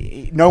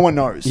ID. No one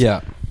knows.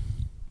 Yeah.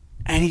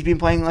 And he's been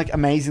playing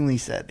amazingly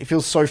set. It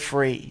feels so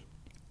free.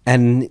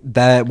 And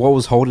what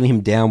was holding him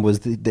down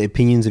was the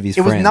opinions of his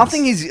friends. It was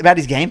nothing about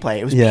his gameplay.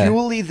 It was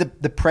purely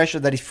the pressure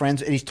that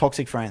his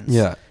toxic friends.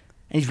 Yeah.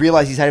 And he's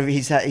realized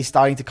he's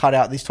starting to cut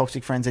out these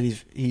toxic friends at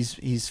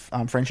his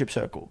friendship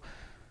circle.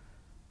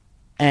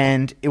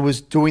 And it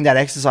was doing that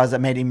exercise that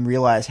made him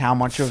realize how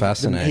much of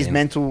his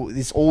mental,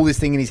 this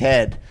thing in his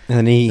head,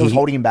 and that was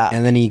holding him back.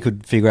 And then he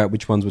could figure out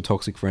which ones were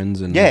toxic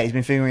friends. And he's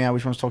been figuring out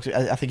which one's toxic.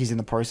 I think he's in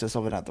the process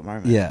of it at the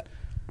moment. Yeah.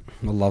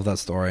 I love that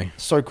story.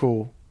 So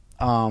cool.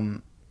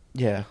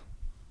 Yeah,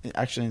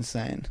 actually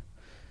insane.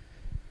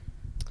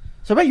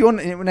 So about you,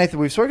 Nathan,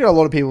 we've spoken to a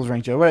lot of people's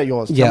rank. Joe, what about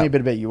yours? Tell me a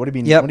bit about you. What have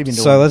you been doing?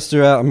 So let's do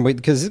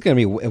because this is going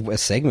to be a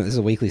segment. This is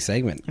a weekly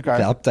segment. Okay.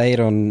 The update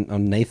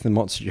on Nathan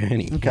Mott's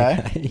journey.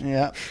 Okay.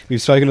 Yeah. We've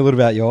spoken a little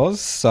about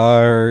yours.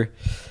 So,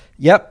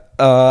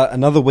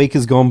 another week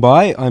has gone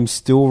by. I'm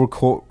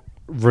still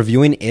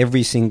reviewing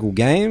every single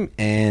game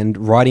and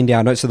writing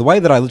down notes. So the way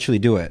that I literally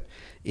do it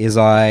is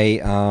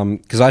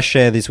because I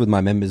share this with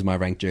my members, my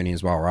rank journey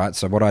as well, right?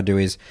 So what I do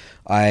is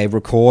I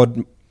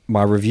record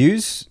my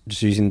reviews,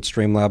 just using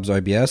Streamlabs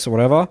OBS or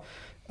whatever.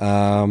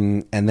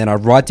 And then I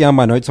write down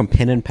my notes on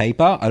pen and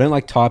paper. I don't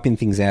like typing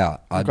things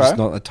out. I'm just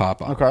not a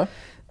typer.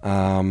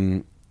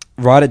 Okay.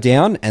 Write it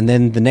down, and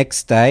then the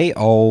next day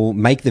I'll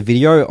make the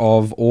video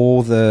of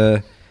all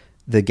the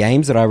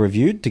games that I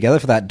reviewed together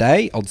for that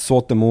day. I'll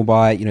sort them all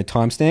by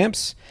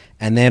timestamps,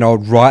 and then I'll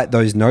write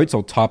those notes.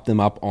 I'll type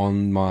them up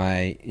on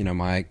my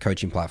my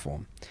coaching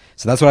platform.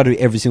 So that's what I do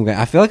every single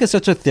game. I feel like it's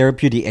such a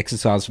therapeutic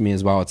exercise for me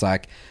as well. It's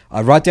like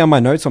I write down my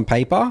notes on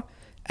paper,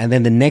 and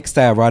then the next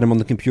day I write them on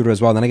the computer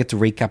as well. Then I get to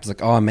recap. It's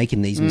like, oh, I'm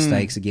making these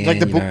mistakes again. It's like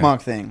the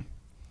bookmark thing.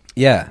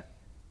 Yeah.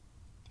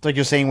 It's like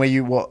you're seeing where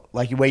you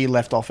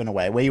left off in a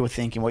way, where you were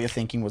thinking, what your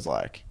thinking was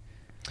like.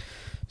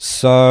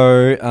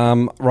 So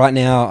right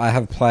now I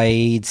have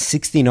played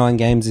 69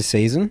 games this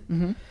season.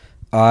 Mm-hmm.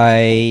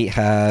 I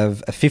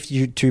have a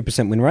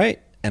 52% win rate,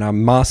 and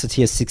I'm Master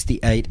Tier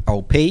 68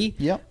 LP,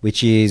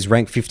 which is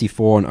rank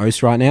 54 on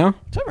OS right now. Is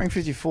that rank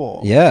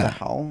 54? Yeah, what the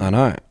hell? I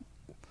know.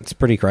 It's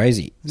pretty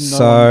crazy. No.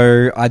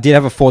 So I did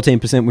have a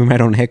 14% win rate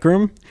on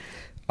Hecarim.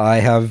 I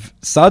have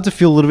started to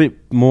feel a little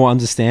bit more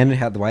understanding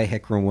how the way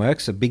Hecarim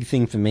works. A big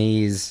thing for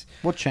me is...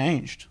 What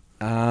changed?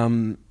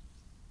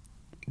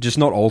 Just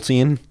not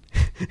ulting.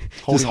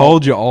 Just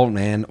hold your ult,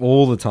 man,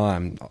 all the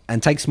time.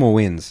 And take small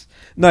wins.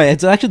 No,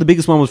 it's actually the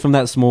biggest one was from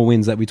that small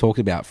wins that we talked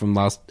about from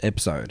last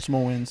episode.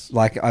 Small wins.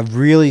 Like, I've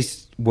really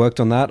worked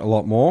on that a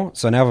lot more.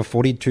 So now I have a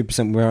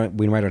 42%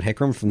 win rate on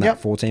Hecarim from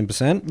that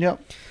 14%. Yep.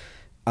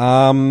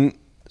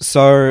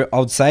 So I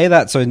would say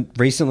that. So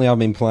recently I've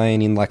been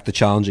playing in like the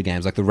challenger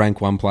games, like the rank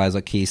 1 players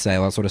like Kisei,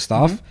 all that sort of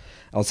stuff.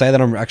 Mm-hmm. I'll say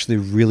that I'm actually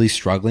really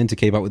struggling to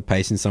keep up with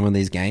pace in some of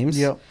these games.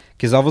 Yep.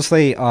 Because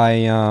obviously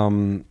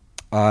I've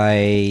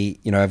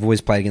always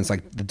played against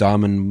like the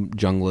diamond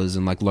junglers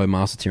and like low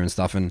master tier and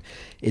stuff, and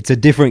it's a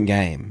different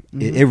game.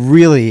 Mm-hmm. It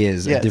really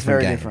is a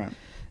different game. Different.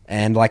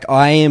 And like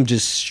I am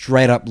just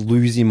straight up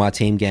losing my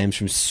team games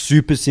from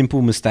super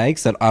simple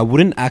mistakes that I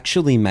wouldn't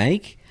actually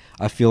make.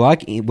 I feel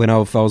like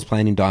if I was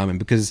playing in Diamond,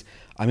 because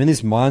I'm in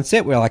this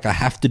mindset where like I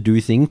have to do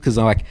things because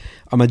I'm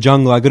a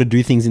jungler. I got to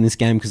do things in this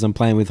game because I'm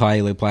playing with high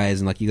elo players,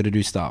 and like you got to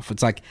do stuff.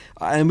 It's like,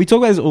 and we talk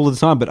about this all the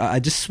time, but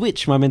I just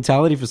switch my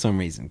mentality for some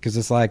reason because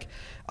it's like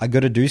I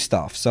got to do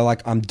stuff. So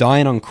like I'm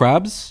dying on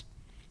crabs.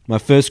 My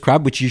first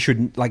crab, which you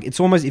should like, it's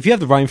almost if you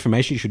have the right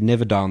information, you should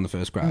never die on the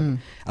first crab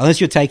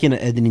unless you're taking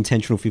an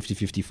intentional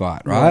 50-50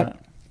 fight, right?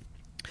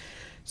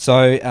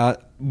 So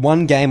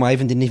one game I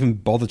didn't even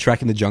bother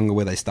tracking the jungle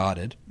where they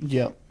started.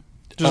 Yep.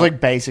 Just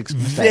like basics.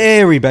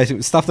 Very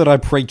basic. Stuff that I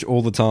preach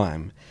all the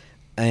time.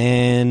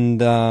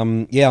 And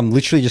I'm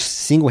literally just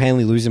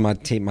single-handedly losing my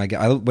team. I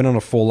went on a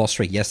 4-loss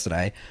streak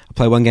yesterday. I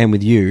played one game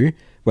with you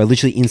where I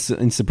literally pretty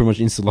much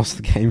insta lost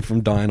the game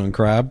from dying on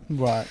crab.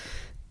 Right.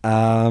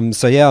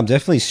 So yeah, I'm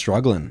definitely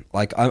struggling.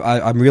 Like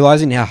I'm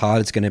realizing how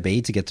hard it's going to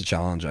be to get to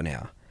Challenger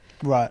now.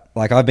 Right.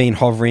 Like I've been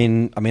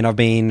hovering. I mean, I've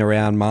been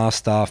around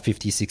Master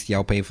 50, 60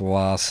 LP for the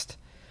last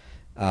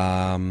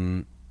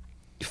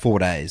 4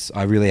 days.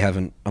 I really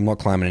haven't. I'm not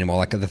climbing anymore.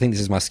 Like I think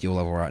this is my skill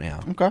level right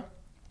now. Okay.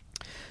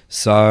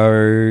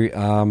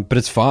 So, but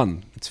it's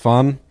fun. It's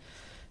fun.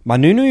 My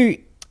Nunu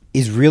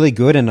is really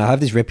good, and I have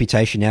this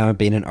reputation now of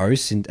being an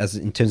OS in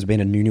terms of being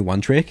a Nunu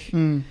one trick.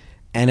 And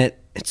it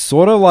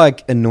sort of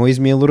like annoys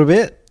me a little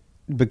bit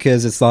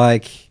because it's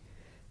like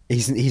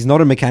he's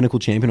not a mechanical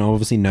champion,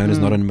 obviously known as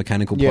not a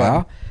mechanical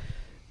player.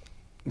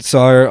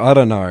 So I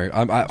don't know.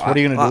 What are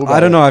you going to do about I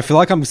don't know. I feel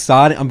like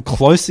I'm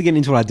close to getting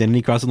into an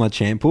identity crisis on my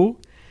champ pool,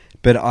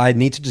 but I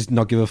need to just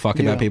not give a fuck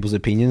about people's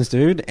opinions,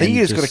 dude. I think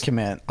you just got to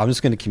commit. I'm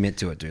just going to commit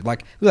to it, dude.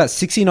 Like, look at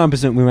that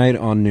 69% win rate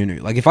on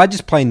Nunu. Like, if I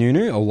just play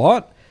Nunu a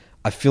lot,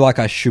 I feel like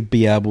I should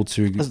be able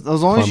to as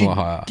long as you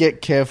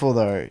get careful,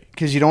 though,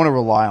 because you don't want to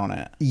rely on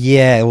it.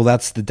 Yeah, well,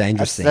 that's the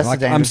dangerous thing. That's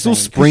like, the dangerous I'm still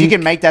thing. spring. You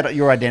can make that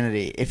your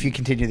identity if you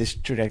continue this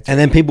trajectory. And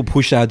then people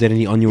push that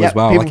identity on you as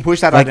well. People push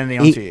that identity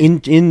onto you.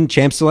 In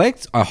Champ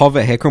Select, I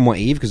hover Hecarim or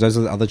Eve because those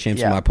are the other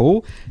champs in my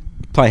pool.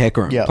 Play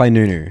Hecarim, play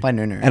Nunu.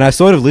 And I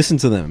sort of listen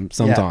to them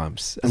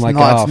sometimes. It's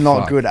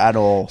not good at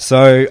all.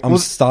 So I'm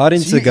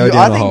starting to go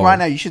down the hole. I think right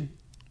now you should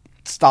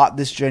start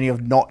this journey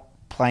of not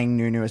playing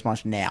Nunu as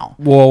much now.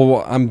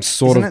 Well, I'm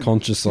sort of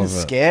conscious of it.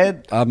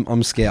 Scared?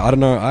 I'm scared. I don't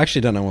know. I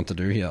actually don't know what to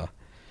do here.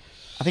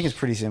 I think it's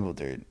pretty simple,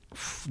 dude.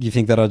 You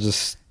think that I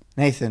just...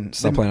 Nathan,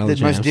 stop playing other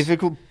the most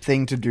difficult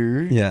thing to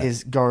do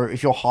is go,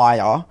 if you're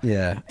higher,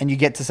 and you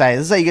get to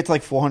let's say you get to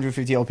like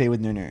 450 LP with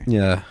Nunu.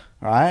 Yeah.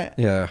 Right?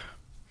 Yeah.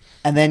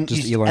 And then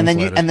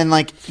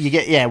you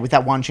get with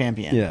that one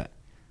champion. Yeah.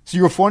 So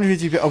you're a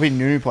 450 LP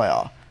Nunu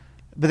player.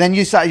 But then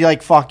you're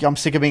like, fuck, I'm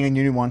sick of being a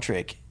Nunu one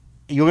trick.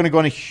 You're going to go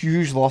on a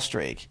huge loss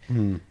streak.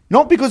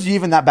 Not because you're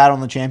even that bad on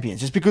the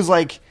champions, just because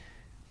like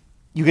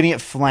you're going to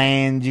get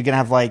flamed, you're going to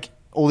have like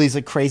all these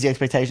like crazy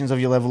expectations of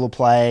your level of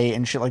play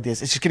and shit like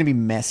this. It's just going to be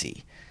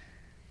messy.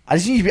 I'm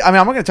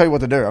not going to tell you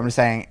what to do. I'm just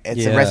saying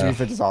it's a recipe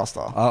for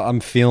disaster. I'm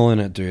feeling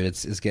it, dude.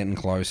 It's getting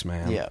close,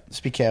 man. Yeah,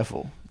 just be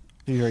careful.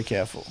 Be very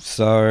careful.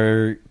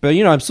 So, but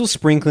I'm still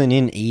sprinkling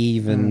in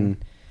Eve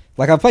and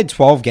Like, I've played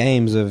 12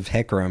 games of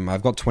Hecarim.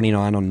 I've got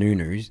 29 on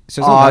Nunu. So it's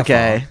not that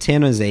okay. far.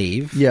 10 is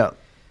Eve. Yeah.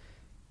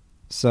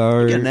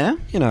 So, Getting there.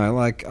 you know,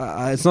 like,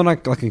 it's not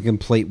like a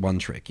complete one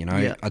trick, you know?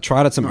 Yeah. I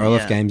tried at some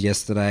Olaf yeah. games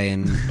yesterday,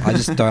 and I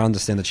just don't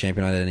understand the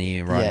champion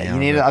identity right now.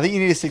 I think you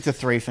need to stick to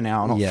 3 for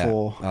now, not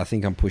 4. I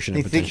think I'm pushing it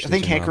I think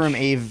potentially too Hecarim,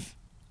 much. Eve,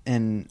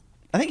 and...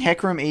 I think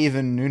Hecarim, Eve,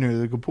 and Nunu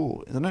are a good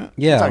pool, isn't it?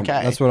 Yeah, it's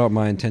okay. that's what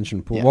my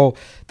intention pool. Yeah. Well,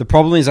 the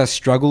problem is I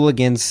struggle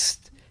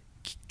against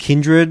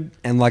Kindred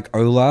and like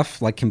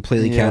Olaf, like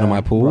completely counter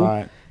my pool.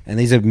 Right. And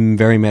these are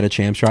very meta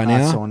champs right now.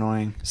 That's so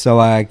annoying. So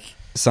like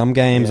some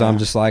games Yeah. I'm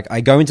just like,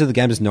 I go into the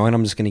game just knowing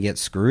I'm just going to get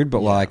screwed,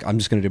 but like I'm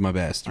just going to do my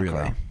best, really.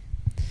 Okay.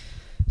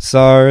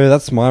 So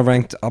that's my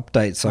ranked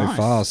update so Nice.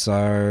 far.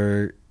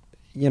 So,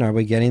 you know,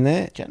 we're getting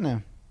there. Getting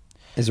there.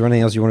 Is there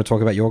anything else you want to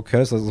talk about your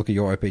curse? Let's look at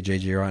your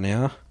OPGG right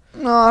now.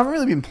 No, I haven't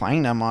really been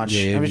playing that much.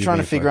 Yeah, I've been you've trying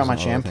to been figure out my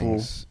focusing on champ other pool.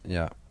 things.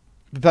 Yeah.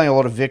 Been playing a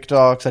lot of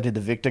Victor because I did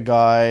the Victor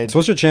guide. So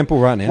what's your champ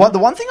pool right now? Well, the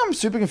one thing I'm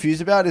super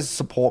confused about is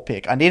support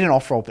pick. I need an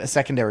off-roll, a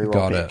secondary roll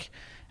Got pick. it.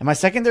 And my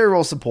secondary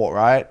roll support,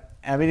 right?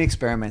 And I've been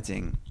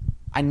experimenting.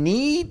 I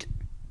need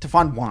to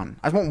find one.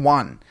 I want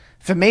one.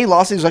 For me,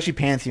 last year was actually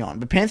Pantheon.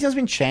 But Pantheon's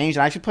been changed.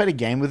 I actually played a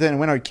game with it and it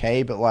went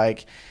okay. But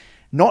like,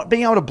 not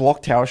being able to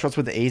block tower shots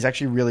with the E is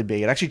actually really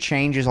big. It actually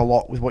changes a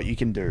lot with what you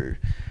can do.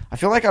 I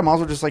feel like I might as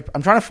well just like,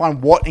 I'm trying to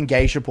find what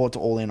engage support to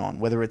all in on,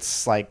 whether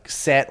it's like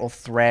Set or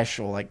Thresh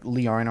or like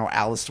Leona or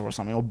Alistair or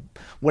something or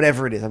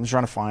whatever it is. I'm just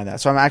trying to find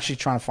that. So I'm actually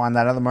trying to find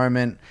that at the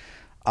moment.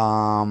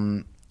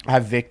 I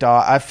have Victor.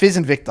 I have Fizz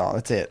and Victor.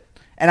 That's it.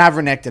 And I have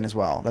Renekton as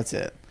well. That's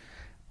it.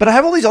 But I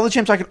have all these other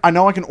champs I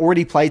know I can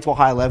already play to a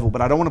high level,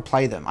 but I don't want to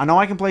play them. I know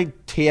I can play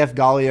TF,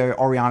 Galio,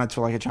 Orianna to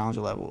like a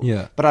challenger level.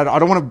 Yeah. But I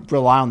don't want to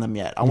rely on them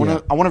yet. I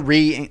want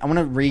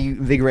to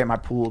reinvigorate my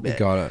pool a bit.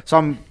 Got it. So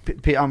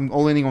I'm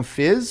all in on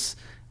Fizz,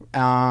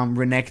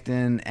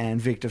 Renekton, and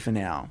Victor for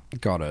now.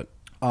 Got it.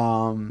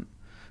 So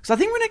I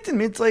think Renekton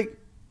mid's like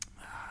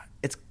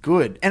it's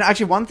good. And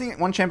actually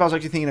one champ I was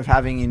actually thinking of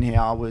having in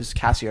here was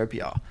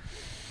Cassiopeia.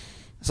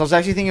 So I was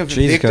actually thinking of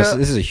Jesus Victor. Christ,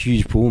 this is a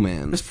huge pool,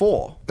 man. There's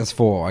 4. That's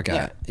 4. Okay.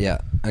 Yeah.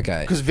 Yeah.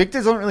 Okay. Because Victor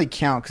doesn't really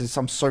count because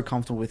I'm so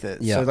comfortable with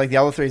it. Yeah. So like the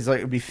other 3 is like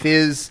it would be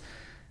Fizz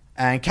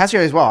and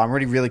Cassio as well. I'm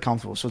already really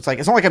comfortable. So it's like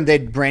it's not like I'm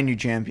dead brand new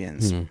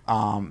champions.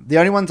 The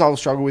only ones I'll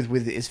struggle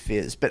with is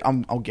Fizz, but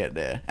I'll get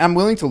there. And I'm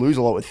willing to lose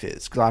a lot with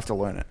Fizz because I have to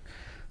learn it.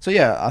 So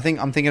yeah,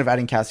 I'm thinking of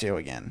adding Cassio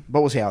again,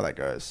 but we'll see how that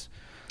goes.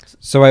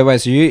 So wait.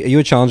 So are you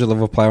a challenger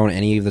level player on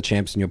any of the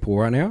champs in your pool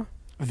right now?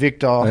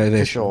 Victor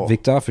for sure.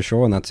 Victor for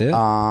sure, and that's it.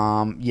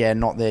 Yeah,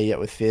 not there yet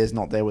with Fizz,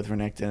 not there with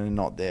Renekton, and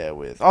not there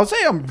with. I would say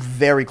I'm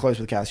very close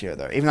with Cassio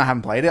though. Even though I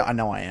haven't played it, I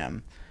know I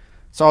am.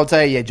 So I would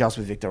say yeah, just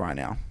with Victor right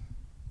now.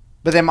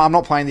 But then I'm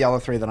not playing the other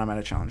 3 that I'm at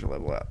a challenger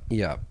level at.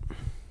 Yeah.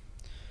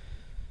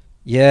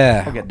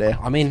 Yeah. I'll get there.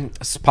 I mean,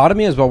 part of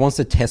me as well wants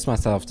to test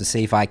myself to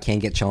see if I can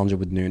get challenger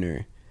with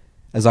Nunu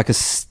as like a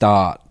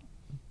start.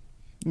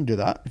 You can do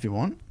that if you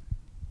want.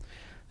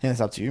 Yeah,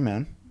 it's up to you,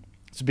 man.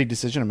 It's a big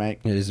decision to make.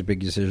 It is a big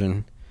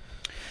decision.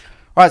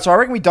 All right, so I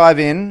reckon we dive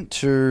in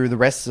to the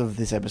rest of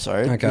this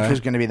episode, Okay. which was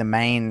going to be the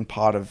main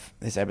part of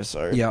this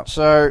episode. Yeah.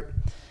 So I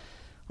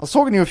was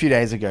talking to you a few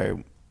days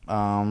ago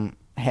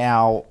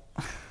how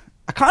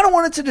I kind of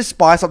wanted to just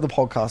spice up the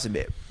podcast a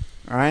bit.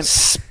 All right.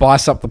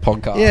 Spice up the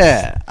podcast.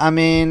 Yeah, I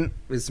mean,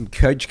 With some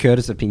Coach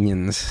Curtis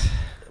opinions.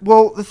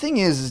 well, the thing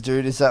is,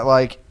 dude, is that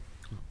like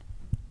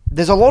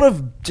there's a lot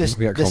of just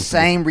We the got confident.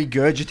 same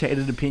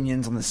regurgitated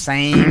opinions on the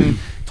same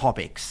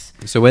topics.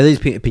 So where are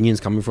these opinions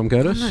coming from,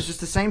 Curtis? No, it's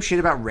just the same shit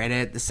about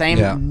Reddit. The same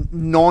Yeah.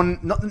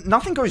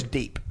 nothing goes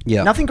deep.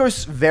 Yeah. Nothing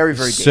goes very,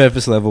 very deep.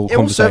 Surface level Yeah,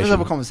 all conversation. surface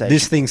level conversation.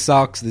 This thing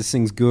sucks. This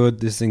thing's good.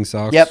 This thing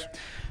sucks. Yep.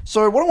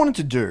 So what I wanted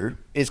to do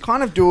is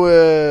kind of do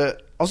I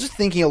was just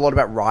thinking a lot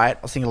about Riot.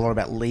 I was thinking a lot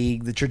about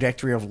League, the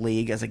trajectory of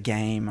League as a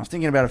game. I was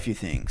thinking about a few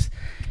things.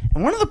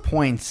 And one of the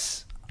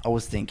points I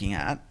was thinking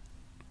at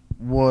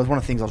was one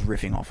of the things I was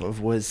riffing off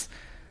of was...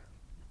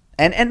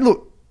 And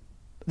look,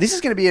 this is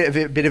going to be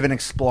a bit of an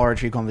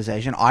exploratory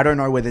conversation. I don't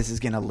know where this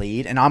is going to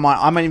lead, and I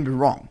might even be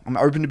wrong. I'm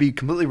open to be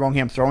completely wrong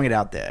here. I'm throwing it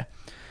out there.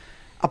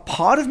 A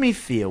part of me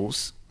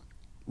feels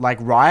like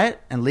Riot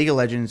and League of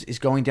Legends is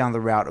going down the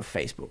route of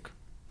Facebook,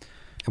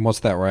 And what's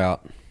that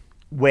route?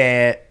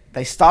 where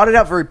they started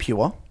out very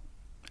pure,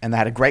 and they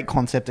had a great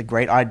concept, a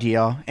great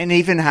idea, and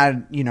even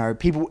had, you know,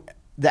 people...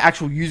 The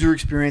actual user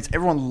experience,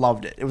 everyone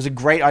loved it. It was a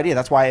great idea.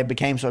 That's why it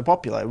became so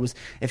popular.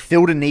 It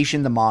filled a niche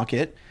in the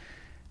market.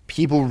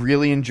 People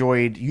really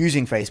enjoyed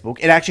using Facebook.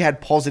 It actually had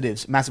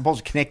positives, massive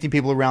positives, connecting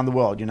people around the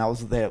world. You know, it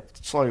was their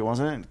slogan,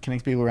 wasn't it?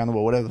 Connect people around the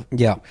world, whatever.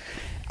 Yeah.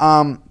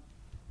 But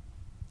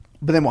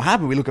then what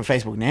happened? We look at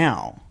Facebook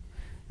now.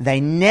 They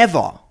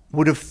never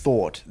would have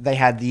thought they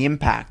had the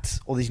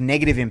impacts or these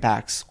negative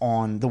impacts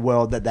on the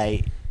world that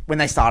they when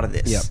they started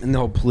this. Yeah, and the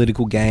whole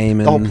political game.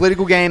 And The whole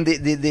political game, the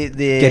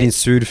getting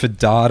sued for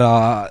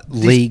data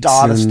this leaks.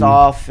 data and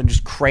stuff, and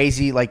just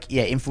crazy,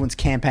 influence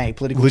campaign,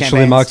 political Literally,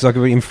 campaigns. Mark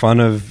Zuckerberg in front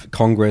of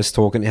Congress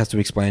talking, he has to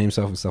explain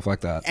himself and stuff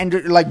like that. And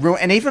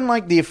and even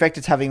the effect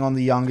it's having on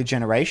the younger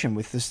generation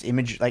with this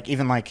image,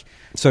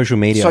 Social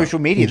media.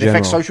 the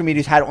effect social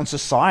media's had on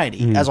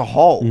society as a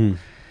whole.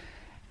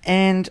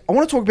 And I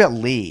want to talk about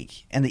League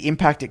and the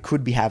impact it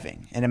could be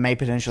having, and it may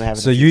potentially have.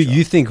 So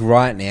you think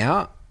right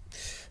now,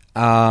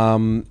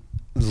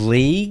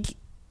 League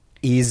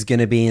is going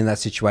to be in that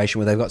situation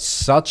where they've got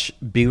such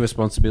big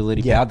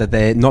responsibility now that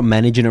they're not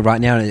managing it right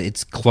now, and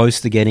it's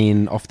close to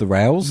getting off the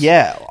rails?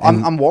 Yeah,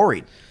 I'm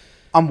worried.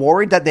 I'm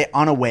worried that they're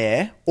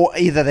unaware, or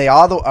either they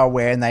are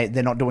aware and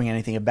they're not doing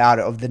anything about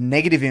it, of the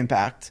negative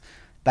impact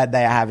that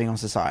they are having on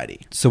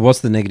society. So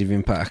what's the negative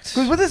impact?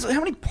 Because how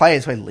many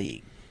players play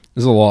League?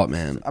 There's a lot,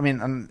 man. I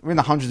mean, we're in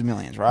the hundreds of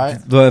millions, right?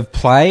 That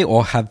play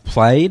or have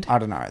played? I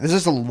don't know. There's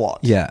just a lot.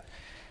 Yeah.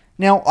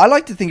 Now, I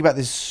like to think about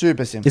this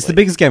super simply. It's the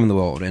biggest game in the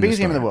world. Biggest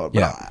game in the world. But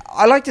Yeah.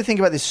 I like to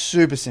think about this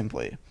super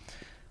simply.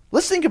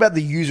 Let's think about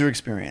the user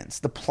experience,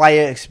 the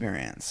player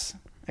experience.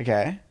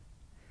 Okay?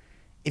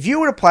 If you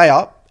were to play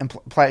up and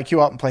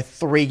queue up and play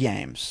 3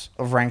 games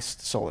of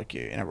ranked solo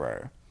queue in a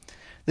row,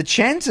 the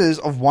chances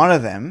of one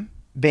of them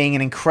being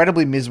an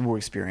incredibly miserable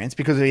experience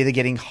because of either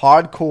getting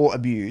hardcore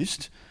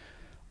abused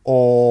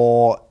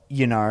or,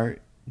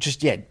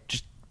 just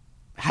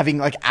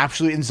having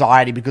absolute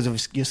anxiety because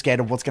of you're scared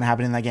of what's going to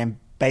happen in that game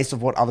based off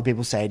what other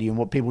people say to you and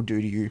what people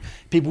do to you,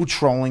 people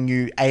trolling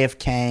you,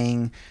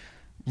 AFKing,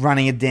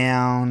 running it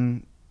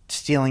down,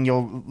 stealing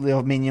your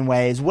minion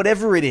waves,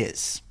 whatever it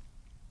is.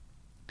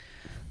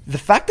 The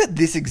fact that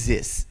this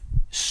exists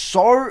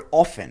so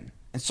often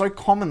and so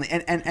commonly,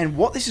 and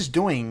what this is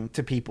doing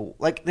to people,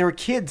 there are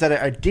kids that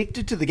are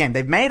addicted to the game.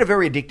 They've made a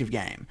very addictive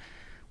game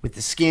with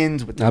the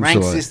skins, with the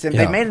rank system. Yeah.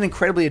 They've made an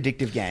incredibly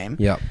addictive game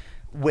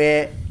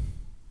where,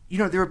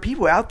 there are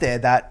people out there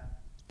that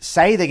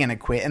say they're going to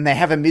quit and they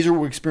have a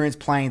miserable experience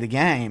playing the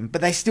game,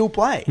 but they still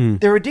play.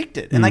 They're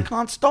addicted and they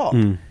can't stop.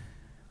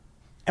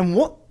 And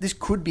what this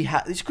could be,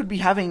 this could be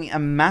having a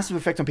massive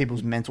effect on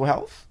people's mental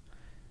health,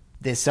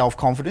 their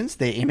self-confidence,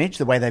 their image,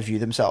 the way they view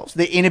themselves,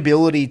 their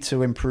inability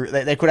to improve.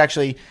 They could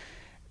actually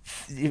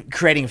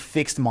creating a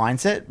fixed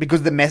mindset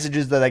because the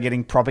messages that are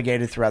getting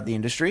propagated throughout the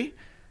industry.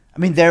 I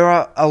mean, there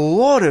are a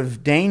lot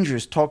of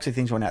dangerous, toxic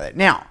things going out there.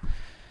 Now,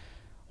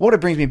 what it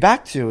brings me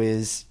back to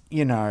is,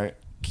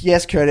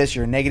 yes, Curtis,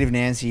 you're a negative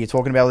Nancy. You're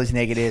talking about all these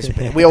negatives.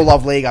 We all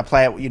love League. I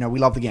play it. We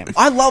love the game.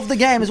 I love the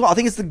game as well. I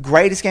think it's the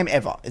greatest game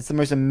ever. It's the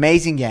most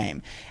amazing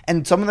game.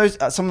 And some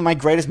of my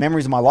greatest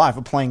memories of my life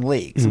are playing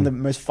League. Some of the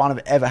most fun I've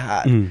ever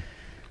had.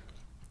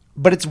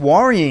 But it's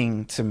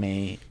worrying to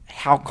me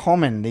how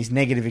common these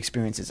negative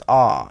experiences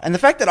are. And the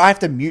fact that I have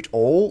to mute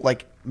all,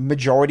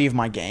 majority of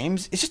my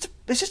games, it's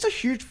just a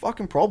huge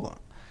fucking problem.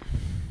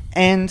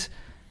 And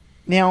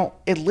now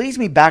it leads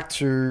me back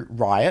to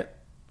Riot.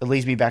 It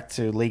leads me back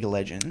to League of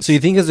Legends. So you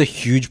think it's a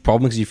huge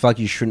problem because you feel like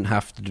you shouldn't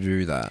have to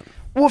do that?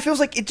 Well, it feels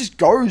like it just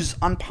goes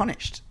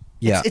unpunished.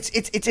 Yeah.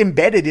 It's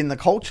embedded in the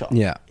culture.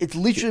 Yeah. It's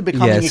literally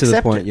becoming to accepted.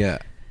 the point, yeah.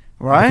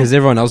 Right? Because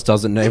everyone else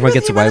doesn't know. Everyone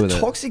gets away with it.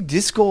 Toxic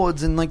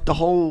discords and the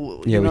whole,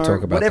 we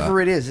talk about whatever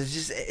that. it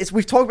is. It's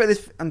we've talked about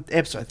this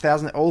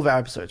on all of our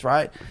episodes,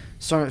 right?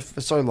 For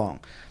so long.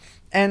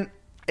 And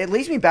it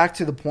leads me back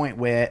to the point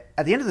where,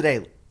 at the end of the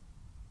day,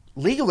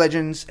 League of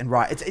Legends and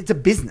Riot, it's a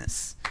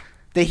business.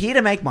 They're here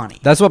to make money.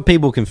 That's what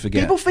people can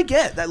forget. People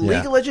forget that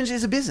League of Legends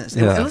is a business.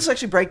 And let's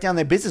actually break down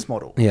their business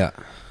model. Yeah.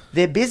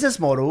 Their business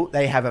model,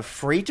 they have a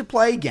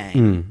free-to-play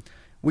game,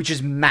 which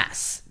is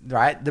mass,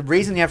 right? The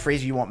reason you have free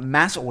is you want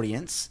mass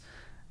audience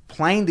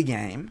playing the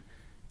game,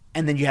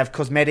 and then you have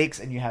cosmetics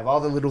and you have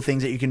other little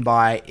things that you can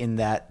buy in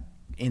the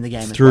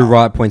game Through as well.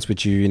 Riot points,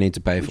 which you need to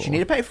pay for. Which you need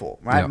to pay for,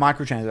 right? Yeah.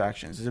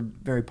 Microtransactions is a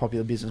very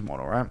popular business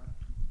model, right?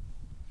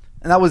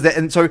 And that was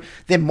and so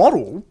their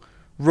model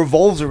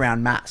revolves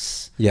around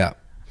mass. Yeah.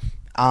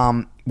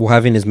 Well,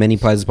 having as many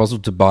players as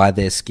possible to buy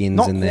their skins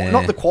Not and their...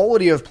 not the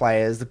quality of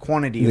players, the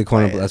quantity of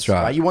players. That's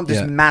right. You want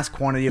this Yeah. mass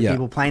quantity of Yeah.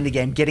 people playing the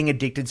game, getting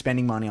addicted,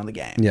 spending money on the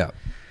game. Yeah.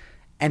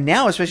 And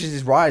now, especially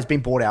since Riot has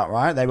been bought out,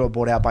 right? They were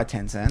bought out by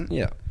Tencent.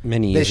 Yeah.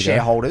 Many There's years ago.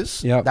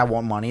 shareholders Yep. that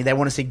want money. They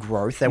want to see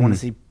growth. They want to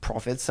see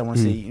profits. They want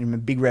to see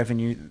big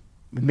revenue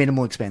with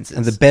minimal expenses.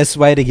 And the best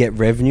way to get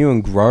revenue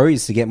and grow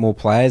is to get more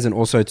players and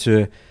also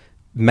to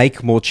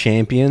make more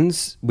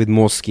champions with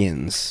more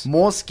skins.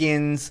 More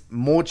skins,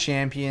 more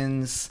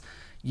champions,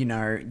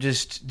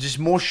 just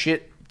more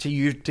shit to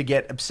you to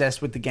get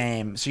obsessed with the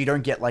game so you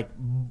don't get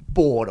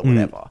bored or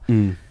whatever.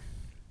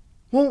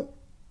 Well,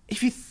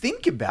 if you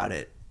think about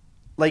it,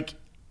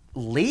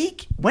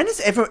 League,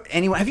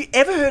 have you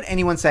ever heard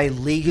anyone say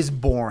League is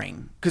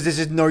boring because there's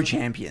just no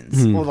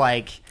champions? Or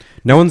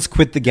No one's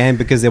quit the game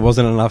because there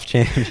wasn't enough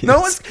champions.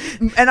 no one's,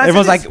 and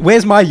Everyone's like,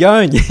 where's my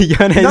Yone?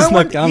 Yone's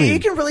not coming. You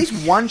can release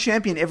one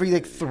champion every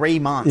 3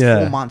 months,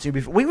 Yeah. 4 months.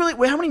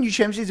 How many new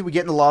champions did we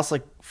get in the last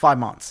 5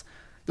 months?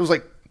 There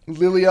was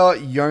Lilia,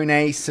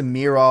 Yone,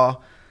 Samira,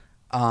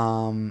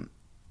 what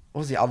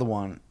was the other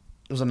one?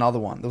 There was another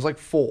one. There was like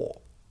 4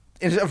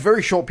 in a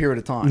very short period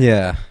of time.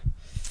 Yeah.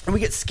 And we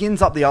get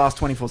skins up the arse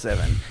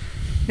 24/7.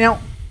 Now,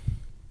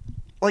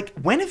 like,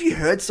 when have you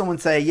heard someone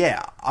say,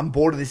 yeah, I'm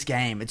bored of this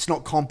game. It's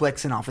not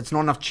complex enough. It's not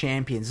enough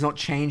champions. It's not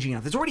changing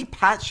enough. There's already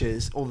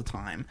patches all the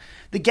time.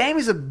 The game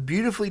is a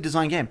beautifully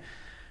designed game.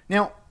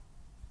 Now,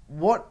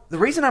 the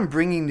reason I'm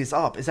bringing this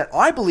up is that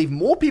I believe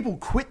more people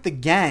quit the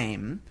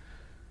game.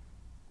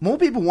 More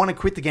people want to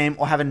quit the game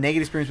or have a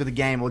negative experience with the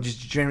game or just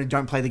generally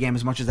don't play the game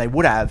as much as they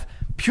would have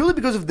purely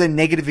because of their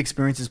negative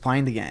experiences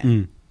playing the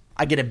game.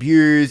 I get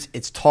abused.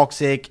 It's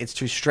toxic. It's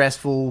too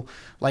stressful.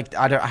 Like,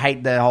 I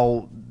hate the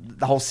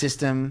whole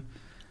system.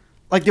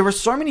 Like, there are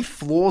so many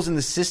flaws in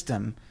the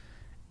system.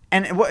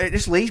 And it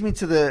just leads me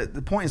to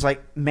the point is,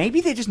 like, maybe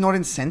they're just not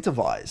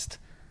incentivized.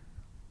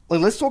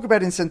 Like, let's talk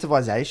about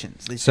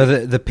incentivizations.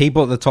 So the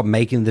people at the top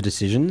making the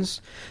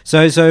decisions.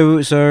 So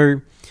you're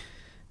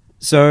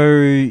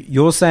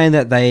saying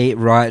that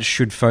Riot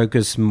should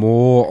focus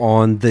more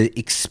on the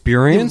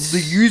experience,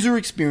 the user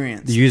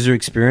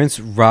experience,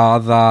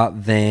 rather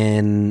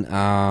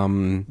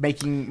than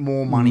making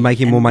more money,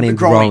 and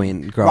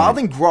growing. Rather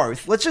than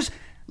growth. Let's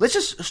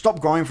just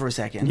stop growing for a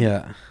second.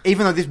 Yeah.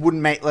 Even though this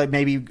wouldn't make, like,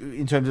 maybe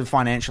in terms of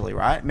financially,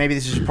 right? Maybe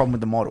this is a problem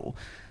with the model.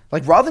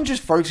 Like, rather than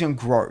just focusing on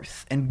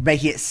growth and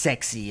making it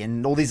sexy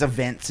and all these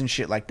events and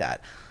shit like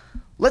that,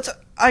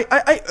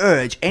 I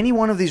urge any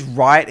one of these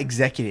Riot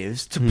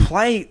executives to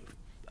play.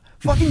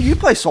 Fucking, you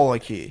play solo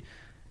queue.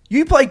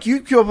 You play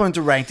queue up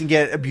into ranked and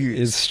get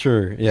abused. It's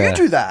true. Yeah. You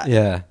do that.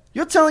 Yeah.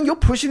 You're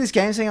pushing this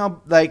game, saying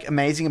how, like,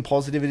 amazing and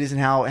positive it is,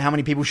 and how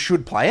many people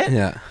should play it.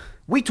 Yeah.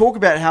 We talk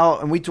about how,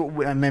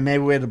 and maybe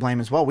we're to blame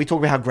as well. We talk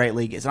about how great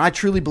League is, and I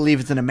truly believe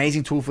it's an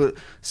amazing tool for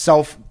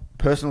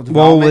personal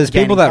development. Well, there's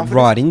people that confidence.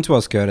 write into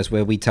us, Curtis,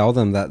 where we tell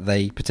them that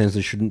they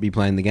potentially shouldn't be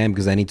playing the game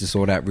because they need to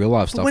sort out real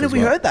life stuff. When have as we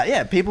well. heard that?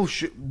 Yeah,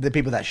 the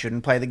people that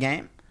shouldn't play the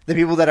game, the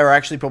people that are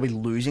actually probably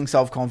losing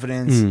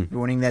self-confidence,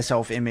 ruining their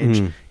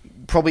self-image,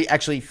 probably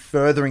actually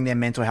furthering their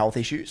mental health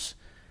issues.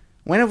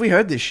 When have we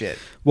heard this shit?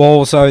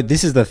 Well, so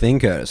this is the thing,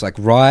 Curtis. Like,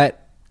 Riot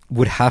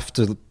would have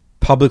to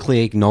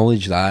publicly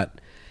acknowledge that,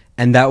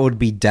 and that would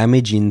be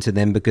damaging to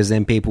them because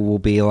then people will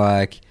be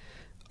like,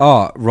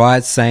 oh,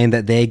 Riot's saying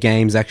that their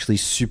game's actually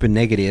super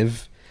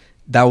negative.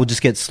 That will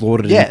just get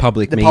slaughtered in the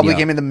public media. The public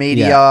game in the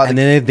media. Yeah. And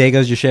then there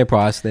goes your share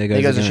price. There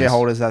goes the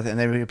shareholders, and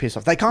they're pissed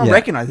off. They can't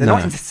recognize. They're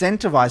not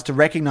incentivized to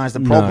recognize the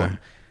problem. No.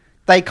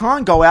 They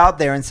can't go out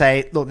there and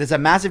say, look, there's a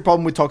massive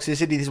problem with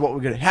toxicity. This is what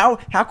we're going to do.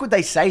 How could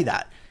they say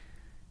that?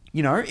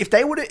 You know, if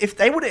they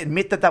would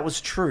admit that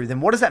was true, then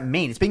what does that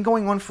mean? It's been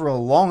going on for a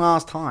long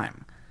ass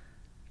time.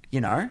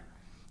 You know?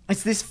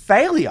 It's this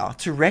failure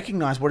to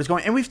recognize what is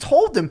going on. And we've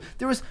told them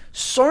there is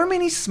so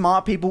many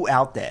smart people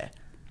out there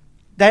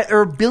that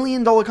are a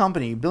billion-dollar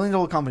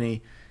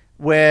company,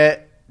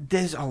 where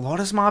there's a lot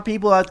of smart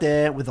people out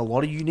there with a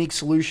lot of unique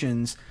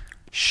solutions.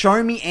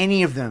 Show me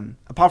any of them,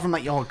 apart from,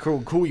 like, oh,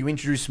 cool, you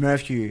introduced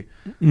SmurfQ,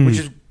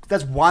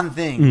 that's one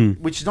thing,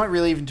 which is not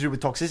really even to do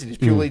with toxicity. It's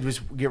purely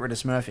just get rid of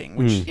smurfing,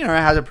 which, you know,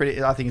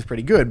 I think is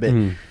pretty good. But,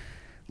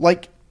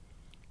 like,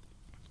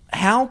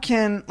 how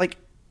can, like,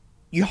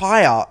 you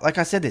hire, like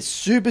I said, it's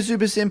super,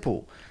 super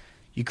simple.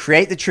 You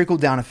create the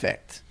trickle-down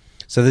effect.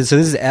 So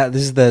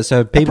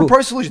people a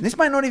proposed solution. This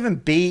might not even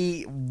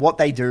be what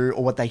they do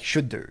or what they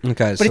should do.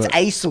 Okay, but it's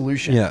a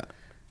solution. Yeah.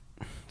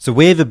 So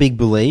we have a big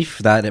belief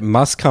that it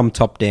must come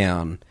top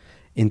down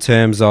in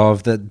terms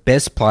of the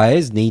best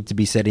players need to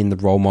be setting the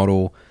role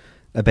model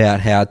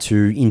about how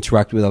to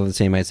interact with other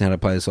teammates and how to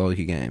play the solo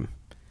queue game.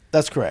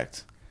 That's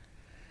correct.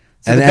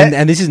 So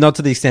and this is not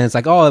to the extent it's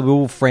like, oh, we're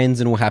all friends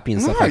and all happy and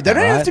stuff like that.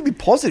 No, they don't have to be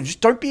positive. Just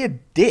don't be a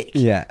dick.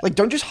 Yeah. Like,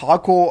 don't just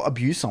hardcore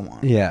abuse someone.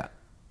 Yeah.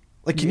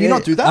 Like, can you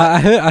not do that?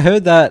 I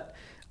heard that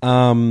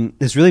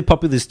there's really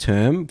popular this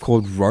term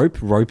called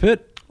rope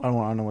it. I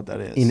don't know what that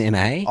is. In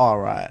NA. Oh,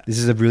 right. This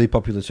is a really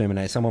popular term in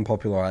NA. Someone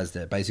popularized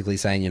it, basically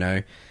saying, you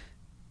know,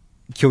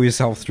 kill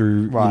yourself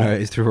through, you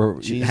know,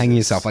 through hanging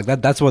yourself. Like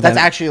that. That's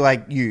actually,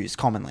 like, used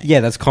commonly.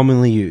 Yeah, that's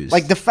commonly used.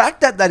 Like, the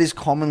fact that is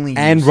commonly used.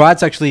 And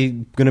Riot's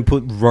actually going to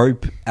put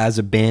rope as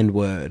a banned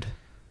word.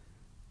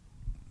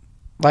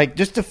 Like,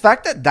 just the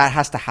fact that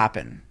has to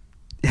happen.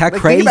 How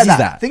crazy is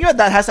that? Think about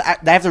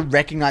that. They have to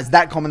recognize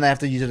that common. They have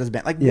to use it as a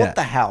band. Like, what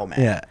the hell,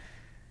 man? Yeah.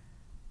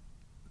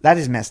 That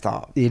is messed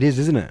up. It is,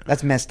 isn't it?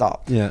 That's messed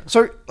up. Yeah.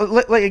 So,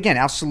 like, again,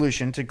 our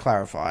solution, to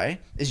clarify,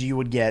 is you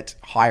would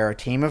hire a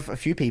team of a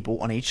few people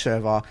on each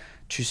server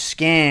to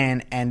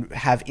scan and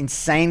have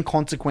insane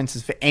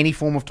consequences for any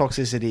form of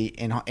toxicity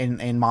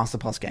in Master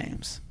Plus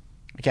games.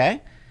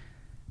 Okay?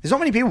 There's not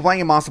many people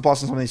playing in Master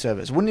Plus on some of these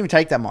servers. It wouldn't even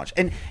take that much.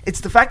 And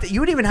it's the fact that you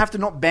would even have to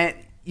not ban...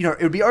 You know,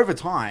 it would be over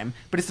time,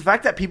 but it's the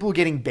fact that people are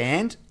getting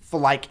banned for,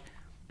 like,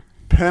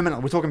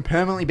 permanent. We're talking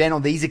permanently banned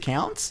on these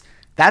accounts.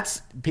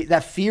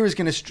 That fear is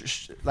going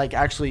to like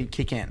actually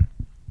kick in,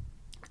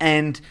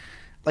 and,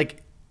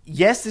 like,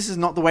 yes, this is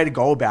not the way to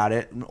go about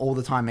it all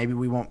the time. Maybe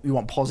we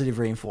want positive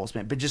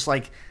reinforcement, but just,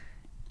 like,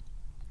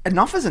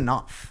 enough is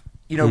enough.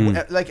 You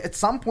know, like, at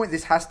some point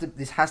this has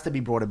to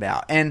be brought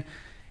about, and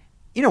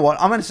You know what?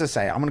 I'm going to just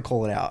say, I'm going to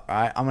call it out, all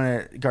right? I'm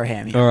going to go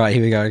ham here. All right,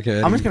 here we go.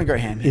 Okay. I'm just going to go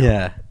ham here.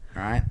 Yeah.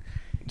 All right?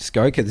 Just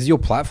go, kid. This is your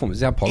platform. This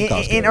is our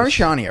podcast. In goes.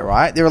 Oceania,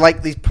 right? There are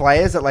like these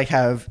players that like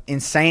have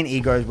insane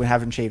egos but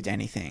haven't achieved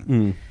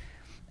anything.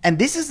 And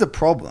this is the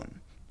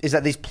problem, is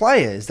that these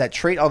players that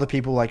treat other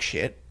people like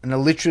shit and are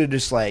literally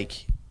just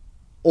like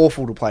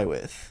awful to play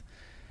with,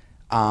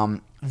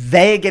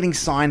 they're getting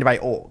signed by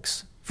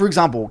orgs. For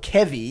example,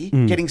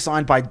 Kevy getting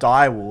signed by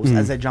Direwolves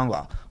as their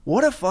jungler.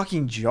 What a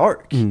fucking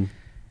joke.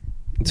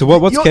 So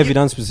what's You're- Kevy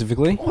done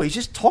specifically? Oh, he's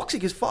just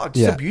toxic as fuck.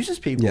 Just abuses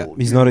people. Yeah,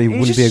 he's not. He And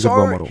wouldn't just be a good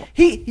role model.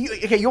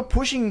 Okay, you're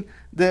pushing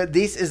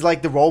this as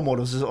like the role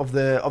models of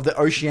the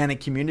oceanic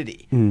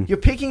community. You're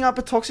picking up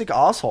a toxic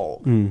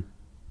asshole.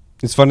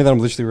 It's funny that I'm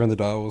literally around the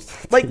dials.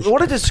 Like,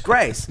 what a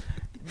disgrace.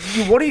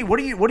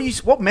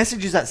 What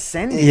message is that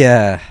sending?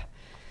 Yeah.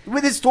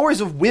 With his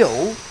stories of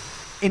Will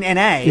in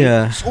NA,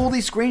 Yeah. just all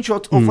these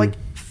screenshots of like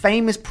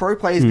famous pro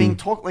players being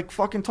like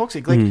fucking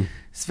toxic, like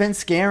Sven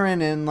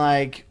Skaren and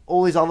like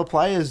all these other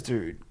players,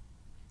 dude.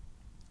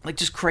 Like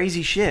just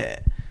crazy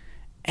shit,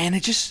 and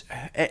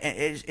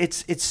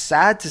it's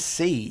sad to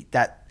see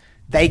that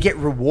they get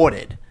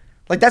rewarded.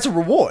 Like that's a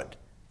reward.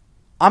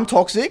 I'm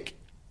toxic.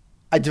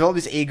 I develop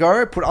this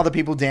ego, put other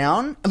people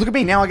down, and look at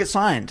me now. I get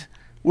signed.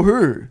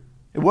 Woohoo!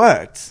 It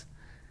worked.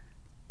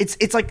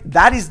 It's like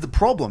that is the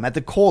problem at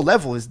the core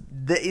level. Is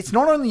that it's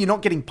not only you're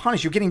not getting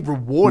punished, you're getting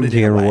rewarded. You're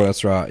in a getting way. rewarded,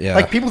 that's right, yeah.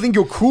 Like people think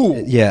you're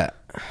cool. Yeah.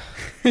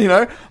 You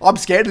know, I'm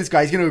scared of this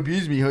guy. He's going to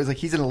abuse me. He's like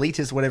he's an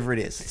elitist, whatever it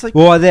is. It's like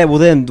Well,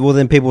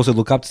 then people also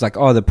look up to like,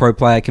 oh, the pro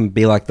player can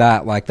be like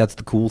that. Like that's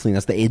the cool thing.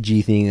 That's the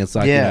edgy thing. It's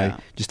like Yeah. you know,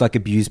 just like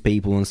abuse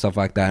people and stuff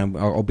like that. And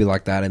I'll be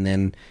like that, and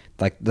then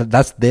like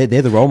that's they're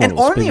the role models. and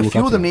only People a look few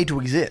up of to them need to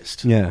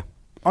exist. Yeah.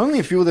 Only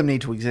a few of them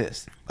need to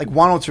exist. Like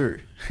one or two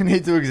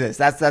need to exist.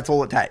 That's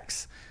all it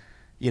takes.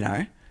 You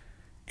know,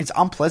 it's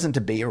unpleasant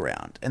to be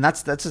around, and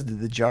that's just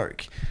the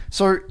joke.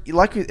 So,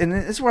 like, and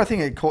this is where I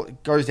think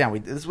it goes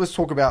down. Let's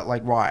talk about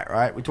like Riot,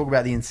 right? We talk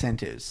about the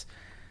incentives.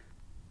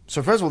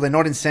 So first of all, they're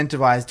not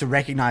incentivized to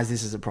recognize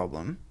this as a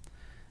problem.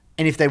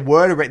 And if they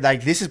were to,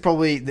 like, this is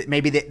probably,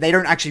 maybe they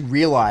don't actually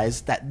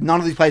realize that none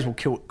of these players will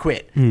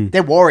quit.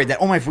 They're worried that,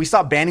 oh my, if we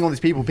start banning all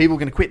these people, people are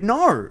going to quit.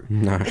 No.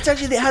 It's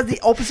actually, it has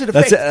the opposite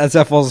effect. That's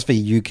our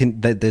philosophy.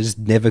 They just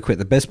never quit.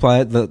 The best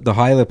player, the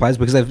higher level players,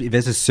 because they've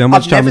invested so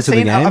much time into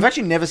the game. I've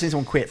actually never seen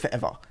someone quit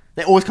forever.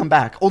 They always come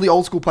back. All the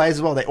old school players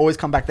as well, they always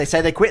come back. They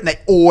say they quit and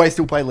they always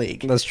still play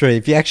League. That's true.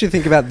 If you actually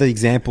think about the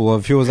example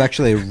of who was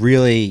actually a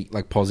really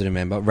like positive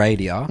member,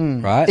 Radier,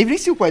 right? Even he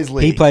still plays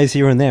League. He plays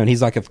here and there, and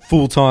he's like a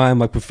full time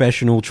like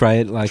professional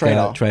trader, I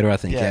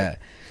think. Yeah.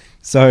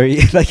 So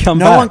they come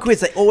back. No one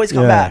quits. They always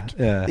come back.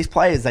 Yeah. These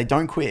players, they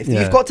don't quit. If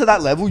you've got to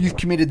that level, you've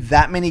committed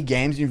that many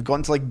games, you've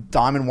gotten to like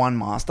Diamond 1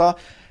 Master,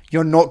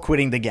 you're not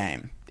quitting the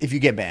game if you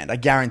get banned. I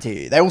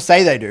guarantee you. They will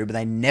say they do, but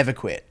they never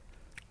quit.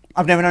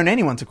 I've never known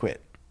anyone to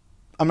quit.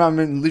 I'm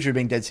literally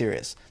being dead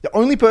serious. The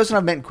only person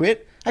I've met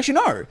quit, actually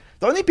no,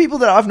 the only people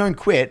that I've known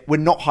quit were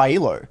not high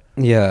elo.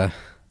 Yeah.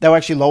 They were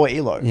actually lower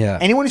elo. Yeah.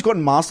 Anyone who's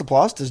gotten Master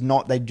Plus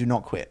they do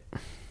not quit.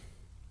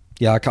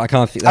 Yeah, I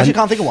can't think. I actually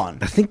can't think of one.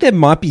 I think there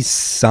might be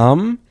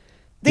some.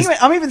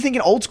 I'm even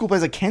thinking old school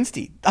players like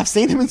Kensti. I've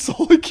seen him in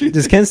solo queue.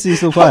 Does Kensti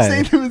still play? I've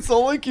seen him in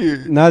solo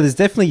queue. No, there's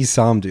definitely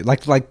some, dude.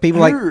 Like people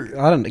Who? like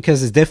I don't know,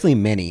 because there's definitely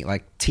many.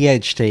 Like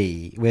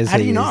THT. Where's How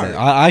do he? you know?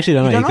 I actually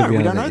don't know. You don't He could know. be We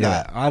on don't there. know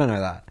Yeah, that. I don't know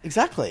that.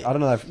 Exactly. I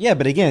don't know that. Yeah,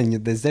 but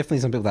again, there's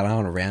definitely some people that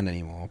aren't around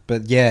anymore.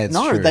 But yeah, it's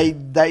No, true. they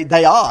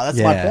are. That's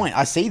my Yeah. point.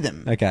 I see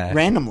them. Okay.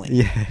 Randomly.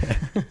 Yeah.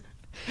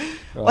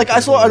 Like I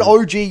saw an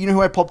OG, you know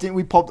who I popped in?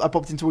 I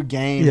popped into a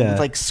game Yeah. with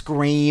like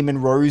Scream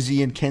and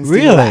Rosie and Kensti.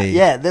 Really?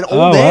 Yeah, they're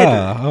all there.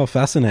 Dude. Oh,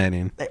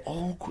 fascinating. They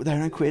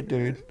don't quit,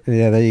 dude.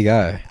 Yeah, there you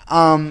go.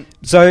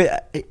 So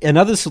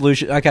another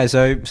solution. Okay,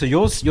 so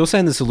you're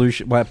saying the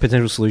solution,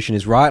 potential solution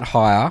is right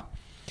higher.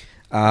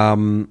 I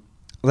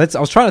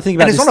was trying to think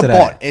about And it's this not today. a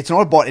bot. It's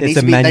not a bot. It It's needs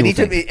a to be. They manual need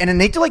to thing. be, and it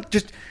need to like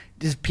just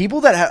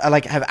people that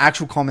have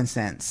actual common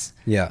sense.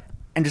 Yeah.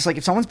 And just like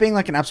if someone's being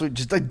like an absolute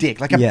just a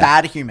dick, like a Yeah.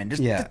 bad human,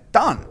 just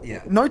done.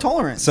 Yeah. No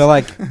tolerance. So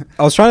like,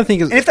 I was trying to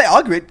think of. and if they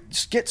argue it,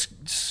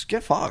 just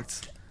get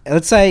fucked.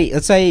 Let's say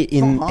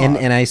in not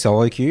hard. NA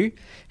solo queue,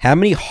 how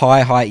many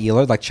high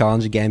elo like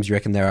challenger games you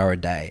reckon there are a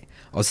day?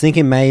 I was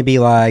thinking maybe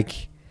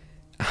like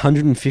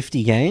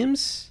 150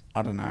 games.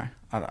 I don't know.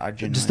 I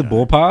genuinely Just the don't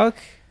know. ballpark.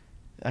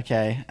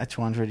 Okay, at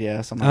 200, yeah,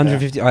 something. Like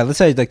 150. All right, let's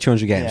say like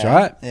 200 games, Yeah,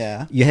 right?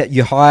 yeah.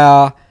 You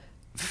hire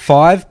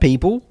 5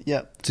 people.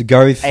 Yep. To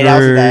go through 8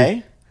 hours a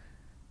day.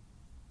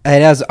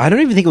 8 hours. I don't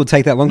even think it would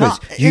take that long. No,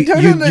 because it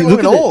don't take long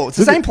at all. It's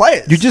the same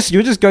players. You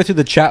just go through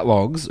the chat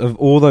logs of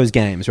all those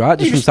games, right?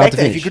 You Just from just start to spectate.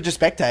 If finish. you could just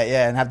spectate,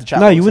 yeah, and have the chat.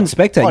 No, logs you wouldn't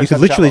on. spectate. Oh, You could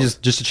have the chat literally logs.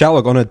 just a chat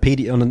log on a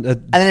PD on a.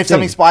 And then if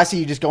something's spicy,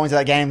 you just go into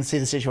that game and see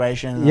the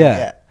situation. And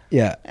Yeah.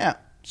 yeah.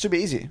 Should be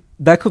easy.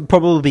 That could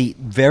probably be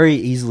very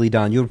easily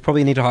done. You would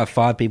probably need to hire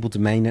 5 people to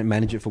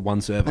manage it for one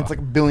server. It's like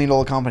 $1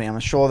 billion company. I'm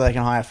sure they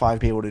can hire 5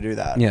 people to do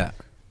that. Yeah.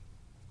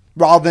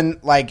 Rather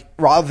than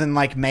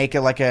make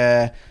it like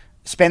a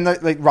spend the,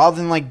 like rather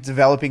than like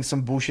developing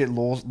some bullshit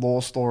law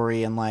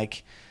story and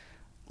like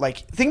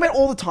like, think about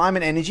all the time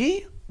and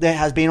energy there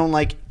has been on,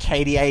 like,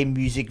 KDA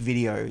music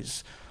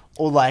videos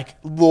or, like,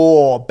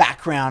 lore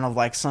background of,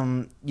 like,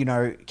 some, you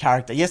know,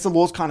 character. Yes, the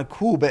lore's kind of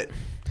cool, but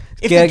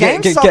if the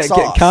game sucks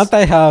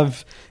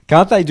ass...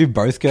 Can't they do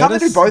both, Curtis? Can't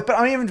they do both? But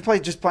I'm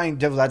even just playing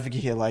devil's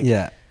advocate here. Like,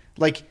 yeah.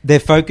 Like, they're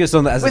focused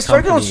on that as a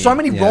company. We're focused on so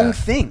many wrong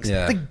things.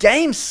 Yeah. The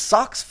game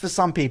sucks for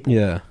some people.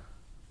 Yeah.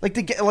 Like,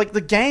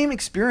 the game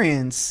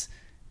experience,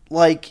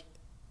 like,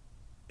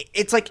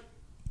 it's like...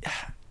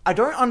 I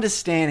don't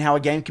understand how a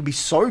game can be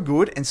so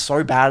good and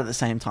so bad at the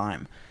same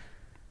time.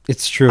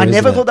 It's true. I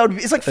never thought that would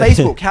be... It's like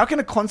Facebook. How can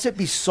a concept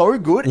be so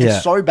good and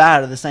so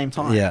bad at the same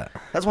time? Yeah.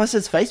 That's why I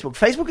said Facebook.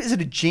 Facebook is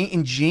an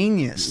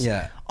ingenious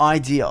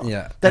idea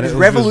that and has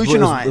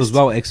revolutionized. It was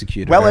well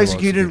executed. Well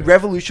executed,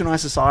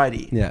 revolutionized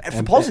society. Yeah.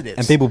 For positives.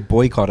 And people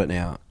boycott it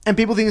now. And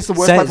people think it's the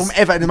worst platform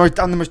ever and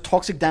done the most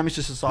toxic damage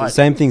to society. The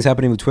same thing's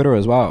happening with Twitter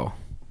as well.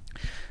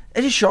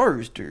 It just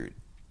shows, dude.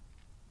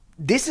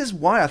 This is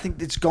why I think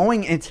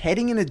it's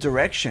heading in a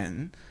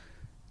direction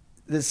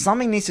that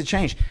something needs to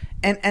change.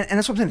 And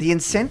that's what I'm saying. The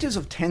incentives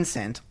of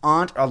Tencent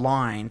aren't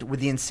aligned with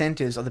the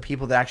incentives of the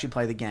people that actually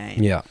play the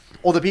game. Yeah.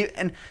 Or the people,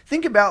 and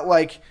think about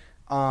like,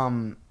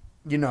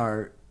 you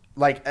know,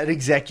 like an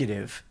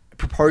executive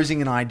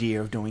proposing an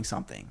idea of doing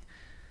something.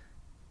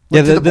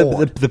 Yeah,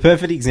 the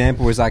perfect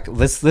example is like,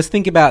 let's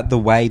think about the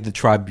way the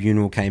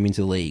Tribunal came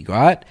into League,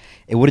 right?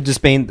 It would have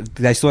just been,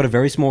 they sort of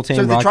very small team.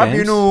 So the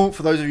Tribunal,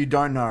 for those of you who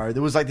don't know,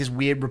 there was like this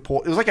weird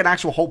report. It was like an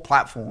actual whole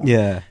platform.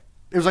 Yeah.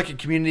 It was like a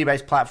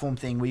community-based platform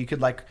thing where you could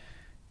like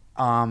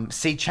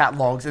see chat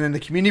logs, and then the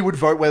community would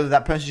vote whether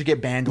that person should get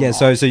banned or not.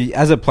 So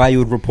as a player, you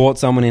would report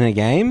someone in a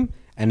game,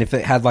 and if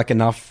it had like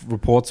enough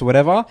reports or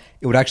whatever,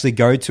 it would actually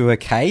go to a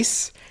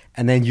case.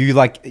 And then you,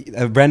 like,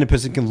 a random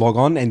person can log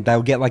on and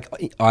they'll get, like,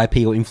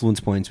 IP or influence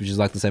points, which is,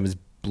 like, the same as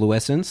Blue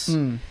Essence.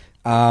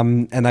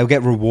 And they'll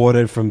get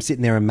rewarded from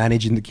sitting there and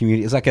managing the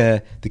community. It's like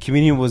the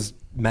community was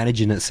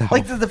managing itself.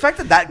 Like, the fact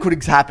that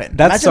could happen.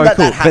 That's so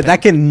cool. But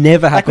that can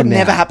never happen now. That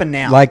could never happen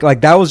now.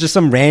 Like, that was just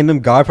some random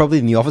guy probably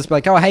in the office,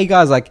 like, oh, hey,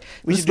 guys, like,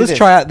 let's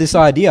try out this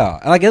idea.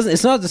 And, like,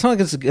 it's not like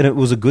it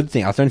was a good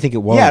thing. I don't think it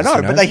was. Yeah,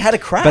 no, but they had a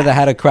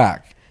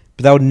crack.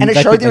 And it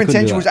showed their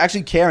intention was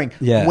actually caring.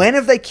 Yeah. When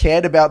have they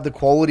cared about the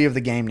quality of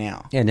the game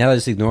now? Yeah, now they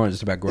just ignore it.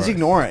 It's about growth. Just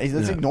ignore it.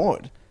 It's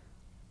ignored.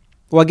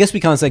 Well, I guess we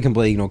can't say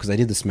completely ignore because they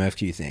did the Smurf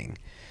Q thing.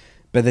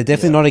 But they're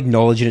definitely not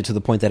acknowledging it to the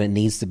point that it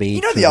needs to be.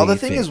 You know the other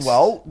thing as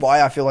well,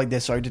 why I feel like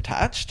they're so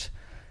detached?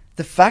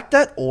 The fact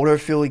that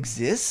autofill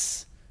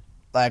exists,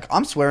 like,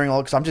 I'm swearing a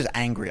lot because I'm just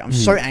angry. I'm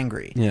so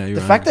angry. Yeah, the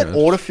fact that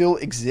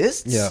autofill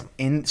exists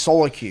in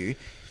solo queue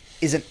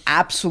is an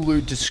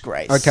absolute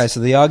disgrace. Okay, so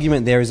the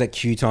argument there is that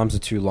queue times are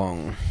too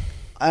long.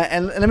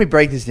 And let me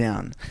break this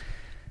down.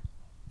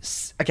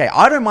 Okay,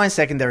 I don't mind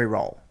secondary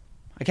role.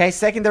 Okay,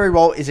 secondary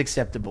role is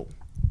acceptable.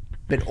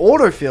 But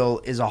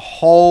autofill is a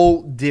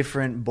whole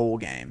different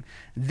ballgame.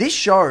 This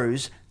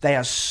shows they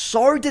are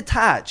so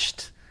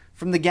detached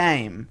from the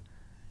game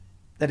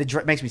that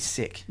it makes me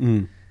sick.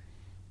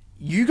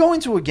 You go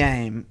into a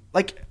game,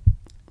 like...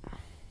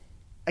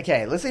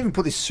 Okay, let's even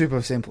put this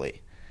super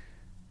simply.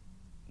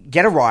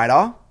 Get a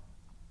writer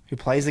who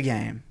plays the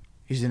game,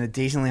 who's in a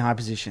decently high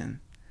position.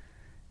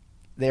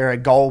 They're a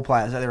goal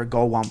player, so they're a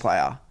goal 1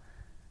 player.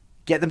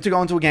 Get them to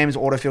go into a game as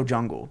autofill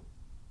jungle.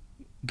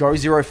 Go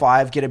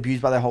 0-5, get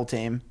abused by their whole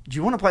team. Do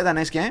you want to play that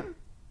next game?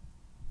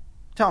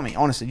 Tell me,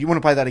 honestly, do you want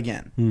to play that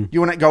again?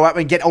 You want to go up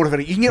and get autofill?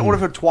 You can get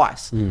autofill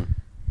twice.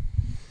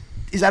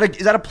 Is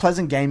that a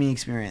pleasant gaming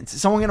experience?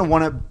 Is someone going to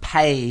want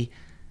to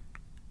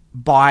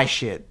buy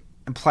shit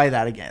and play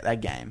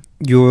that game?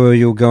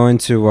 You're going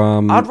to...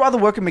 I'd rather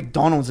work at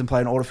McDonald's than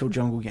play an autofill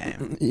jungle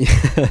game.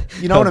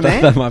 You know what I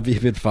mean? That might be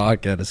a bit far,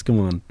 Curtis. Come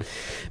on.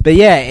 But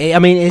yeah, I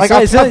mean... I've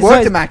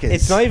worked at Macca's.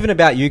 It's not even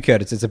about you,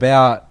 Curtis. It's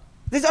about...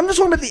 I'm just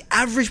talking about the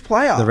average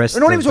player. We're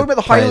not even talking about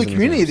the high elite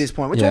community at this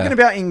point. We're talking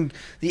about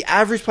the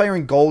average player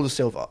in gold or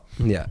silver.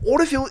 Yeah.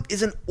 Autofill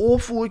is an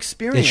awful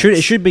experience.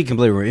 It should be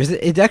completely ruined.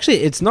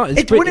 It's not.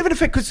 It wouldn't even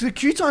affect, because the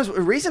queue times,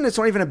 the reason it's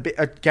not even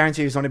a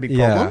guarantee it's not a big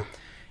problem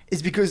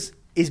is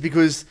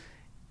because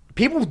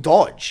people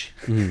dodge.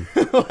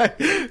 Like,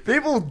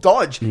 people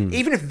dodge.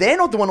 Even if they're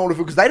not the one autofill,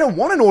 because they don't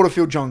want an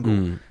autofill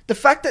jungle. The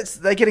fact that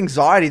they get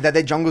anxiety that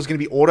their jungle is going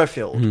to be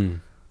autofilled.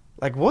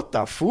 Like, what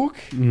the fuck?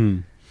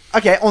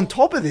 Okay, on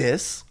top of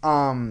this,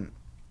 what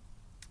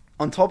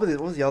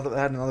was the other? I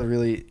had another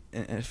really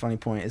funny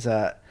point. Is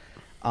that,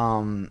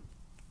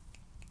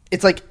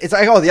 it's like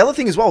the other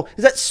thing as well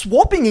is that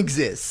swapping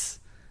exists.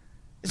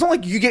 It's not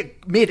like you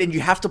get mid and you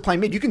have to play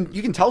mid. You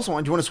can tell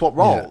someone, do you want to swap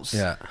roles?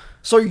 Yeah.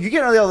 So you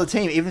get on the other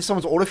team, even if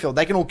someone's autofilled,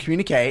 they can all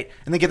communicate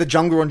and they get the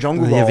jungler on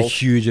jungle role. They have a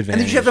huge advantage.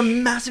 And then you have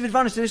a massive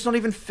advantage. Then it's not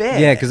even fair.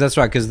 Yeah, because that's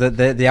right. Because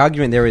the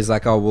argument there is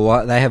like, oh,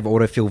 well, they have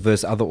autofill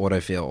versus other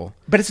autofill.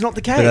 But it's not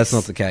the case. But that's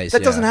not the case.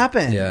 That doesn't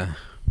happen. Yeah.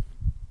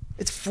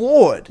 It's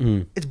flawed.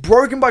 It's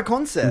broken by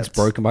concept. It's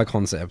broken by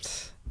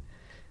concept.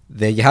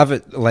 There you have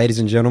it, ladies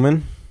and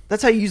gentlemen.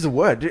 That's how you use the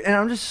word. And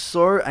I'm just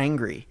so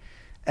angry.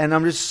 And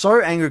I'm just so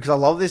angry because I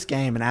love this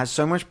game and it has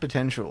so much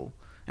potential.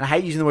 And I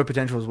hate using the word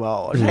potential as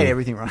well. I just hate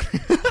everything right.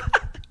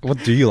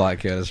 What do you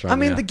like, Curtis? Right I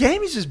mean, now? the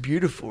game is just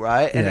beautiful,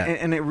 right? And, Yeah.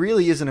 and it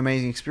really is an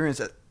amazing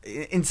experience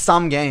in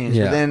some games.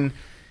 Yeah. But then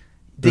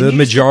The you just-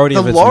 majority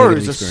of the it's a negative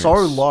lows are so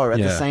experience. low at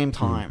the Yeah. same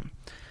time.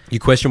 You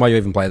question why you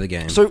even play the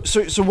game. So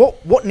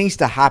what needs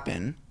to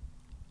happen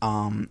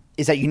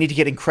is that you need to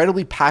get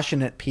incredibly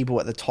passionate people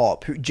at the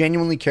top who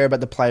genuinely care about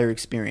the player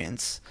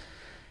experience,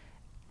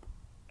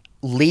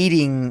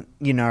 leading,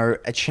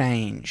 a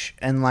change,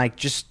 and like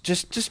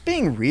just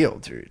being real,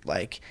 dude.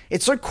 Like,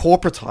 it's so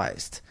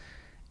corporatized.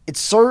 It's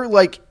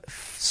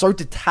so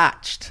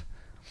detached.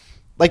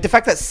 Like the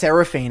fact that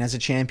Seraphine as a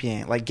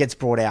champion gets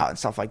brought out and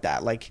stuff like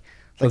that. Like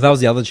well, that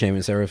was the other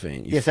champion,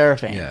 Seraphine. yeah,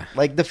 Seraphine. Yeah.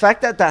 Like the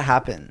fact that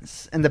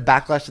happens and the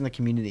backlash in the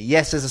community.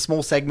 Yes, there's a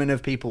small segment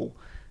of people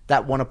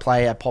that want to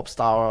play a pop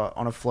star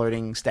on a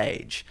floating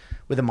stage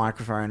with a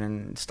microphone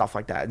and stuff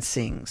like that and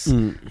sings.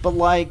 But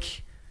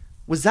like,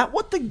 was that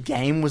what the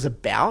game was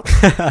about?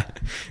 There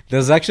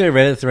was actually a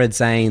Reddit thread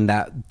saying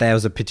that there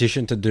was a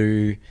petition to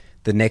do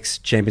the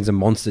next champion's a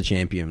monster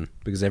champion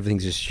because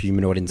everything's just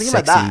humanoid and Think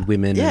about sexy that.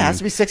 women. Yeah, it and has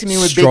to be sexy men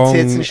with big strong-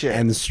 tits and shit.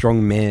 And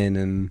strong men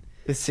and...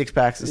 With six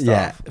packs and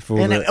Yeah, stuff. for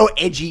And the-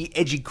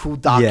 edgy, cool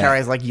dark Yeah.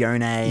 carriers like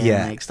Yone and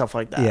Yeah. like stuff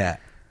like that. Yeah.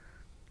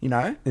 You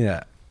know?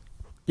 Yeah.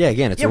 Yeah,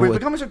 again, it's Yeah, all... we're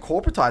becoming so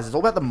corporatized. It's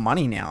all about the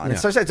money now. And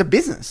Yeah. it's a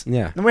business.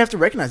 Yeah. And we have to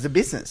recognize the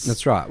business.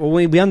 That's right. Well,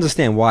 we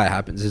understand why it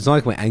happens. It's not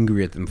like we're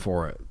angry at them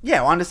for it.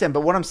 Yeah, I understand.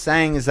 But what I'm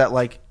saying is that,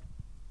 like,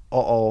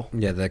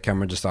 Yeah, the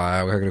camera just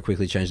died. We're going to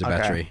quickly change the Okay.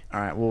 battery.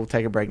 All right, we'll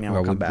take a break now.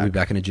 Well, We'll come we'll be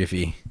back. back in a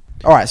jiffy.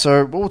 All right,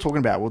 so what we're talking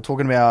about? We're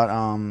talking about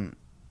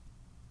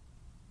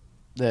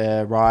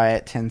the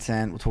Riot,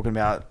 Tencent. We're talking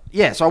about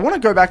So I want to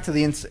go back to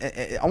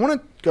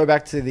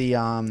the.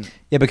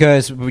 Yeah,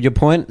 because your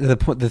point,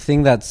 the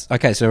thing that's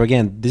okay. So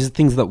again, these are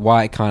things that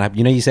why it can't happen.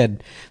 You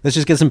said let's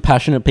just get some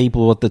passionate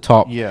people at the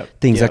top. Yeah,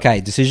 things. yeah.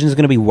 Okay, decisions are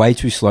going to be way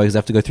too slow because they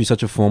have to go through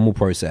such a formal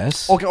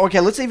process. Okay.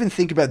 Let's even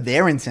think about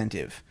their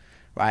incentive,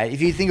 right?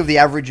 If you think of the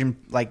average,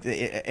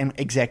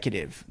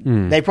 executive,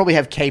 they probably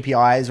have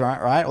KPIs,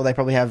 right? Or they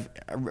probably have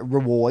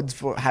rewards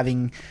for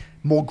having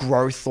more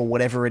growth or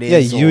whatever it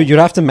is. Yeah, you'd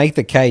have to make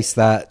the case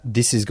that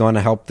this is going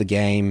to help the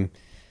game.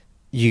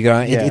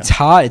 It's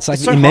hard. It's like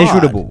It's so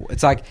immeasurable.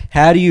 It's like,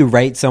 how do you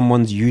rate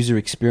someone's user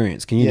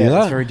experience? Can you do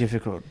that? It's very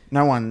difficult.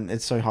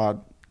 It's so hard.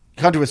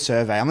 You can't do a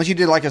survey unless you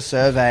did like a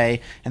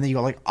survey and then you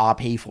got like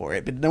RP for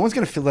it, but no one's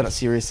going to fill that up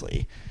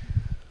seriously.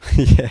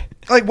 Yeah.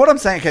 Like what I'm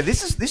saying, okay,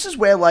 this is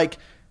where like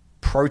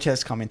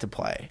protests come into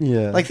play.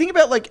 Yeah. Like think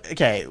about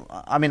okay,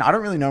 I mean, I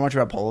don't really know much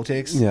about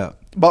politics. Yeah.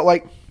 But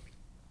like,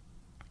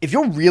 if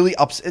you're really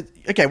upset,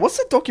 okay, what's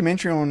that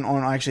documentary on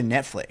actually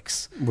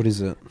Netflix? What is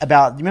it?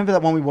 About, you remember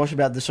that one we watched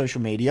about the social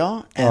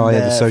media? And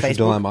The Social Facebook?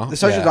 Dilemma. The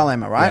social Yeah.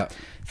 dilemma, right? Yeah.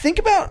 Think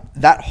about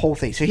that whole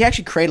thing. So he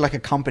actually created like a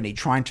company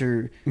trying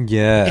to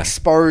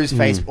expose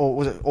Facebook or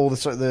was it all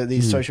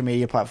these social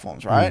media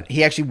platforms, right?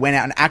 He actually went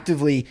out and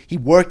actively he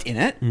worked in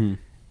it, and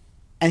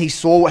he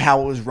saw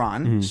how it was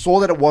run,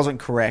 saw that it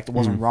wasn't correct, it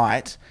wasn't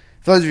right.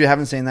 For those of you who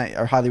haven't seen that,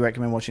 I highly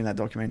recommend watching that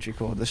documentary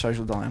called The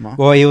Social Dilemma.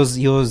 Well, he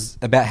was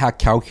about how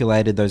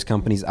calculated those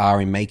companies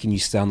are in making you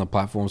stay on the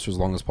platforms for as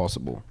long as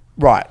possible.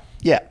 Right.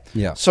 Yeah.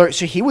 Yeah. So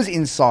he was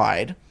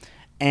inside,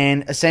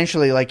 and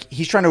essentially, like,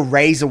 he's trying to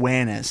raise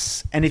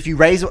awareness. And if you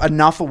raise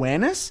enough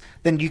awareness,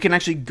 then you can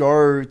actually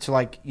go to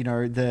like, you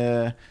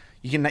can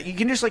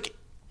just like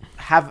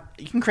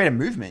you can create a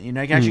movement. You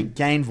can actually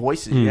gain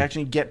voices. You can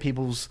actually get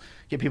people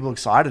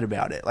excited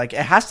about it. Like,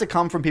 it has to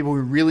come from people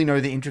who really know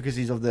the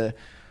intricacies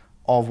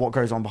of what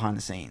goes on behind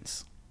the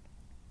scenes.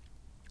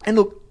 And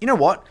look, you know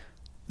what?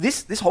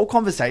 This whole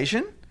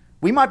conversation,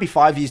 we might be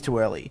 5 years too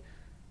early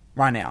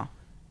right now.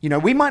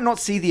 We might not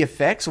see the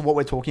effects of what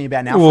we're talking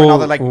about now for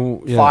another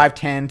 5,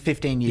 10,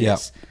 15 years.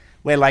 Yeah.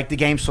 Where like the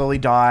game slowly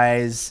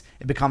dies,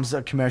 it becomes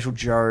a commercial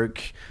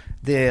joke,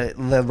 the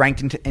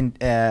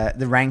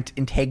ranked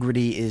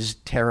integrity is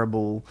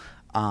terrible.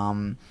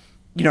 And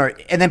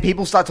then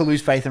people start to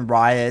lose faith in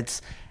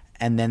riots.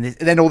 And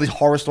then all these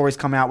horror stories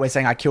come out where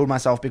saying I killed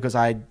myself because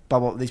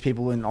these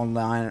people in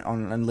online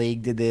on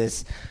League did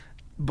this,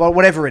 but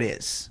whatever it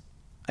is,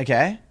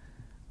 okay,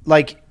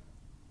 like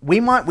we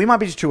might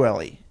be just too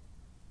early.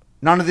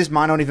 None of this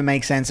might not even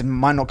make sense and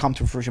might not come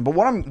to fruition. But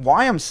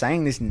why I'm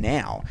saying this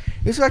now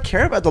is because I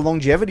care about the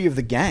longevity of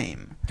the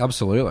game.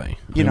 Absolutely,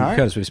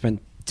 because we've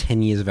spent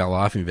 10 years of our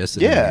life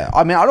invested in it. Yeah,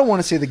 I mean, I don't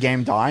want to see the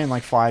game die in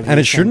like 5 years. And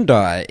it shouldn't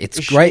die.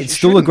 It's great. It's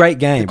still a shouldn't. great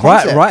game. The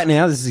concept. Right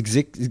now, this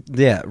exact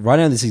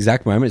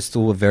moment, it's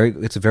still a very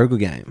good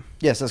game.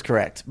 Yes, that's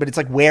correct. But it's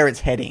like where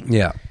it's heading.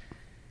 Yeah.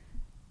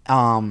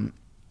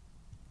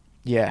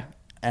 Yeah,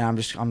 and I'm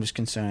just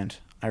concerned.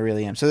 I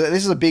really am. So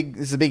this is a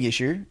big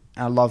issue.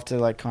 And I'd love to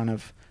like kind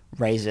of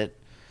raise it.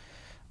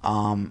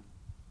 And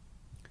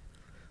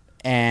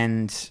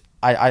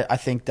I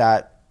think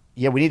that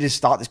we need to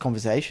start this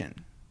conversation.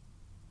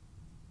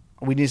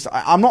 We need to,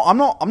 I'm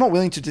not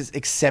willing to just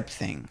accept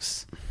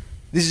things.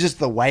 This is just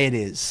the way it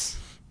is.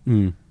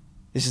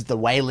 This is the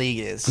way League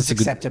is. Just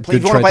accept it. Please,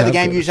 if you want to play the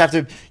game, you have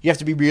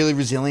to be really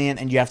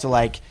resilient, and you have to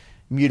like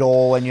mute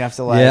all and you have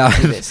to like Yeah,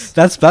 do this.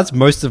 that's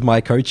most of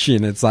my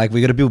coaching. It's like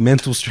we got to build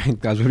mental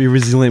strength, guys. We got to be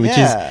resilient,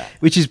 Yeah.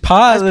 which is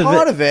part That's of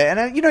part it. of it.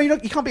 And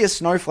you can't be a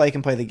snowflake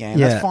and play the game.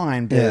 Yeah. That's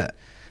fine. But Yeah.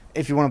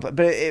 if you want to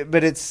play,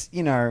 but it's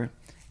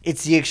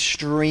it's the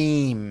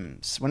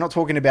extremes. We're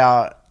talking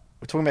about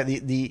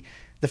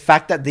the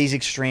fact that these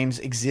extremes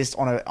exist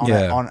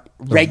on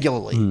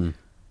regularly.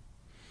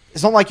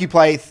 It's not like you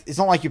play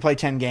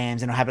 10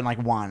 games and it'll happen like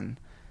one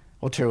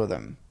or two of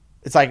them.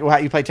 It's like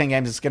you play 10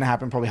 games, it's going to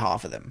happen probably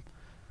half of them.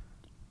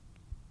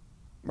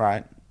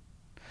 Right?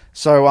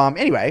 So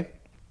anyway,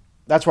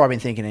 that's what I've been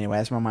thinking anyway.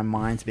 That's where my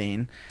mind's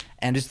been.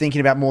 And just thinking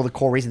about more the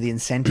core reason, the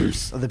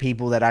incentives of the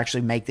people that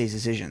actually make these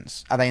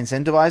decisions. Are they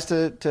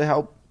incentivized to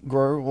help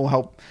grow or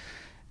help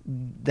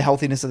the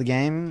healthiness of the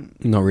game?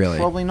 Not really.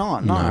 Probably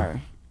not. No.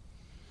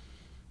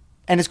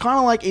 And it's kind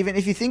of like, even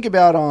if you think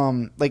about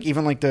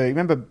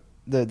remember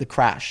the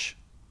crash?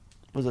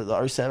 Was it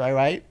the 07,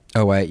 08?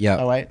 Oh wait,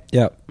 yeah. 08?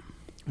 Yep.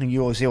 And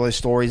you always see all those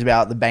stories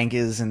about the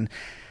bankers and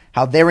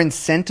how their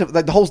incentive,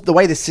 like the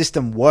way the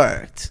system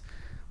worked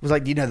was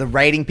like, the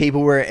rating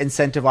people were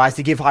incentivized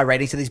to give high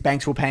ratings to these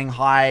banks who were paying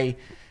high.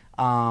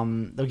 They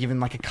were given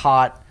like a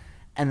cut,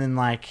 and then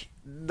like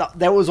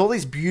there was all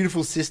this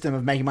beautiful system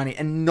of making money,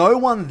 and no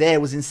one there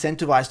was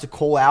incentivized to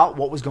call out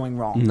what was going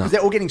wrong because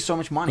they're all getting so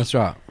much money. That's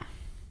right.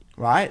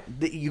 Right?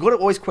 You got to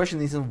always question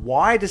these and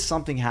why does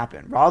something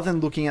happen rather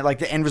than looking at like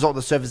the end result of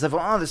the surface of,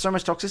 oh, there's so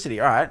much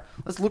toxicity. All right,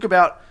 let's look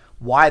about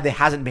why there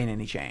hasn't been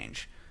any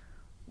change.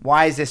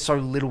 Why is there so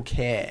little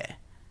care?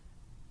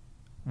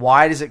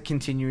 Why does it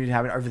continue to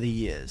happen over the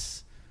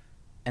years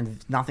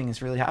and nothing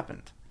has really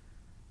happened?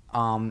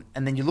 And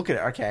then you look at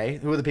it, okay,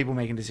 who are the people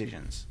making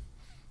decisions?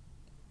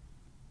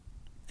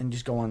 And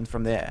just go on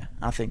from there.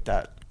 I think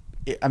that,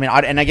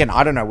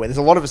 I don't know where, there's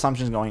a lot of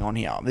assumptions going on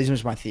here. This is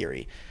just my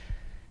theory.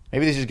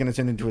 Maybe this is going to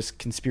turn into a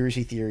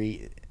conspiracy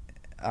theory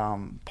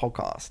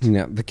podcast.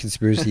 Yeah, the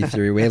conspiracy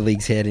theory, where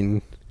leagues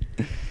heading.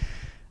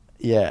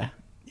 Yeah,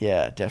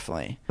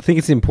 definitely. I think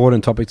it's an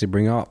important topic to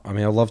bring up. I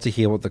mean, I'd love to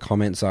hear what the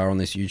comments are on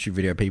this YouTube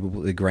video.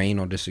 People agreeing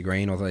or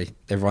disagreeing, or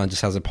everyone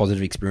just has a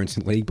positive experience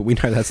in the league, but we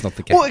know that's not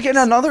the case. Well, again,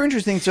 another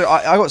interesting... So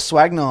I got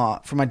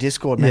Swagner from my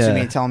Discord messaging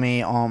me and telling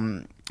me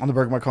on the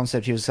Broken by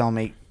Concept, he was telling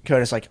me,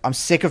 Curtis, like, I'm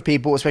sick of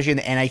people, especially in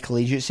the NA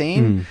collegiate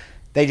scene,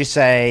 they just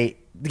say,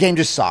 the game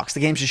just sucks.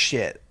 The game's just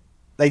shit.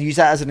 They use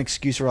that as an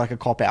excuse or like a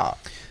cop-out.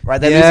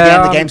 Right? They lose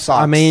the game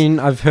sucks. I mean,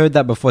 I've heard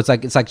that before. It's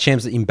like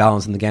champs are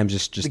imbalanced and the game's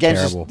just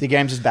terrible. The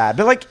game's just bad.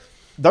 But like,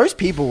 those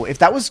people, if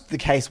that was the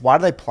case, why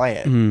do they play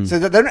it? So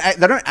they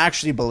don't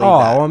actually believe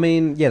that. Oh, I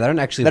mean, yeah, they don't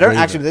actually They're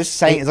believe just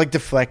saying it's like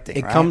deflecting.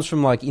 It right? comes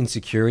from like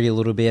insecurity a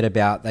little bit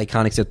about they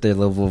can't accept their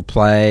level of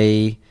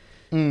play.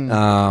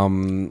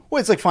 Well,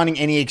 it's like finding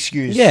any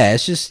excuse. Yeah,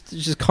 it's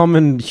just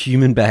common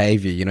human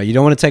behavior. You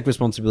don't want to take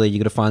responsibility. You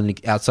got to find an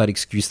outside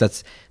excuse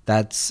that's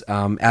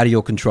out of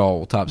your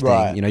control type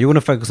Right. thing. You want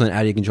to focus on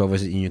out of your control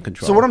versus in your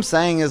control. So what I'm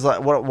saying is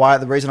like, why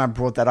the reason I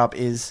brought that up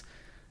is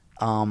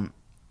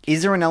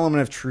there an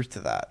element of truth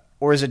to that,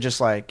 or is it just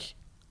like,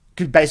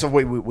 based off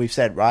what we've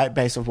said, right?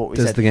 Based off what we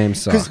said, Does the game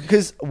suck?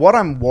 Because what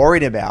I'm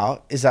worried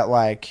about is that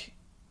like,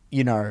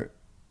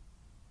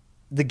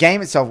 the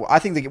game itself, I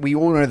think we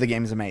all know the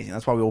game is amazing.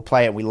 That's why we all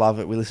play it. We love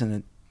it. We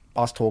listen to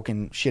us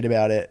talking shit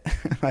about it.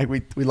 Like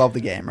we love the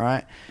game,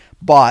 right?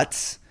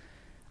 But,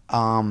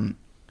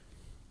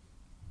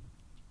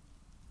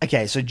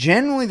 okay. So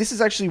generally, this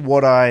is actually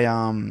what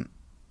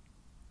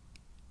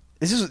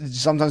this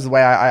is sometimes the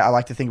way I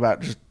like to think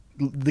about just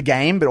the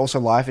game, but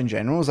also life in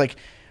general. Is like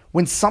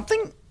when you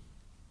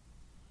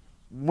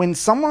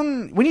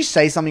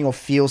say something or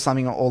feel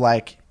something or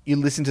like you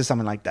listen to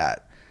something like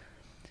that.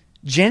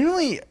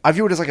 Generally, I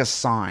view it as like a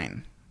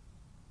sign.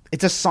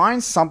 It's a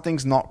sign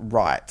something's not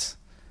right.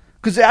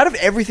 Because out of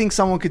everything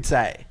someone could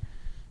say,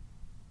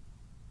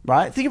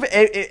 right? Think of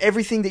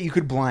everything that you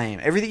could blame,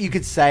 everything you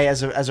could say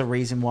as a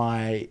reason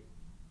why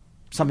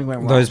something went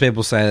wrong. Those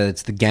people say that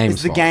it's the game's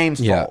It's the fault. game's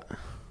Yeah. fault.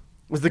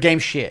 Was the game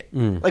shit?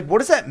 Like, what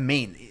does that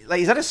mean?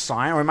 Like, is that a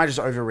sign, or am I just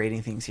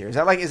overreading things here? Is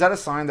that a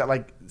sign that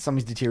like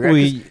something's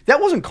deteriorated? 'Cause that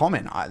wasn't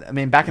common. I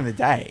mean, back in the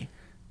day.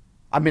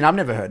 I mean, I've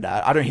never heard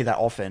that. I don't hear that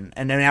often.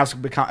 And then now it's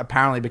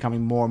apparently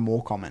becoming more and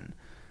more common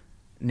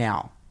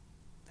now.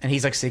 And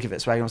he's like sick of it.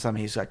 Swagging on something,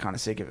 he's like kind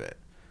of sick of it.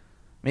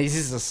 I mean, is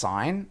this a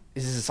sign?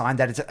 Is this a sign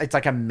that it's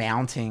like a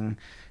mounting?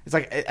 It's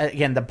like,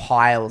 again, the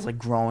pile is like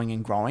growing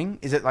and growing.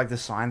 Is it like the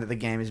sign that the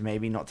game is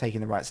maybe not taking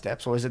the right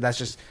steps? Or is it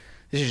this is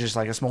just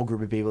like a small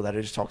group of people that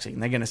are just toxic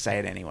and they're going to say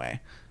it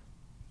anyway?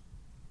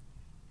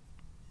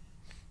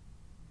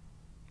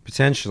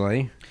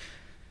 Potentially.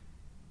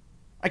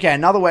 Okay,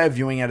 another way of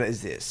viewing it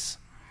is this.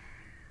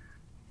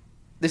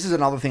 This is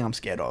another thing I'm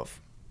scared of.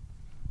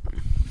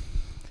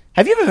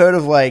 Have you ever heard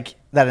of like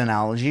that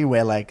analogy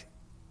where like,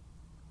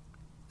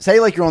 say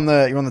like you're on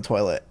the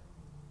toilet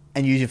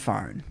and you use your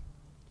phone,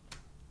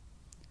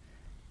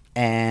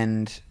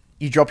 and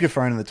you drop your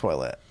phone in the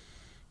toilet,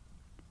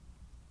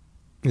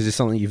 Is this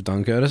something you've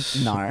done,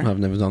 Curtis? No. I've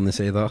never done this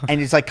either. and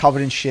it's like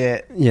covered in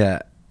shit Yeah.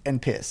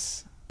 and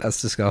piss.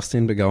 That's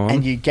disgusting, but go on.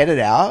 and you get it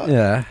out.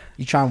 Yeah.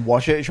 You try and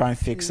wash it, you try and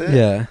fix it.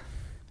 Yeah.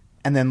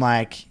 And then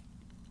like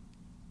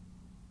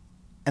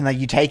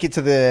you take it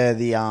to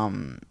the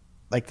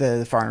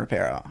phone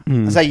repairer.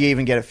 That's how you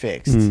even get it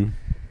fixed.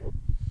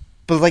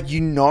 But like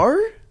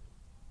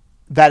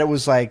that it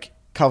was like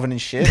covered in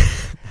shit.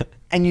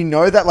 And you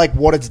know that like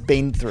what it's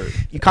been through.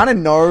 You kind of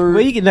know. Where are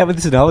you getting that with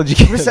this analogy?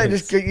 Just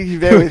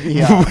bear with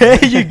me. Where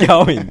are you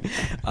going?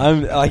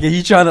 I'm like, are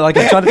you trying to I'm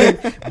trying to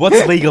think,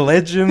 what's League of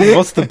Legends?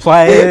 What's the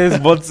players?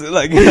 What's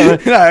like? No,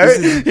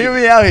 hear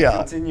me out here.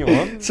 Continue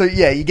on. So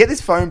yeah, you get this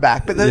phone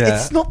back, but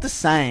it's not the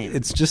same.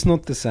 It's just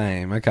not the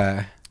same.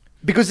 Okay.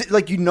 Because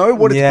like you know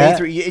what it's been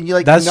through, and you're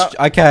like, that's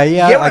okay.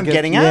 Yeah, you get what I'm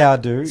getting at. Yeah, I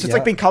do. So it's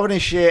like been covered in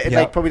shit. It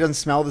like probably doesn't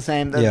smell the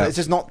same. It's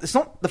just not. It's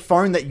not the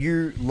phone that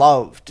you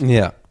loved.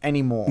 Yeah.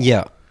 Anymore.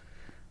 Yeah.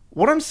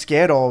 What I'm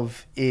scared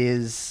of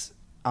is,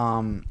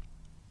 we're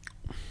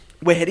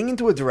heading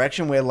into a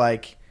direction where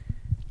like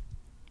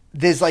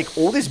there's like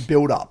all this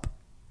build up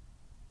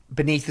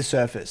beneath the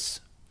surface,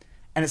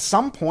 and at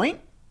some point,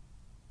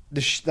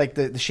 the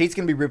sheet's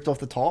gonna be ripped off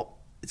the top.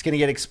 It's gonna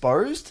get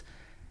exposed.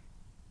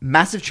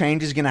 Massive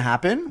change is going to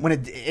happen when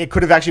it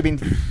could have actually been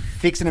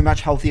fixed in a much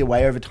healthier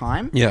way over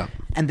time. Yeah.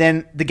 And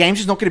then the game's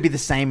just not going to be the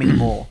same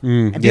anymore.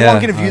 And people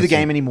aren't going to view the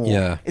game anymore.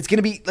 Yeah. It's going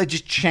to be like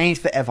just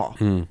changed forever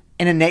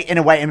in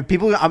a way. And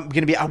people are going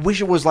to be, I wish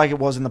it was like it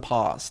was in the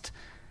past.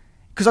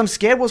 Because I'm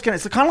scared it's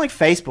kind of like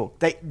Facebook.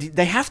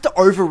 They have to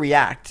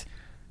overreact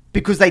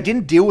because they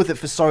didn't deal with it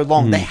for so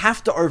long. They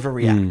have to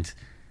overreact.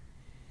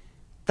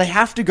 They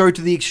have to go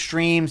to the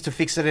extremes to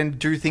fix it and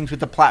do things with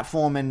the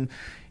platform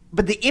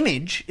but the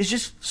image is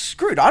just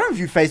screwed. I don't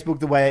view Facebook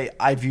the way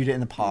I viewed it in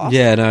the past.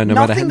 Yeah, no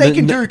nothing they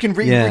can do can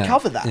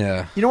recover that.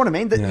 Yeah. You know what I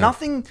mean?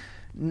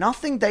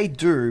 Nothing they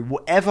do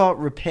will ever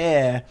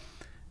repair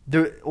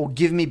or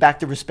give me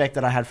back the respect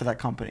that I had for that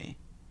company.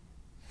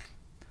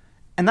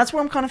 And that's what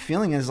I'm kind of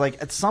feeling is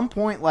like at some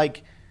point,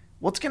 like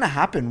what's going to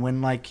happen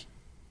when like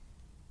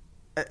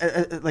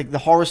the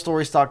horror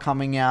stories start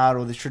coming out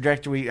or the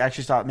trajectory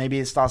actually maybe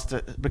it starts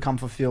to become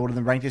fulfilled and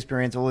the ranked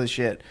experience, all this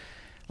shit.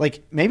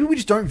 Like, maybe we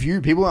just don't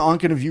view... People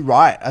aren't going to view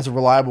Riot as a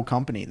reliable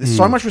company. There's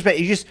so much respect.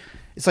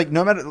 It's like,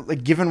 no matter...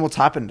 Like, given what's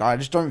happened, I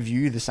just don't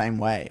view the same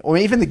way. Or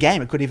even the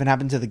game. It could even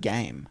happen to the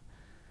game.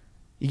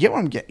 You get what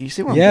I'm getting... You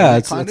see what I'm getting? Yeah,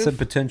 it's a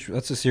potential...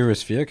 That's a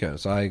serious fear,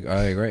 Curtis. I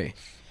agree.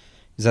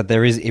 Is that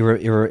there is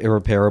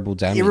irreparable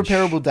damage.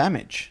 Irreparable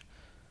damage.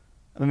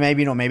 I mean,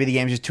 maybe not. Maybe the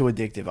game's just too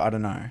addictive. I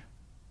don't know.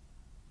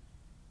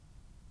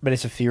 But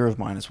it's a fear of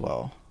mine as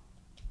well.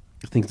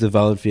 I think it's a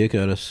valid fear,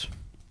 Curtis.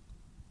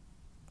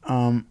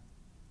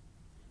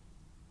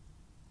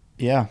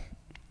 Yeah.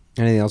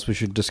 Anything else we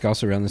should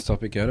discuss around this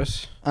topic,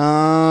 Curtis?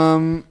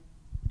 Can't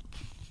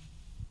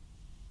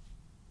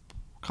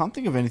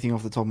think of anything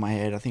off the top of my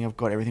head. I think I've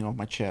got everything off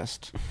my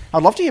chest.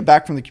 I'd love to hear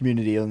back from the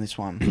community on this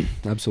one.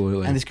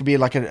 Absolutely. And this could be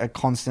like a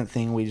constant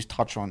thing we just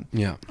touch on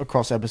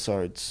across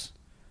episodes.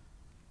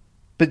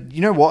 But you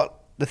know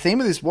what?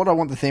 What I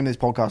want the theme of this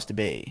podcast to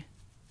be,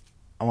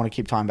 I want to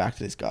keep tying back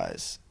to this,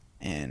 guys.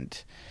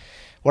 And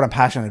what I'm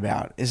passionate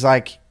about is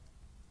like,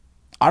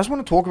 I just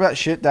want to talk about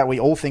shit that we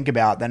all think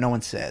about that no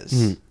one says.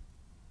 I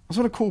just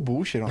want to cool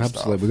bullshit on stuff.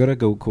 Absolutely. We've got to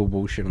go cool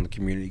bullshit on the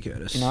community,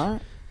 Curtis. You know?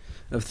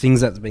 Of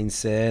things that's been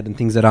said and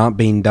things that aren't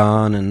being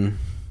done and...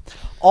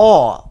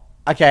 Oh,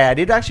 okay. I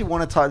did actually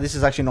want to this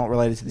is actually not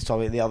related to this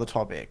topic, the other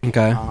topic.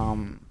 Okay. I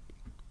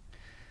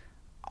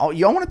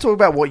want to talk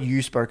about what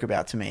you spoke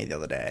about to me the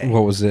other day.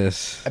 What was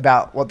this?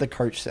 About what the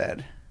coach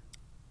said.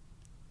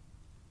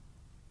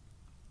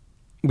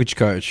 Which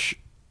coach?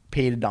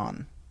 Peter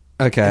Dunn.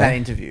 Okay. In that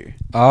interview.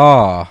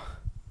 Oh.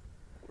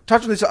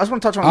 Touch on this. I just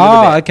want to touch on it a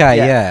little bit. Okay,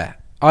 yeah.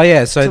 Oh,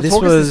 yeah. So this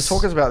was...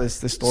 Talk us about this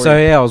story. So,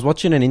 yeah, I was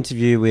watching an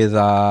interview with...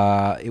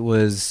 I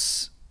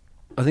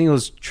think it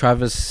was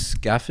Travis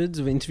Gafford's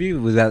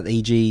interview with that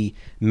EG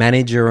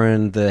manager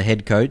and the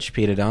head coach,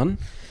 Peter Dunn.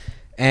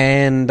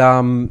 And,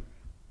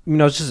 you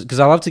know, it's just... Because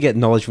I love to get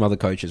knowledge from other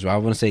coaches, right? I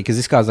want to see... Because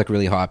this guy's, like,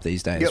 really hyped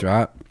these days,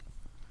 right?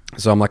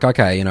 So I'm like,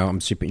 okay, you know,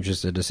 I'm super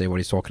interested to see what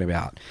he's talking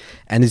about.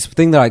 And this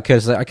thing that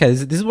this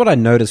is what I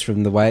noticed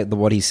from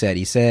what he said.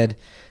 He said,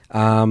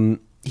 the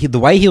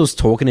way he was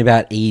talking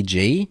about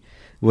EG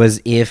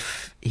was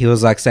if he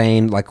was like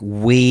saying like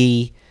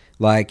we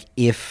like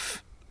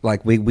if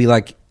like we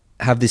like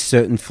have this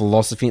certain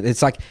philosophy.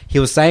 It's like he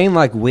was saying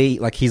like we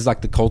like he's like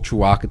the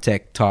cultural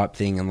architect type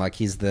thing, and like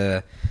he's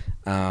the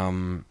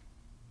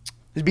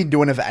he's been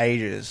doing it for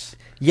ages.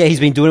 Yeah,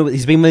 he's been doing it.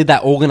 He's been with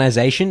that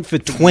organization for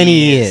 20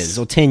 years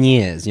or 10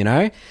 years, you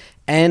know?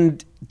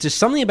 And just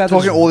something about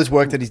talking all this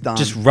work that he's done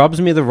just rubs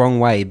me the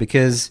wrong way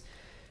because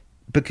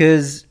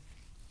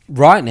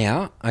right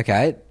now,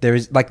 okay, there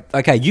is like,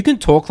 okay, you can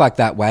talk like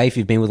that way if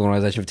you've been with an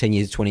organization for 10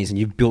 years, 20 years, and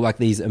you've built like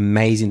these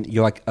amazing,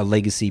 you're like a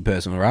legacy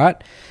person,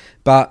 right?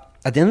 But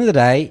at the end of the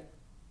day,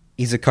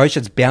 he's a coach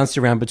that's bounced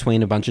around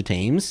between a bunch of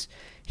teams.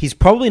 He's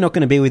probably not going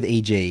to be with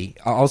EG.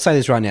 I'll say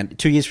this right now.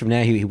 2 years from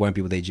now, he won't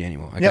be with EG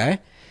anymore, okay?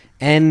 Yep.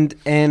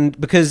 And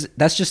because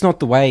that's just not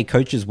the way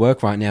coaches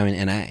work right now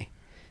in NA.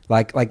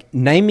 Like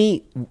name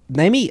me,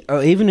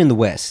 even in the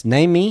West,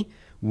 name me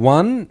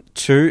one,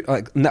 two,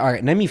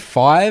 name me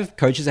 5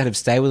 coaches that have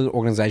stayed with an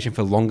organization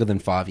for longer than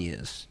 5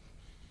 years.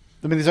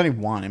 I mean, there's only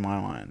one in my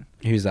mind.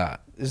 Who's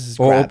that? This is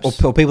or Grabs.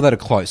 people that are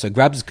close. So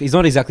Grabs, he's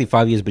not exactly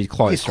 5 years, but he's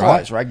close, He's right?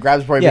 close, right?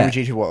 Grabs probably been with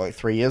G2, what, like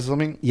 3 years or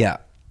something? Yeah.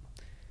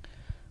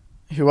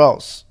 Who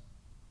else?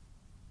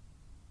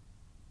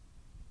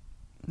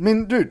 I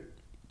mean, dude,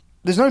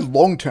 there's no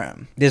long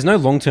term. There's no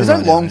long-term. There's no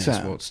right now in long-term.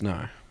 sports,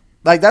 no.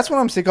 Like, that's what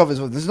I'm sick of, is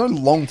there's no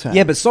long term.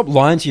 Yeah, but stop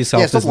lying to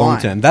yourself. Yeah, stop There's long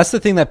lying. term. That's the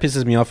thing that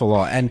pisses me off a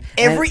lot. And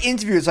Every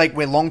interview is like,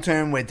 we're long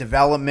term, we're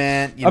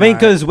development. I mean,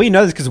 because we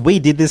know this because we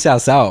did this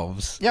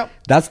ourselves. Yep.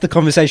 That's the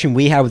conversation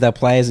we had with our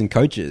players and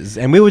coaches,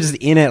 and we were just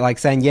in it, like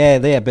saying, "Yeah,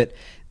 there." But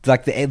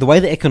like the way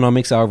the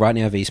economics are right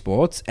now of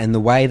esports, and the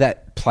way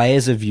that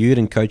players are viewed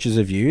and coaches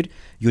are viewed,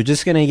 you're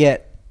just gonna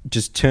get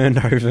just turned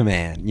over,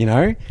 man. You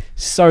know,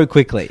 so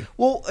quickly.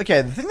 Well,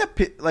 okay, the thing that,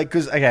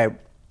 because, okay,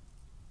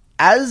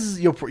 as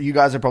you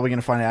guys are probably going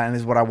to find out, and this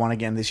is what I want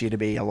again this year to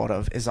be a lot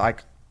of, is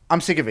like, I'm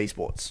sick of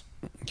esports.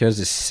 Because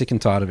is sick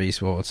and tired of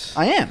esports.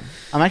 I am.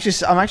 I'm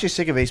actually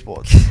sick of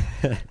esports.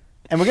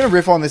 And we're going to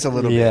riff on this a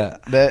little Yeah.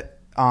 bit. But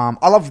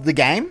I love the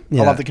game.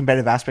 Yeah. I love the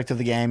competitive aspect of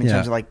the game in Yeah.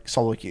 terms of like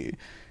solo queue.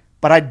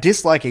 But I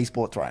dislike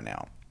esports right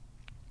now.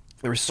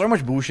 There is so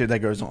much bullshit that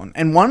goes on.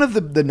 And one of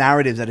the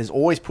narratives that is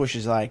always pushed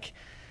is like,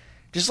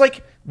 just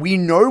like, we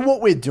know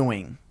what we're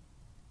doing.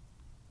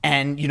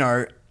 And,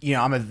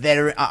 I'm a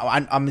veteran.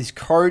 I'm this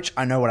coach.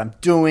 I know what I'm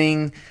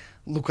doing.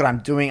 Look what I'm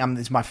doing.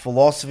 This is my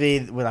philosophy.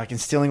 With like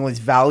instilling all these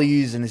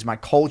values, and this is my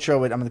culture.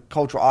 I'm the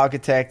cultural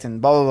architect,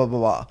 and blah blah blah blah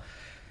blah.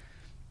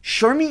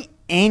 Show me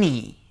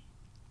any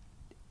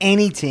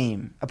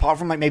team apart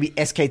from like maybe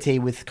SKT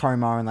with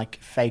Coma and like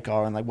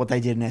Faker and like what they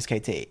did in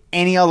SKT.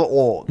 Any other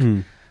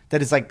org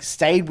that has like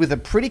stayed with a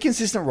pretty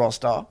consistent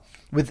roster,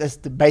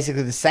 with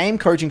basically the same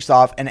coaching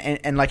staff,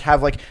 and like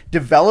have like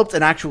developed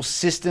an actual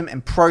system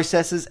and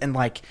processes, and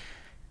like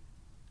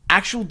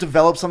actual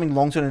develop something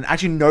long term, and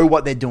actually know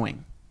what they're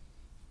doing.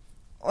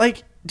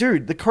 Like,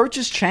 dude, the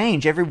coaches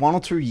change every 1 or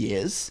 2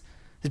 years.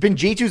 There's been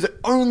G2's the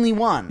only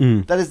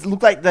one that has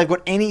looked like they've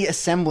got any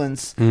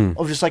semblance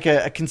of just like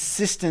a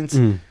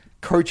consistent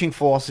coaching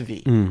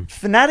philosophy.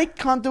 Fnatic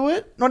can't do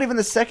it. Not even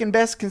the second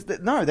best.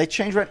 No, they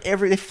change around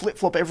they flip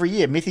flop every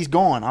year. Mithy's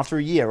gone after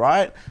a year,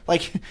 right?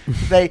 Like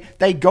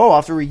they go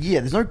after a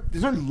year. There's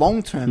no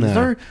long term. There's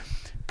no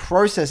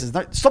processes.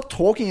 Stop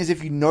talking as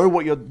if you know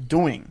what you're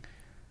doing.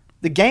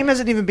 The game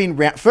hasn't even been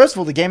around. First of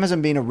all, the game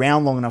hasn't been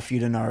around long enough for you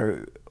to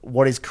know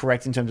what is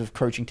correct in terms of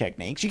coaching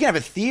techniques. You can have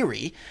a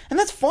theory, and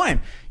that's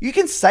fine. You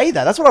can say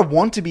that. That's what I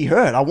want to be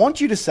heard. I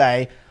want you to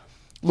say,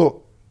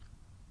 look,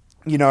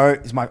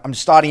 I'm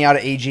starting out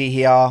at EG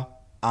here.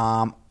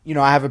 I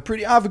have a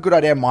good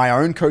idea of my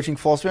own coaching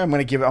philosophy. I'm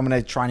going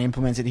to try and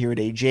implement it here at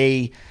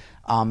EG.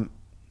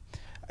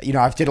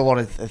 I've did a lot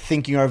of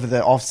thinking over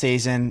the off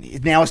season.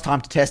 Now it's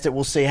time to test it.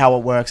 We'll see how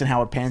it works and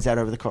how it pans out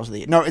over the course of the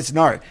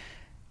year.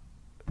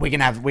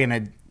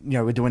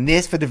 We're doing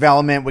this for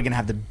development. We're gonna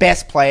have the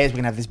best players. We're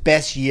gonna have this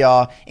best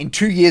year. In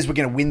 2 years, we're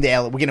gonna win the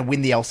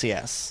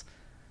LCS.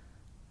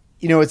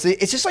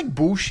 It's just like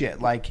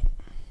bullshit. Like,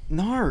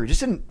 no,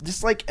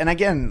 just like, and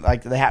again,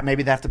 like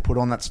maybe they have to put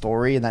on that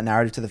story and that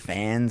narrative to the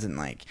fans and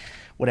like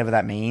whatever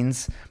that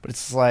means. But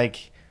it's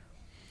like,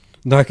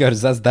 no,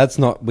 guys, that's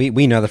not.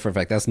 We know that for a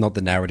fact. That's not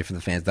the narrative for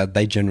the fans. That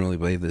they generally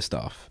believe this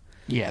stuff.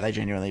 yeah, they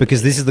genuinely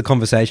Because this is the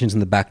conversations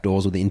and the back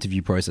doors or the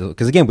interview process.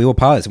 Because again, we were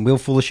part of this and we were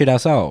full of shit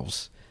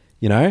ourselves.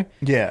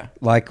 yeah.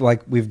 Like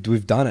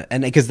we've done it,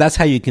 and because that's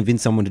how you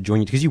convince someone to join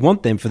you, because you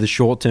want them for the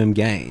short term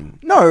gain.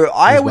 No,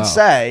 I as would well.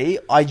 say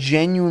I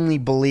genuinely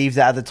believed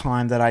that at the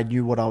time that I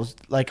knew what I was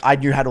like. I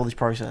knew had all these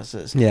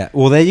processes. Yeah.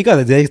 Well, there you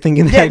go. They're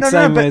thinking the Yeah, exact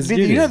same but as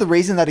you do. the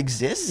reason that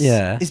exists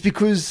Yeah. is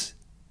because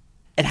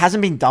it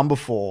hasn't been done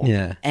before.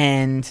 Yeah.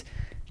 And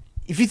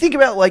if you think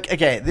about like,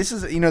 okay, this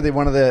is,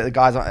 one of the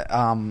guys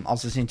I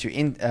was listening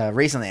to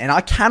recently, and I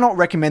cannot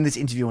recommend this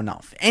interview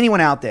enough. Anyone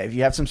out there, if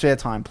you have some spare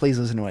time, please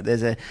listen to it.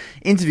 There's an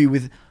interview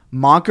with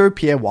Marco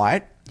Pierre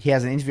White. He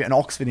has an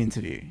Oxford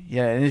interview.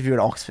 Yeah, an interview at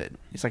Oxford.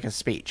 It's like a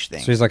speech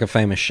thing. So he's like a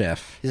famous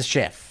chef. He's a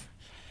chef.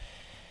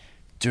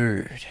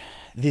 Dude,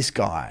 this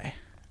guy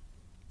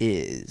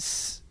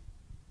is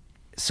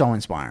so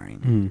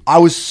inspiring. I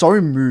was so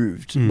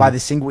moved by the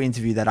single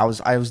interview that I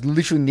was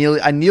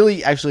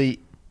literally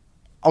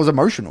I was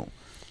emotional.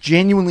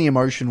 Genuinely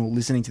emotional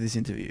listening to this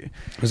interview.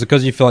 Was it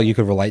because you feel like you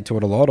could relate to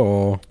it a lot,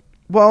 or?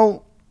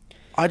 Well,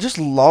 I just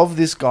love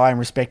this guy and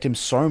respect him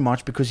so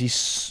much because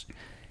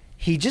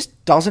he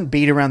just doesn't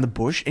beat around the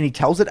bush and he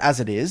tells it as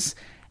it is.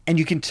 And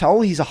you can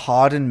tell he's a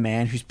hardened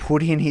man who's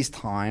put in his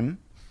time.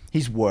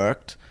 He's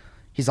worked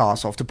his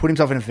ass off to put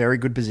himself in a very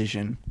good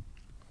position.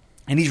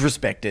 And he's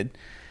respected.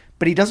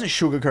 But he doesn't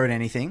sugarcoat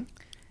anything.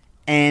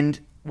 And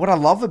what I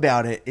love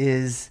about it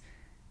is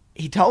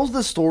he tells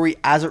the story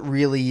as it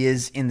really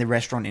is in the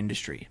restaurant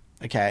industry.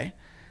 Okay?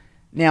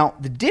 Now,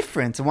 the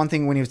difference, and one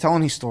thing when he was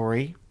telling his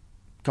story,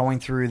 going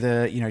through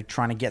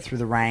trying to get through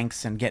the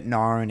ranks and get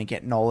known and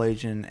get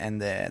knowledge and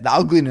the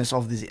ugliness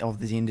of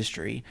this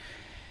industry,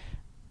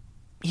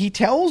 he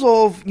tells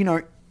of,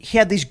 he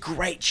had these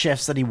great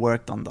chefs that he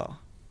worked under.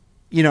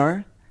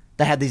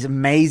 They had these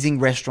amazing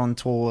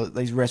restaurateurs,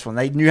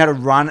 They knew how to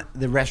run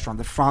the restaurant,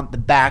 the front, the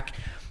back.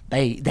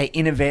 They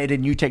innovated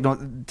new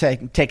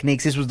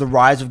techniques. This was the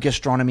rise of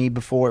gastronomy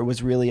before it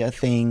was really a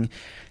thing.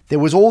 There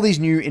was all these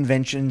new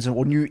inventions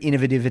or new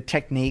innovative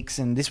techniques,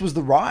 and this was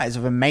the rise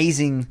of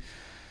amazing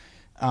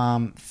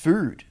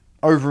food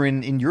over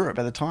in Europe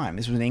at the time.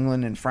 This was in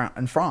England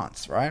and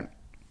France, right?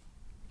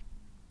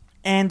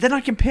 And then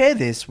I compare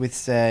this with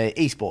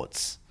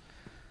esports,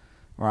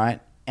 right?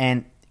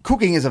 And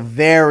cooking is a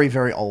very,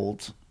 very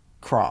old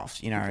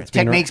craft.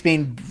 Techniques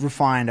being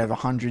refined over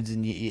hundreds of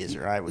years,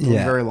 right? It's a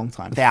very long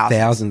time.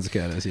 Thousands,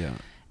 Curtis, yeah.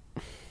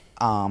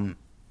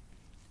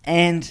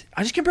 And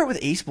I just compare it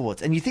with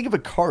esports, and you think of a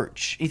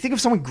coach. You think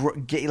of someone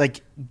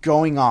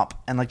going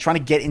up and trying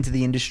to get into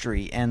the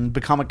industry and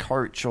become a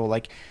coach, or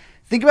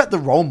think about the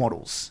role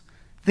models.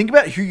 Think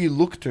about who you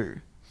look to.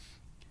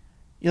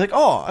 You're like,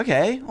 oh,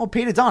 okay, well,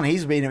 Peter Dunn,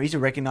 he's a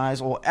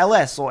recognized, or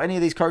LS, or any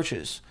of these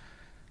coaches.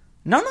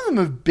 None of them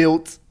have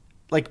built,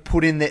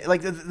 put in there.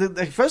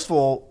 First of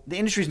all, the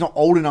industry is not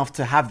old enough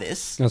to have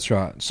this. That's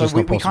right. So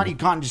you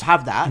can't just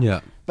have that.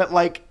 Yeah.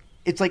 But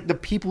it's the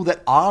people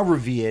that are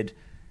revered.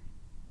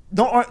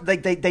 Not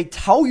they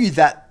tell you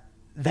that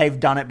they've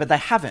done it, but they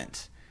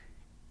haven't.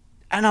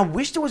 And I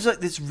wish there was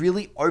this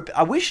really open.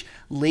 I wish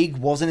League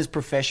wasn't as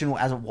professional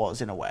as it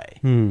was in a way.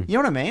 You know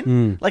what I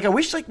mean? I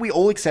wish we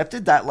all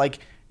accepted that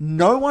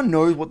no one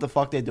knows what the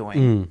fuck they're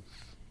doing.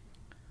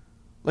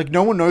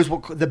 No one knows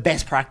what the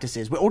best practice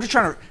is. We're all just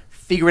trying to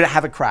figure it out,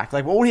 have it cracked.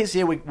 We're all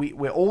here.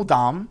 We're all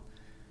dumb.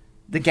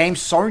 The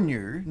game's so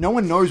new. No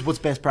one knows what's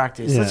best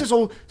practice. Yeah. Let's just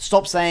all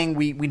stop saying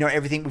we know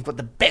everything. We've got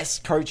the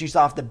best coaching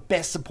staff, the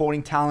best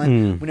supporting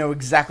talent. We know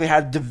exactly how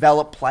to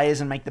develop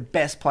players and make the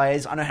best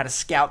players. I know how to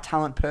scout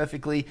talent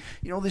perfectly.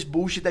 All this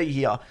bullshit that you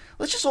hear.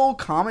 Let's just all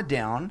calm it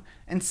down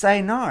and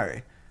say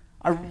no.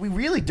 We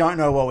really don't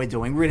know what we're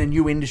doing. We're in a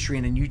new industry,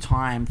 in a new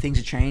time. Things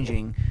are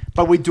changing.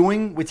 But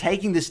we're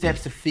taking the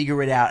steps to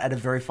figure it out at a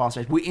very fast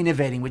pace. We're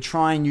innovating. We're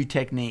trying new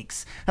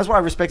techniques. That's what I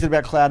respected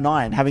about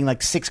Cloud9, having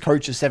 6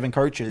 coaches, 7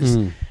 coaches,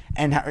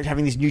 and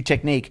having this new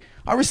technique.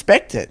 I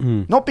respect it.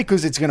 Not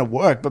because it's going to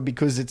work, but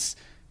because it's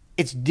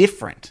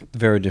different.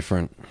 Very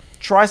different.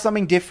 Try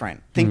something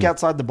different. Think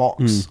outside the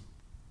box.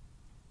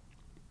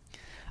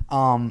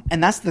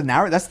 And that's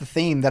the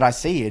theme that I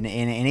see in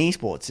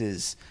esports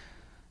is...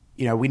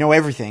 we know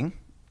everything.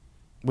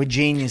 We're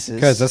geniuses.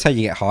 Because that's how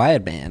you get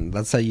hired, man.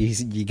 That's how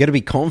you got to be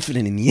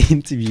confident in the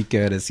interview,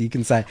 Curtis. You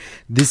can say,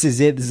 "This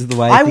is it. This is the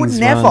way." I would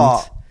never.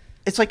 Run.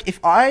 It's if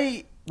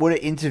I were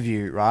to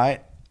interview,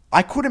 right?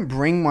 I couldn't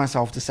bring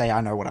myself to say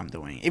I know what I'm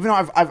doing, even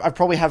though I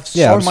probably have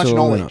so much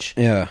knowledge.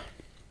 Not. Yeah,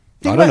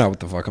 I don't know what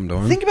the fuck I'm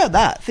doing. Think about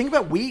that. Think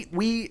about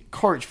we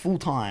coach full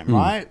time,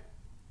 right?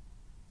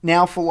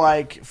 Now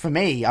for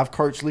me, I've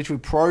coached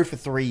literally pro for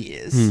 3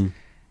 years.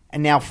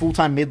 And now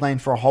full-time mid lane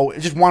for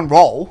just one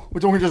role. We're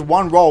talking just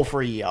one role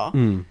for a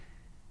year.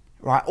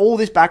 Right? All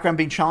this background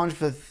being challenged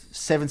for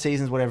 7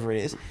 seasons, whatever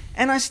it is.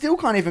 And I still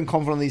can't even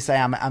confidently say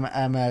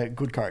I'm a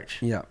good coach.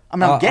 Yeah. I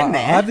mean, I'm getting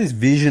there. I have this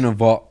vision of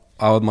what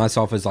I would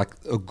myself as a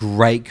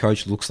great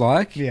coach looks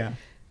like. Yeah.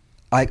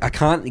 I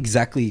can't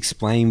exactly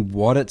explain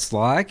what it's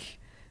like,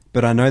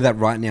 but I know that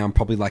right now I'm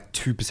probably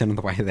 2% of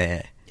the way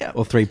there. Yeah.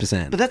 Or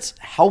 3%. But that's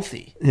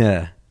healthy.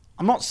 Yeah.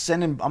 I'm not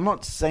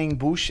saying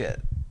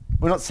bullshit.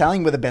 We're not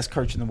saying we're the best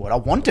coach in the world.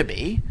 I want to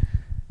be.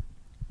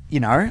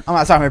 I'm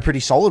not saying I'm a pretty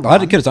solid one.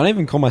 I don't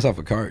even call myself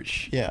a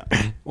coach. Yeah.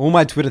 All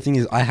my Twitter thing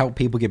is I help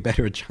people get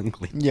better at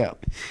jungling. Yeah.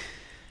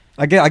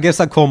 I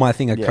guess I call my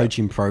thing a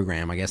coaching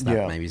program. I guess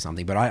that may be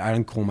something, but I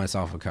don't call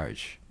myself a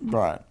coach.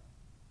 Right.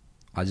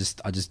 I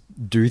just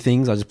do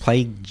things. I just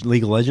play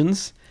League of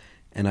Legends,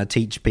 and I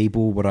teach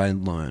people what I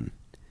learn.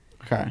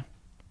 Okay.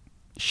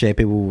 Share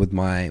people with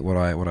what I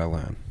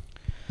learn.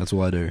 That's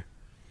all I do.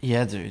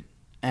 Yeah, dude.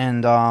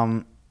 And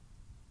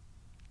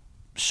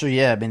so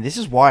yeah, I mean, this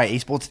is why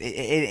esports,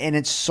 and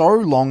it's so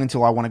long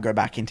until I want to go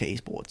back into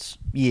esports.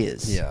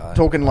 Years. Yeah.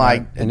 Talking a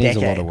decade a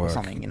lot of work. or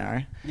something,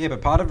 Yeah,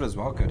 but part of it as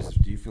well, Curtis.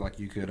 Do you feel like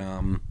you could?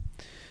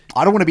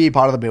 I don't want to be a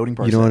part of the building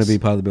process. You don't want to be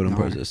part of the building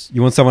process.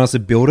 You want someone else to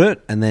build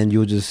it, and then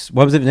you'll just.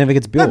 What if it never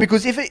gets built? No,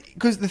 because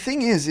the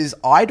thing is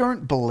I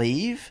don't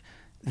believe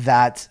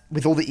that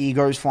with all the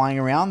egos flying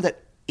around,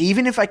 that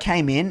even if I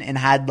came in and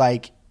had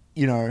the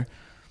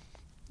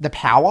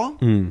power,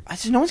 I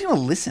just no one's going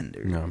to listen,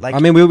 dude. No. I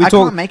mean, we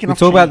talk about the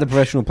change.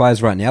 professional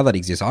players right now that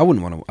exist. I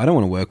don't want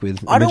to work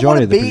with. I don't want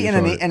to be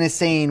in a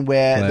scene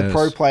where the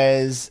pro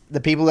players, the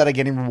people that are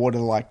getting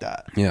rewarded are like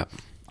that. Yeah,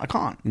 I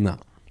can't. No,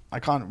 I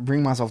can't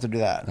bring myself to do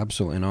that.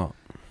 Absolutely not.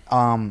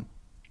 I'm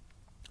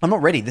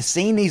not ready. The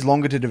scene needs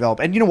longer to develop.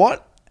 And you know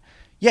what?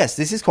 Yes,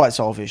 this is quite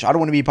selfish. I don't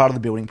want to be part of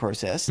the building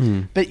process.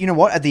 But you know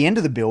what? At the end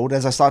of the build,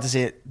 as I start to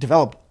see it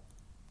develop,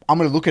 I'm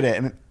going to look at it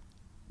and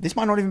this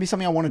might not even be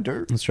something I want to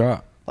do. That's right.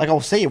 I'll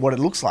see what it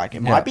looks like.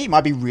 It might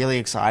be really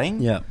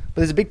exciting. Yeah. But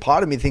there's a big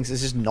part of me that thinks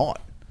it's just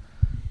not.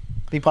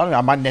 A big part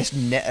of me,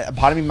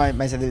 part of me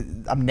may say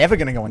that I'm never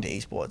going to go into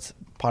esports.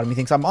 Part of me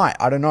thinks I might.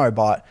 I don't know.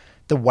 But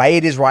the way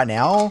it is right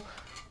now,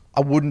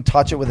 I wouldn't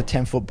touch it with a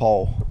 10-foot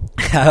pole.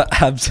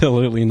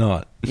 Absolutely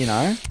not. You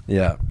know?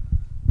 Yeah.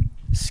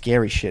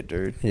 Scary shit,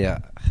 dude. Yeah.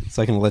 It's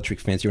like an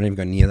electric fence. You don't even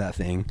go near that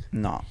thing.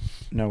 No,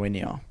 nowhere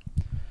near.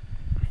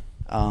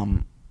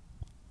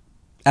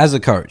 As a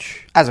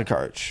coach. As a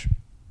coach.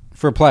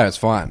 For a player, it's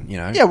fine, you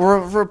know? Yeah,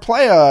 for a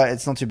player,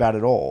 it's not too bad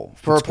at all.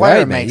 For It's a player,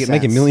 great, it mate. makes You're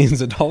sense. making millions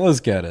of dollars,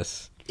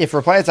 Curtis. Yeah, for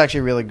a player, it's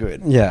actually really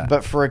good. Yeah.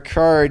 But for a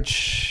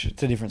coach,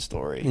 it's a different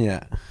story.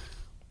 Yeah.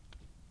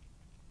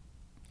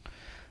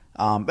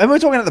 And we're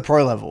talking at the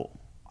pro level.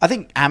 I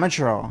think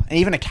amateur and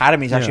even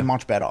academy is actually Yeah.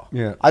 much better.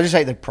 Yeah. I just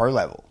hate the pro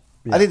level.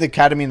 Yeah. I think the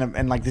academy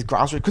and like this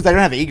grassroots, because they don't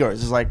have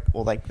egos. It's like,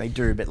 well, like they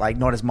do, but like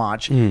not as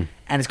much. And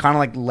it's kind of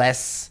like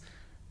less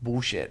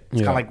bullshit.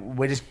 It's Yeah. kind of like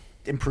we're just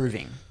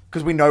improving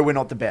because we know we're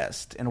not the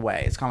best in a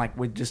way. It's kind of like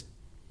we're just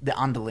the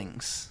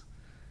underlings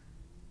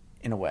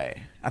in a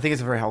way. I think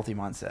it's a very healthy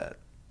mindset.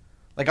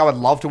 Like I would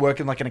love to work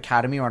in like an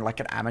academy or like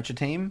an amateur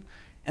team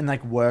and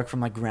like work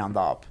from like ground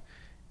up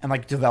and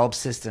like develop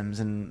systems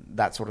and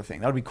that sort of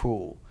thing. That would be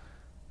cool.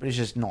 But it's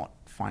just not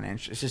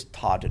financial. It's just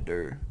hard to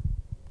do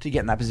to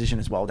get in that position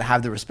as well, to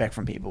have the respect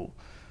from people.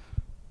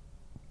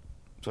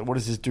 So what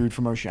does this dude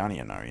from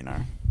Oceania know, you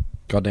know?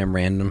 Goddamn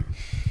random.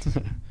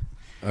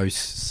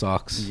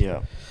 Sucks.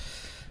 Yeah.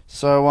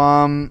 So,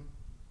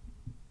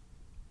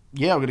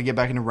 yeah, I'm going to get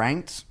back into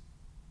ranked.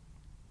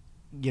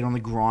 Get on the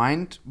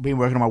grind. Been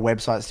working on my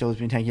website still. Has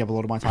been taking up a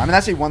lot of my time. And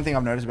that's the one thing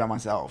I've noticed about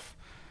myself.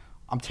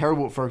 I'm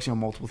terrible at focusing on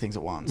multiple things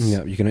at once.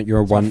 Yeah, you're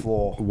a It's my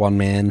flaw. one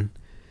man,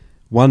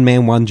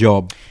 one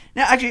job.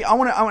 Now, actually, I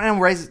want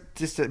to raise it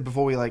just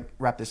before we like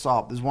wrap this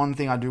up. There's one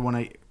thing I do want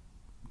to,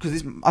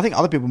 because I think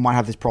other people might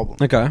have this problem.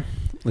 Okay,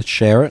 let's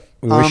share it.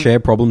 We always share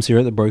problems here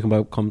at the Broken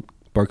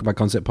by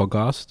Concept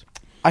podcast.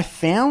 I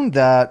found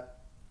that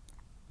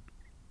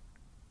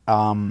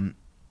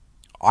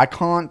I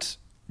can't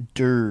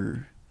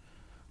do.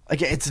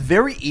 Like, it's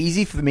very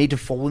easy for me to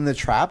fall in the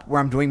trap where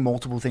I'm doing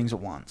multiple things at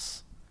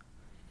once.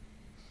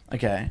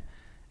 Okay, and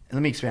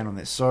let me expand on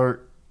this. So,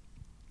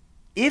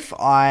 if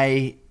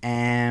I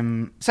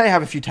am, say I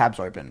have a few tabs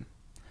open,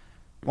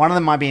 one of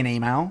them might be an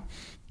email.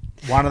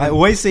 One of I them,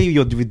 always see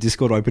your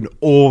Discord open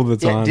all the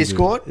time. Yeah,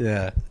 Discord? Dude.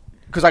 Yeah.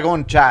 because I go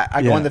on chat,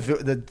 I go Yeah. on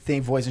the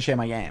thing voice and share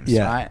my games.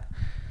 Yeah. Right.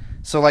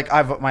 So like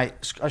I've got my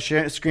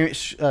screen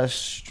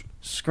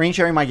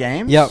sharing my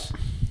games. Yep.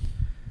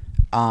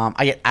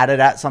 I get added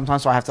at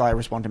sometimes, so I have to like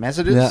respond to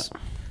messages.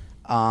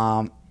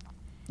 Yeah.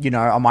 You know,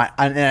 I might,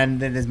 and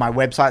then there's my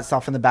website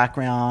stuff in the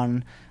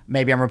background.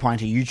 Maybe I'm replying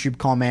to YouTube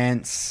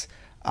comments.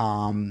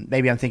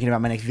 Maybe I'm thinking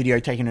about my next video,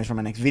 taking notes from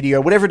my next video,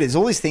 whatever it is.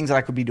 All these things that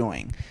I could be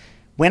doing.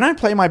 When I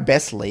play my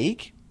best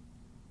league,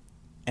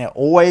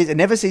 it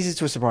never ceases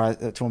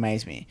to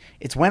amaze me.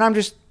 It's when I'm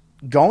just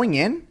going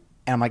in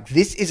and I'm like,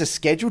 this is a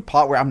scheduled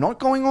part where I'm not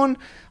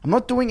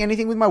doing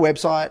anything with my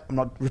website. I'm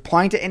not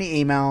replying to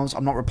any emails.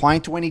 I'm not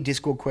replying to any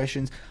Discord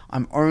questions.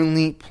 I'm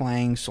only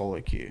playing solo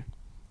queue.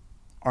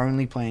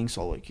 Only playing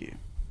solo queue.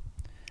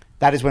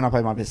 That is when I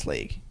play my best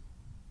league.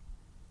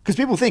 Because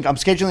people think I'm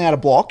scheduling out a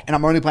block and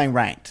I'm only playing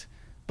ranked.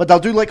 But they'll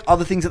do like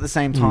other things at the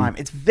same time.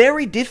 It's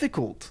very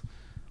difficult.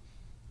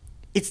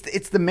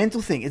 It's the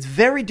mental thing. It's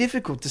very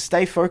difficult to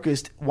stay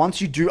focused once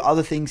you do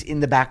other things in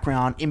the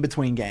background in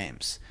between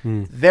games.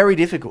 Very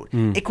difficult.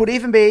 It could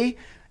even be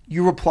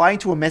you replying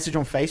to a message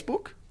on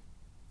Facebook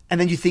and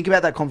then you think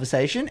about that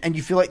conversation and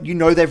you feel like you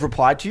know they've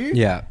replied to you.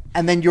 Yeah.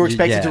 And then you're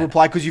expected to Yeah.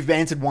 reply because you've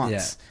answered once.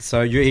 Yeah.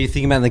 So you're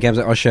thinking about in the games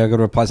like, oh shit, I got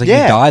to reply. It's like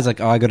Yeah. you die. It's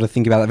like, oh, I got to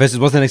think about that. Versus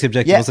what's the next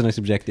objective? Yeah. What's the next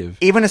objective?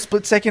 Even a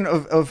split second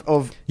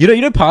of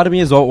You know, part of me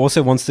as well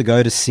also wants to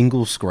go to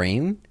single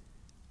screen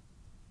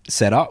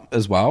setup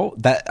as well.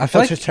 That I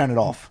feel let's like just turn it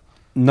off.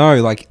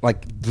 no, like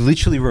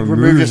literally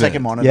remove your it.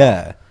 second monitor.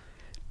 Yeah,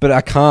 but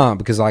I can't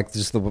because like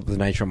just the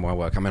nature of my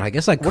work. I mean, I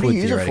guess I What could do you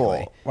use it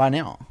theoretically. for right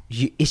now?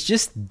 It's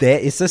just there.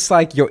 It's just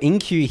like you're in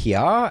queue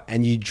here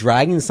and you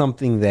dragging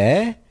something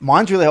there.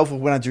 Mine's really helpful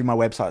when I do my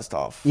website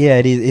stuff. Yeah,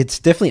 it is. It's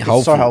definitely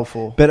helpful. so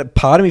helpful. But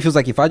part of me feels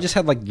like if I just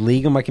had like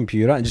League on my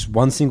computer and just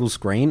one single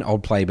screen,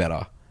 I'd play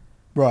better.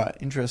 Right.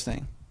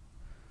 Interesting.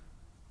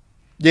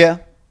 Yeah.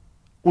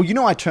 Well, you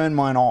know, I turn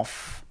mine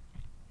off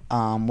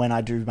when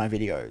I do my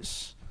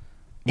videos.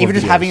 What Even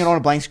just videos? having it on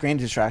a blank screen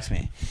distracts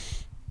me.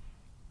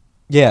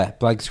 Yeah,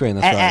 blank screen.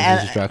 That's right. And,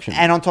 It's a distraction.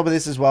 and on top of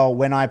this as well,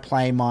 when I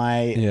play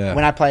my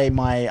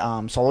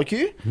solo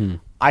queue,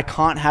 I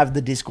can't have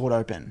the Discord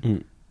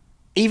open.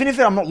 Even if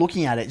I'm not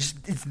looking at it,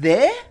 it's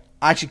there.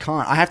 I actually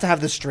can't. I have to have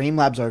the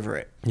Streamlabs over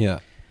it. yeah,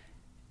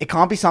 It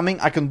can't be something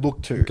I can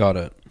look to. got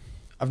it.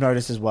 I've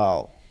noticed as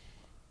well.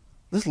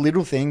 There's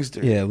little things,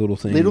 dude. Yeah, little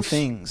things. Little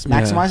things.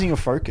 Yeah. Maximizing your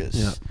focus.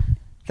 Yeah.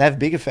 They have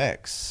big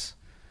effects.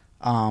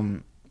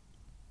 And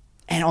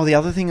the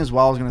other thing as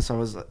well I was going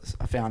to say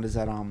I found is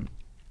that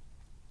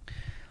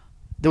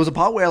there was a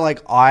part where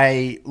like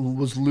I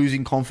was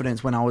losing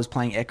confidence when I was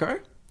playing Echo.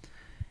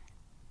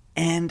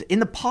 And in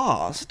the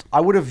past,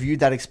 I would have viewed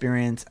that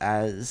experience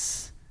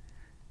as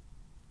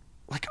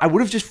like I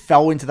would have just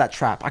fell into that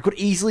trap. I could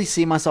easily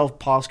see myself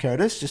past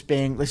Curtis just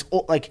being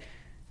like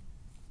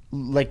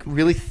like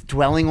really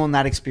dwelling on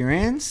that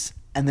experience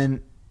and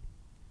then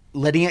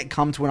letting it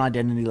come to an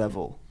identity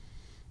level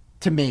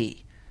to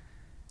me.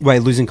 Wait,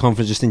 losing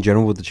confidence just in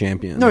general with the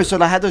champion? No, so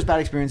I had those bad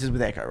experiences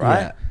with Echo,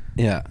 right?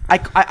 Yeah.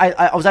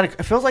 I was at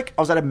it feels like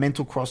I was at a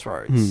mental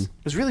crossroads. It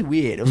was really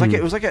weird.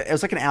 It was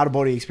like an out of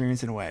body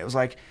experience in a way. It was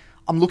like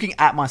I'm looking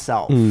at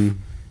myself, and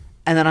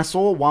then I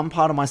saw one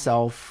part of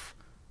myself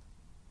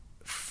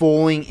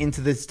falling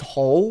into this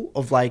hole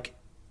of like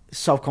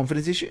self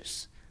confidence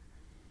issues.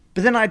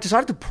 But then I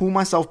decided to pull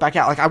myself back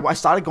out. Like I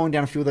started going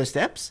down a few of those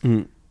steps,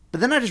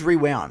 but then I just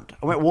rewound.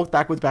 I walked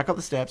backwards, back up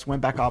the steps,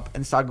 went back up,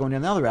 and started going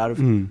down the other route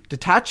of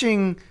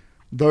detaching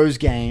those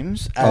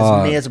games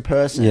as me as a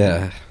person.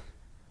 Yeah.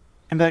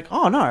 And be like,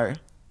 oh no.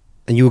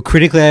 And you were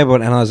critically able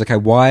to analyze, okay,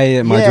 why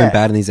am I doing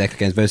bad in these Echo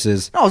games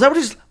versus... No, I was able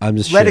to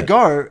just let it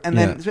go. And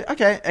then,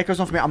 okay, Echo's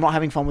not for me. I'm not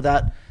having fun with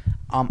that.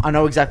 I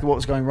know exactly what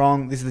was going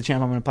wrong. This is the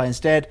champ I'm going to play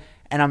instead.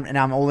 And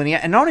I'm all in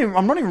it. And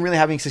I'm not even really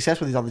having success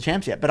with these other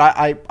champs yet. But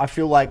I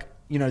feel like,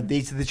 you know,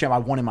 these are the champ I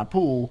want in my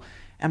pool.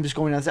 And I'm just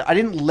going down. I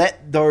didn't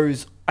let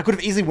those... I could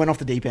have easily went off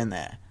the deep end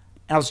there.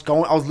 And I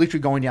was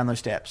literally going down those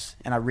steps.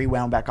 And I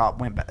rewound back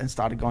up, went back, and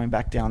started going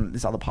back down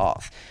this other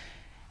path.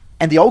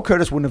 And the old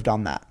Curtis wouldn't have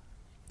done that.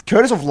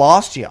 Curtis of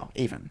last year,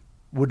 even,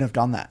 wouldn't have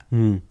done that.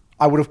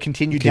 I would have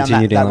continued down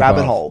that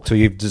rabbit hole. Till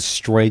you've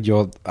destroyed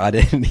your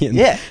identity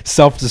and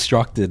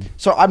self-destructed.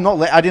 So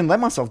I didn't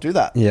let myself do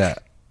that. Yeah.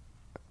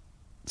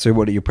 So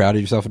what, are you proud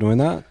of yourself for doing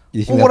that?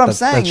 You think what I'm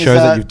saying that shows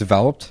that you've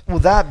developed? Well,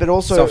 that, but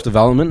also...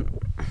 self-development?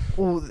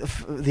 Well,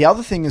 the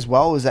other thing as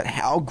well is that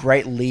how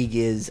great League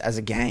is as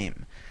a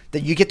game.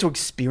 That you get to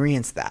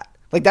experience that.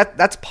 Like,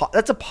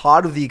 that's a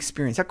part of the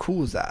experience. How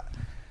cool is that?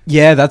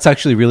 Yeah, that's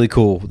actually really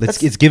cool.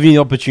 It's giving you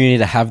the opportunity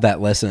to have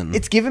that lesson.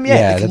 It's given me...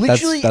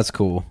 that's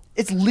cool.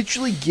 It's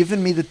literally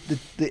given me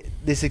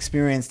this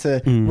experience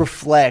to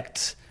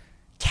reflect,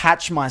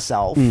 catch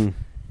myself,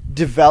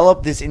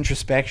 develop this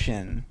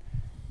introspection,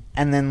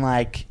 and then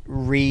like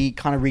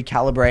kind of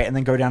recalibrate and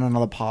then go down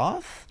another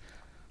path.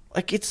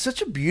 Like, it's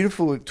such a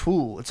beautiful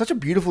tool. It's such a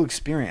beautiful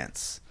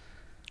experience.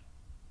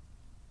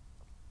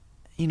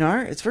 You know,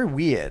 it's very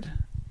weird.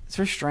 It's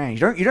very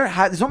strange. You don't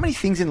have. There's not many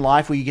things in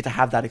life where you get to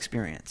have that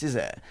experience, is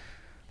there?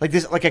 Like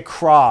there's like a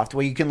craft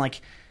where you can like.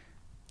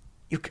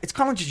 It's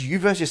kind of just you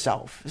versus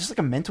yourself. It's just like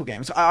a mental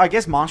game. So I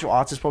guess martial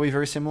arts is probably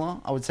very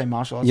similar. I would say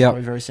martial arts is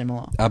probably very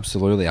similar.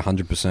 Absolutely,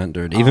 100%,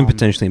 dude. Even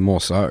potentially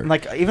more so.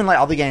 Like even like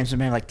other games,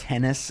 maybe like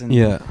tennis and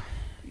you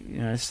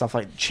know, stuff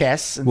like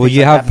chess. And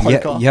you like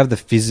have you have the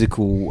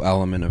physical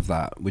element of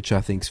that, which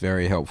I think is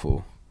very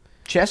helpful.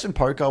 Chess and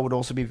poker would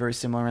also be very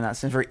similar in that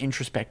sense. Very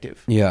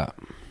introspective. Yeah.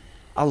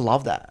 I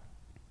love that.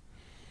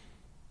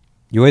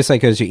 You always say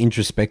because you're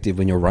introspective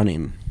when you're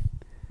running.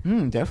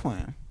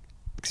 Definitely.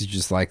 Because you're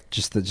just like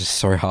just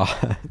so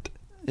hard.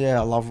 Yeah,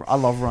 I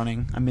love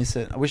running. I miss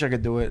it. I wish I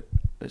could do it.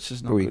 It's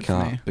just not. But we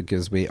can't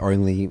because we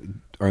only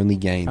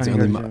gains,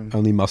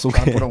 only muscle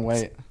gains. Put on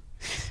weight.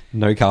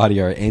 No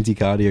cardio,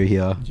 anti-cardio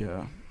here.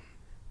 Yeah.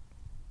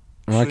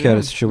 All right,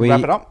 Curtis. Should we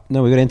wrap it up?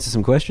 No, we got to answer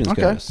some questions.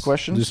 Okay, Curtis.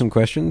 questions. Do some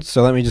questions.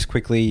 So let me just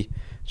quickly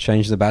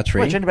change the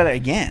battery. Wait, change the battery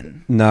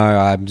again? No,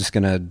 I'm just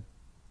gonna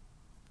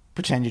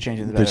pretend you're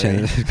changing the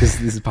battery because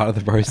this is part of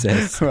the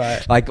process.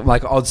 Right.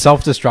 Like I'll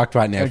self-destruct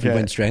right now if we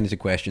went straight into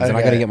questions, and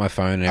I got to get my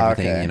phone and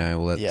everything. Okay. You know,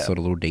 all that sort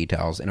of little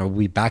details, and I'll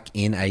be back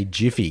in a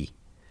jiffy.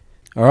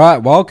 All right,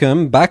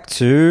 welcome back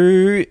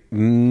to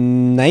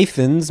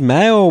Nathan's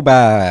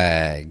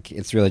mailbag.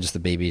 It's really just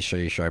the BB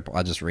show.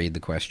 I just read the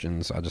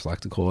questions. I just like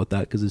to call it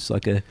that because it's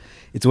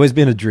always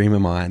been a dream of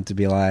mine to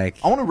be like.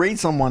 I want to read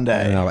some one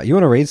day. You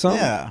want to read some?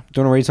 Yeah.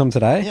 Do you want to read some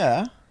today?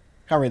 Yeah.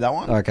 Can't read that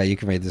one. Okay, you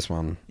can read this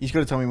one. You just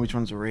got to tell me which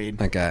ones to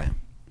read. Okay,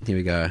 here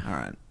we go. All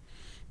right.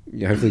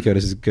 Yeah, hopefully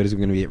Curtis is going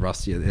to be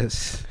rusty at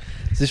this.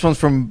 So this one's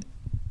from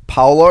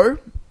Paolo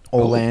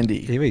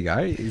Orlandi. Here we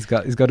go. He's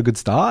got a good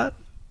start.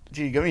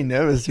 Gee, you got me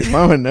nervous. You're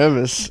moment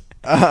nervous.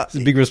 It's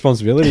a big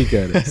responsibility,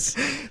 Curtis.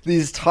 This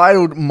is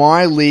titled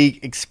My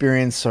League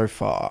Experience So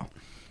Far.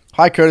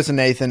 Hi, Curtis and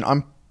Nathan.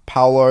 I'm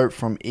Paolo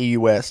from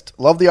EU West.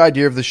 Love the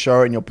idea of the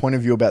show and your point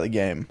of view about the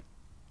game.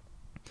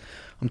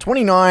 I'm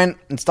 29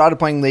 and started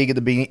playing League at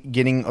the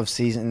beginning of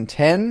Season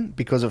 10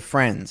 because of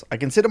friends. I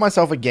consider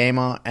myself a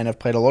gamer and have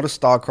played a lot of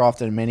StarCraft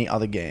and many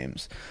other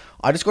games.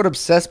 I just got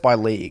obsessed by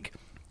League.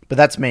 But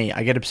that's me.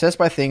 I get obsessed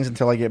by things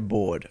until I get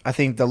bored. I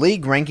think the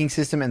League ranking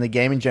system and the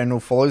game in general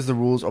follows the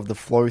rules of the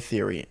flow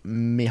theory.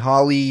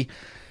 Mihaly...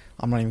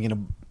 I'm not even going to...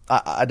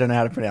 I don't know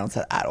how to pronounce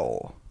that at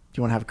all. Do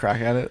you want to have a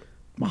crack at it?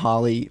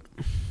 Mihaly...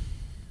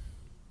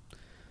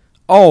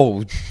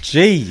 Oh,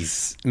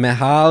 jeez.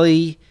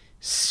 Mihaly...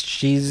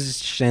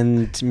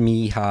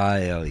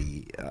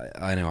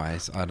 Csikszentmihalyi.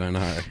 Anyways, I don't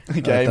know.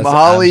 Okay,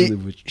 Mihaly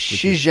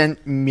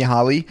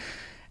Csikszentmihalyi.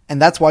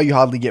 And that's why you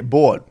hardly get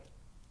bored.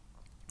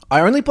 I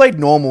only played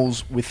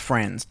normals with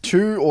friends,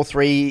 2 or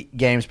 3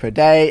 games per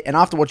day, and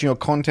after watching your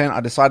content,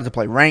 I decided to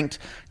play ranked,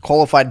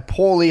 qualified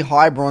poorly,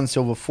 high bronze,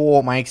 silver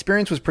 4. My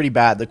experience was pretty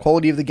bad. The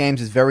quality of the games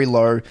is very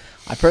low.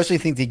 I personally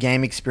think the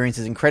game experience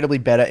is incredibly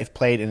better if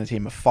played in a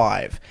team of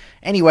 5.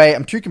 Anyway,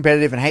 I'm too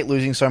competitive and hate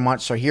losing so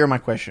much, so here are my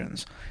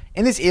questions.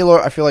 In this ELO,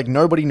 I feel like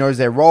nobody knows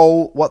their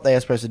role, what they are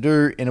supposed to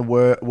do in a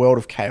world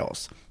of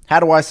chaos. How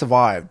do I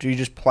survive? Do you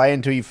just play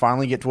until you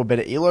finally get to a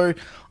better ELO?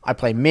 I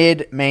play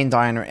mid, main,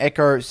 Diana,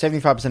 Echo.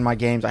 75% of my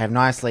games, I have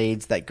nice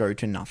leads that go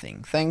to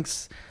nothing.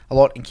 Thanks a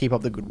lot and keep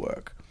up the good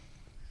work.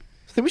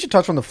 I think we should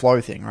touch on the flow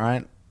thing,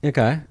 right?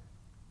 Okay.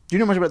 Do you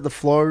know much about the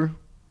flow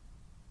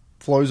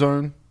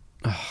zone?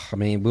 I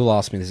mean, Will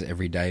ask me this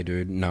every day,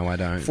 dude. No, I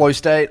don't. Flow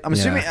state? I'm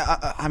assuming,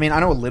 I mean, I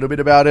know a little bit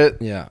about it.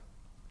 Yeah.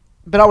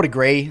 But I would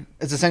agree.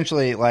 It's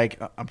essentially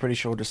like, I'm pretty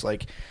sure just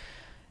like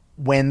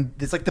when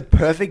there's like the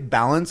perfect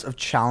balance of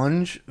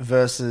challenge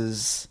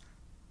versus,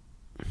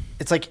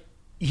 it's like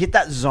you hit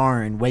that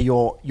zone where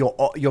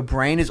your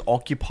brain is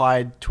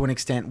occupied to an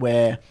extent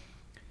where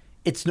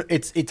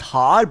it's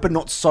hard, but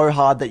not so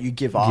hard that you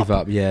give up. Give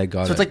up, yeah,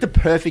 got it. So it's like the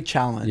perfect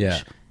challenge.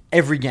 Yeah.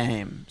 Every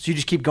game. So you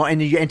just keep going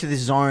and you enter this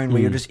zone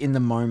where you're just in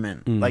the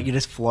moment. Like you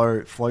just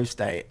flow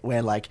state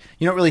where like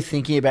you're not really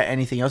thinking about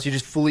anything else. You're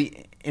just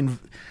fully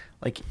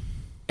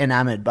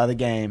enamored by the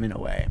game in a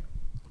way.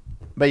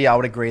 But yeah, I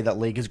would agree that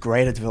League is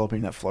great at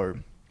developing that flow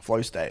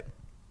state.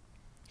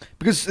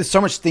 Because there's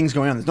so much things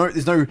going on.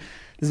 There's no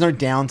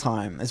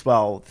downtime as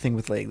well. Thing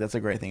with League, that's a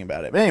great thing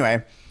about it. But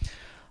anyway,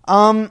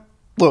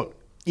 look,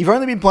 you've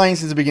only been playing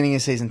since the beginning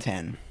of Season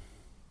 10.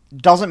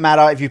 Doesn't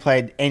matter if you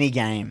played any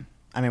game.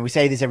 I mean, we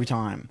say this every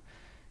time.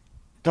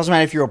 Doesn't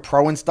matter if you're a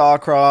pro in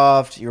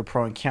StarCraft, you're a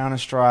pro in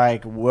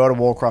Counter-Strike, World of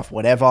Warcraft,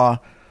 whatever.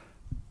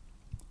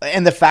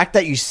 And the fact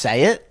that you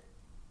say it,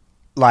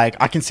 like,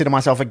 I consider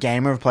myself a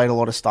gamer. I've played a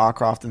lot of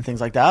StarCraft and things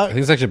like that. I think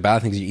it's actually a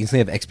bad thing because you instantly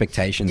have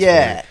expectations.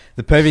 Yeah. For it.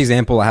 The perfect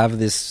example, I have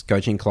this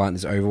coaching client,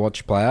 this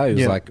Overwatch player,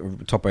 who's like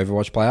a top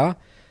Overwatch player.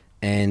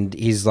 And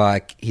he's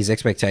like, his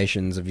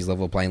expectations of his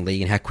level of playing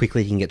League and how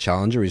quickly he can get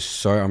Challenger is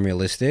so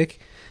unrealistic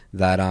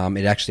that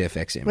it actually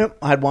affects him. Yep.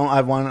 I had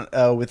one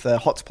with a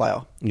HOTS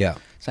player. Yeah.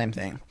 Same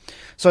thing.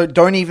 So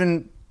don't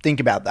even think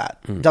about that.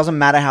 It doesn't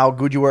matter how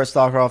good you were at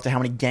StarCraft or how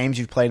many games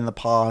you've played in the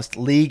past.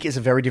 League is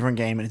a very different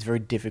game and it's very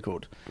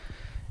difficult.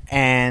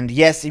 And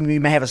yes, you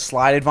may have a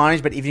slight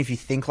advantage, but even if you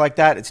think like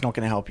that, it's not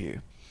going to help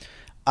you.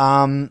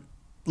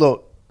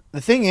 Look, the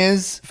thing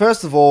is,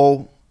 first of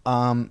all,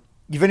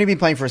 you've only been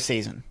playing for a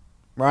season,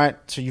 right?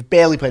 So you've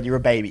barely played. You're a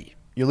baby.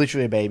 You're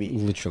literally a baby.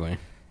 Literally.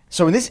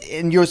 So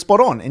and you're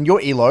spot on. In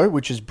your ELO,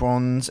 which is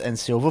Bronze and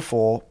Silver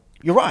 4,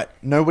 you're right.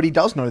 Nobody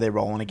does know their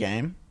role in a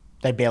game.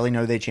 They barely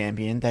know their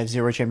champion. They have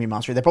 0 champion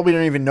mastery. They probably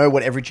don't even know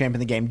what every champion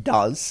in the game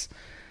does.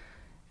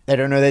 They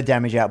don't know their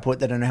damage output.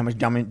 They don't know how much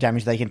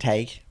damage they can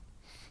take.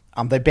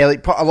 A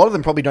lot of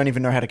them probably don't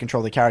even know how to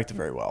control their character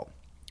very well.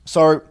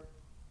 So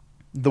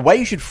the way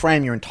you should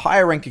frame your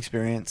entire ranked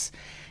experience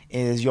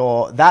is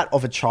that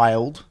of a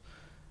child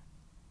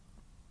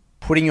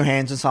putting your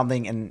hands on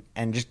something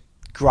and just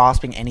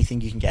grasping anything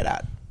you can get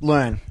at.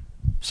 Learn.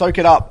 Soak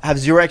it up. Have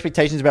 0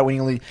 expectations about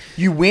winning a league.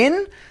 You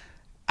win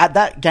at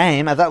that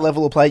game, at that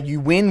level of play,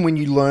 you win when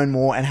you learn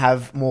more and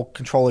have more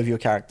control of your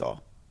character.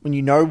 When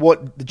you know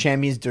what the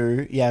champions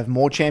do, you have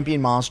more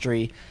champion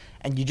mastery,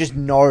 and you just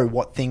know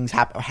what things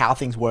happen, how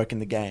things work in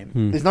the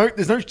game. There's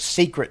no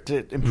secret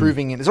to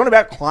improving it. It's not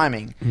about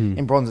climbing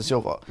in Bronze and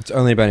Silver. It's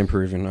only about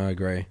improving, I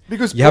agree.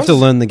 Because you have to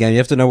learn the game. You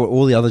have to know what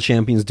all the other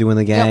champions do in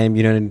the game. Yep.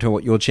 You don't know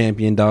what your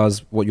champion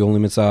does, what your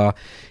limits are.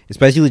 It's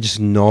basically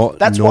just knowledge.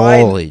 That's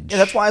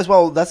why as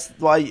well, that's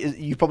why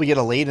you probably get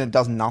a lead and it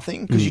does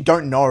nothing, because you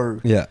don't know.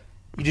 Yeah.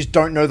 You just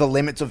don't know the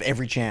limits of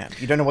every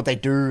champ. You don't know what they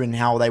do and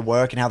how they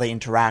work and how they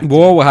interact. Well,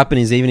 what will happen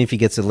is even if he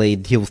gets a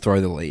lead, he'll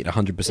throw the lead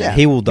 100%. Yeah,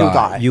 he will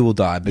die. You will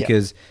die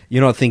because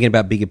you're not thinking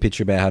about bigger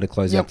picture about how to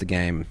close out the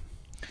game.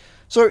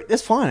 So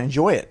that's fine.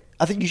 Enjoy it.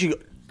 I think you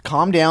should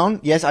calm down.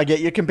 Yes, I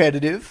get you're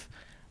competitive,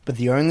 but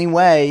the only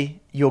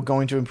way you're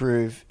going to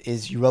improve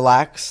is you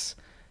relax,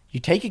 you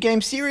take your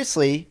game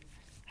seriously,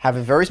 have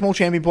a very small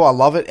champion pool. I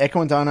love it. Echo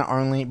and Diana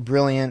only.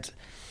 Brilliant.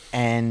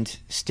 And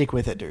stick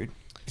with it, dude.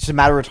 It's a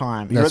matter of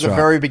time. You're at the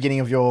very beginning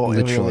of your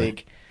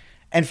league.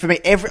 And for me,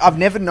 I've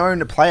never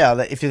known a player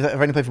that if you've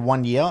only played for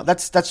 1 year,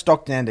 that's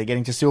stock standard,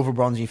 getting to silver,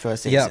 bronze in your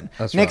first season.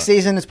 Next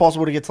season, it's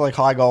possible to get to like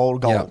high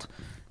gold. Yep.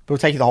 But it'll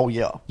take you the whole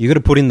year. You got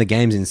to put in the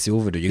games in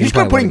silver, dude. You just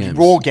got to put in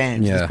raw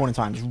games at this point in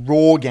time. Just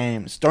raw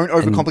games. Don't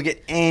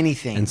overcomplicate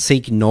anything. And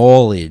seek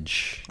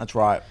knowledge. That's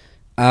right.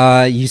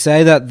 You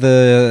say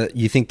that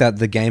you think that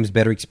the game's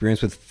better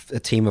experience with a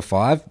team of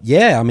 5.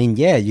 Yeah, I mean,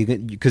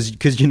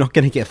 because you're not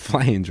going to get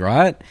flamed,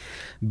 right?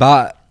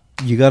 But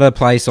you got to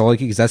play solo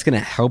queue because that's going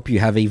to help you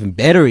have even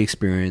better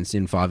experience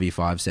in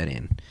 5v5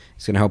 setting.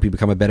 It's going to help you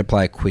become a better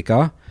player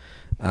quicker.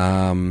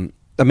 I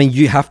mean,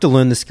 you have to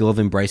learn the skill of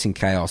embracing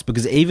chaos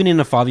because even in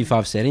a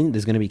 5v5 setting,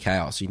 there's going to be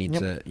chaos you need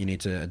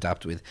to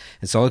adapt with.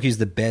 And solo queue is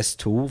the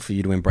best tool for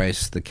you to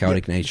embrace the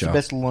chaotic nature. It's the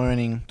best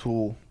learning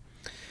tool.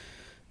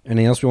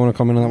 Anything else we want to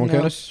comment on that one,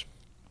 Curtis?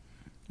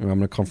 I'm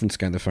going to conference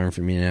game the phone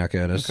from me now,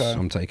 Curtis. Okay.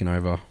 I'm taking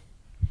over.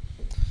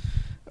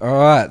 All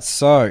right,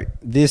 so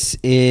this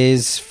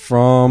is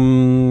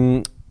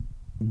from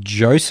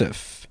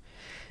Joseph.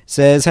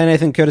 Says, "Hey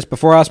Nathan, Curtis.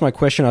 Before I ask my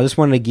question, I just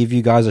wanted to give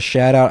you guys a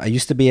shout out. I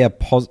used to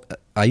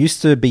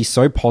be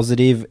so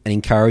positive and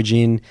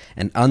encouraging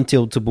and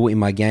untiltable in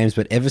my games,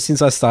 but ever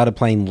since I started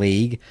playing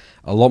League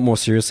a lot more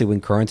seriously when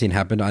quarantine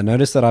happened, I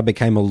noticed that I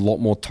became a lot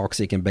more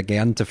toxic and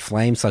began to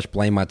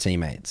blame my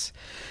teammates.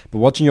 But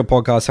watching your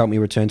podcast helped me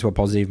return to a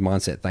positive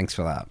mindset. Thanks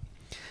for that."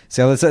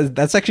 So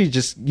that's actually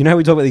just, you know,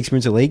 we talk about the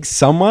experience of League.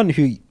 Someone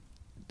who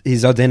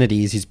his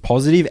identity is he's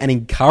positive and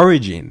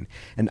encouraging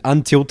and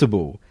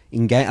untiltable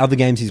in other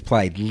games he's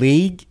played.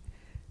 League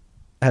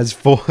has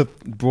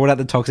brought out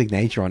the toxic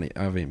nature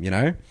of him, you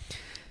know?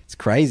 It's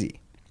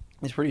crazy.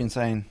 It's pretty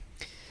insane.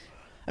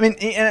 I mean,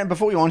 and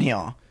before we go on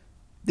here,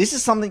 this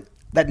is something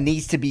that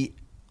needs to be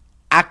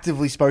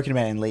actively spoken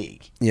about in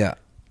League. Yeah.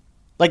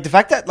 Like the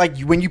fact that like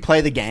when you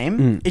play the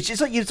game, it's just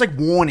like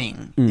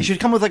warning. It should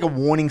come with like a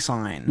warning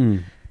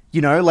sign. You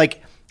know,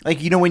 like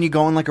you know when you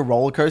go on like a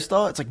roller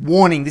coaster, it's like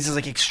warning. This is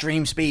like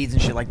extreme speeds and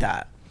shit like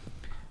that.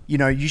 You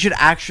know, you should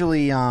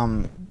actually.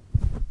 Well,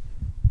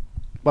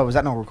 was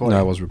that not recording? No,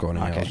 I was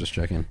recording. Okay. I was just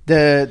checking.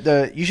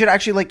 You should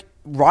actually like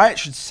Riot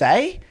should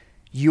say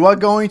you are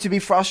going to be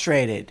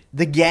frustrated.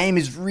 The game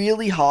is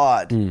really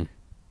hard.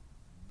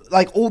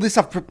 Like all this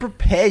stuff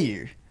prepare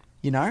you.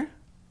 You know,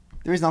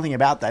 there is nothing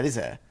about that, is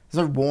there?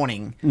 There's no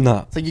warning. No.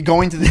 It's like you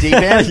go into the deep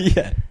end.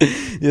 Yeah.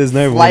 There's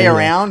no Play warning.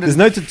 around. There's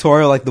no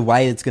tutorial like the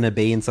way it's going to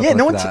be and stuff Yeah, like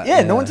no one.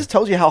 that. No one just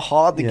tells you how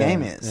hard the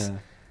game is. Yeah.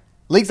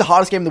 League's the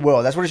hardest game in the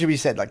world. That's what it should be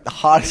said. Like the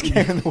hardest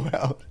game in the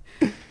world.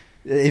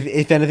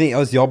 If anything, it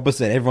was the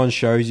opposite. Everyone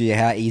shows you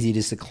how easy it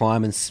is to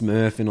climb and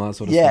smurf and all that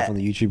sort of stuff on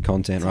the YouTube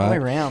content, It's right? all the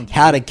way around.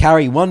 How to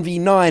carry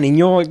 1v9 in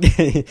your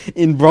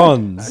in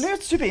bronze. I know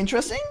it's super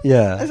interesting.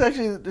 Yeah. Let's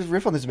actually just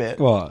riff on this a bit.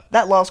 What?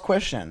 That last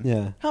question.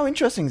 Yeah. How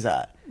interesting is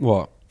that?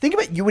 What? Think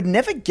about it. You would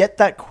never get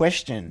that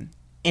question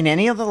in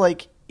any other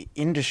like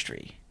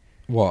industry.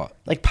 What?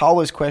 Like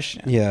Paolo's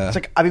question. Yeah. It's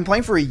like I've been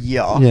playing for a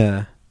year.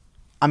 Yeah.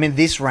 I'm in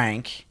this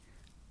rank.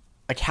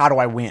 Like how do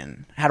I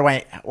win?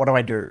 What do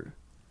I do?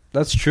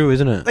 That's true,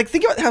 isn't it? Like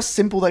think about how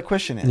simple that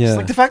question is. Yeah.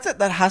 Like the fact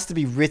that has to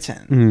be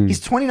written. He's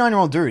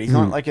 29-year-old dude. He's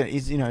not like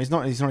he's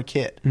not a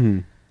kid.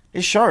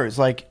 It shows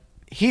like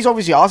he's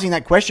obviously asking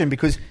that question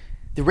because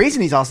the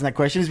reason he's asking that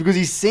question is because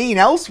he's seen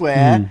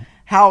elsewhere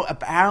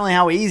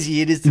how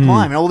easy it is to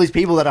climb and all these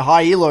people that are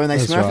high elo and they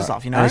That's smurf right. and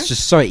stuff, you know? And it's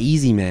just so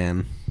easy,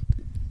 man.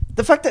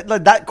 The fact that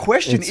like, that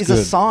question It's is a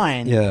good.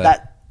 sign Yeah.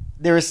 that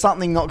there is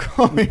something not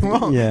going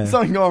wrong. Yeah.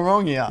 Something going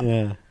wrong here.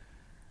 Yeah.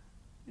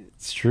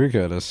 It's true,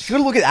 Curtis. You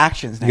gotta look at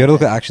actions now. You got to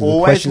look at actions. The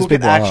Always questions look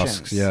at people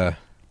actions. ask. Yeah.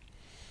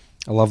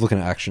 I love looking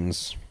at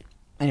actions.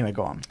 Anyway,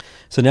 go on.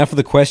 So now for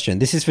the question.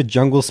 This is for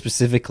jungle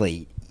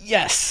specifically.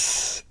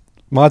 Yes.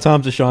 My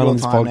time to shine Your on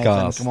this time, Nathan.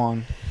 podcast. Come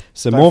on.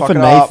 So Don't more fuck for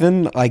it up.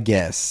 Nathan, I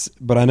guess.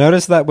 But I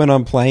noticed that when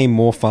I'm playing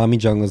more farming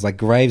junglers like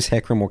Graves,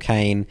 Hecarim, or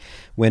Kane,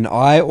 when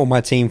I or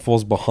my team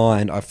falls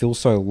behind, I feel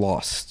so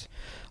lost.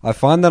 I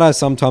find that I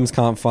sometimes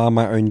can't farm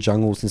my own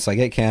jungle since I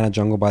get counter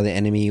jungled by the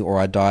enemy or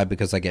I die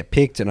because I get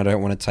picked and I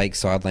don't want to take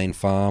side lane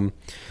farm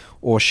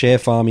or share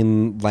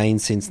farming lane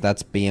since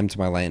that's BM to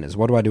my laners.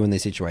 What do I do in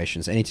these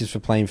situations? Any tips for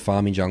playing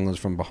farming junglers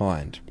from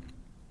behind?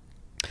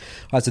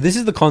 Alright, so this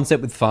is the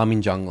concept with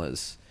farming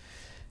junglers.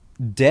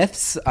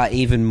 Deaths are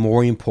even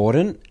more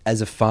important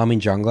as a farming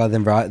jungler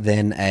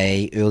than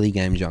a early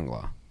game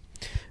jungler.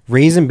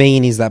 Reason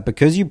being is that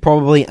because you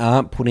probably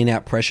aren't putting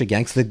out pressure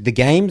ganks,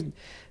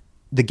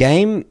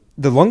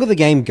 the longer the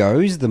game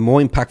goes, the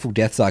more impactful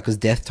deaths are because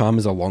death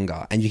timers are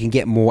longer and you can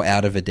get more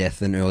out of a death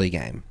than early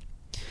game.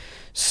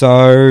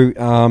 So,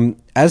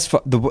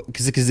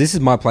 because this is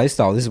my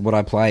playstyle, this is what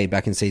I played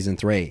back in Season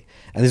 3.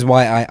 And this is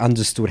why I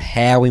understood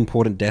how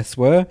important deaths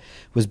were,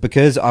 was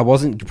because I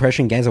wasn't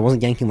pressuring games, I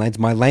wasn't ganking lanes.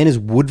 My laners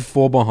would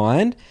fall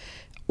behind.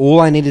 All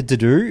I needed to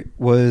do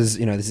was,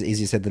 this is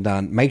easier said than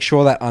done, make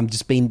sure that I'm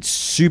just being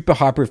super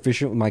hyper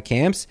efficient with my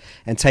camps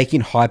and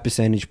taking high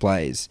percentage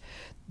plays.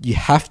 You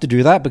have to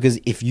do that because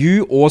if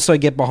you also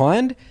get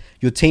behind,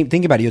 your team,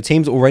 think about it, your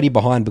team's already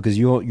behind because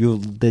you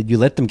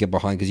let them get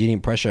behind because you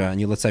didn't pressure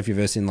and let's say if you're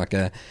versing like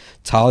a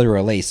Talia or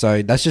Elise.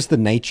 So that's just the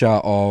nature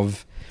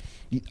of,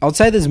 I would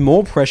say there's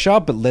more pressure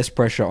but less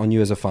pressure on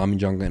you as a farming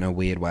jungler in a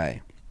weird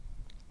way.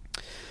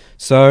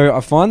 So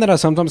I find that I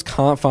sometimes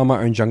can't farm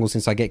my own jungle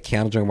since I get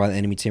counter jungled by the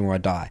enemy team or I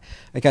die.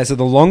 Okay, so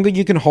the longer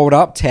you can hold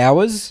up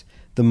towers,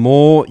 the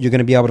more you're going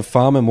to be able to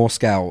farm and more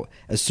scale.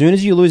 As soon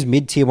as you lose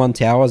mid-tier 1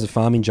 tower as a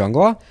farming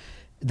jungler,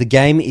 the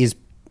game is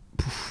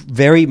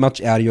very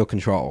much out of your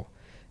control.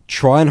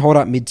 Try and hold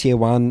up mid-tier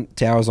 1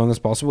 tower as long as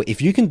possible.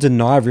 If you can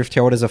deny Rift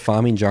Herald as a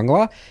farming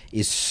jungler,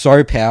 is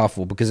so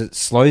powerful because it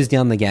slows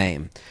down the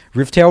game.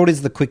 Rift Herald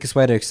is the quickest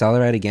way to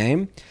accelerate a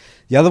game.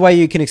 The other way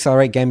you can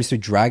accelerate game is through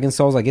Dragon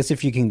Souls. I guess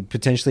if you can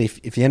potentially,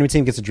 if the enemy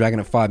team gets a dragon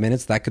at 5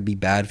 minutes, that could be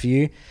bad for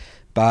you.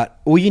 But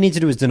all you need to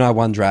do is deny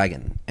one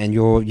dragon, and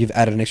you've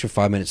added an extra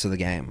 5 minutes to the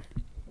game.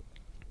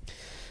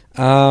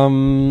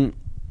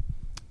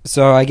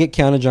 So I get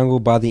counter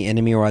jungled by the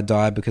enemy or I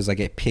die because I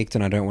get picked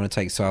and I don't want to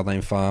take side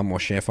lane farm or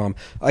share farm.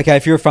 Okay,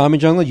 if you're a farming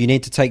jungler, you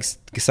need to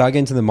start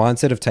getting to the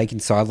mindset of taking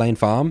side lane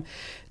farm.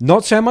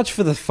 Not so much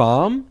for the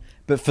farm,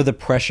 but for the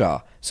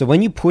pressure. So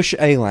when you push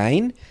a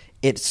lane,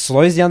 it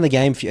slows down the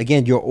game.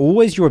 Again,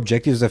 your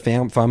objective as a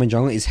farming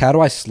jungler is how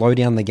do I slow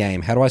down the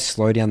game? How do I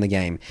slow down the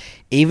game?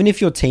 Even if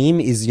your team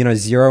is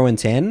 0 and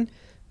 10,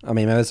 I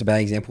mean, maybe that's a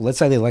bad example. Let's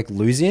say they're like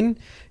losing,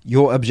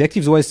 your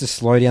objective is always to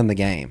slow down the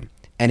game.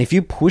 And if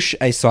you push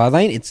a side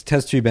lane, it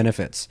has two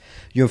benefits.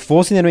 You're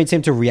forcing the enemy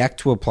team to react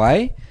to a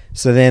play,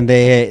 so then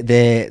they're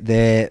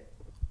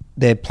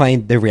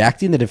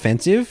reacting, they're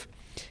defensive.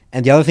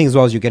 And the other thing as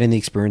well is you're getting the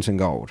experience and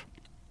gold.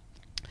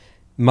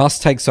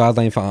 Must take side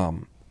lane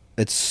farm.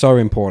 It's so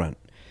important.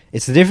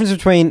 It's the difference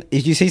between,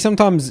 if you see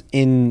sometimes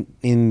in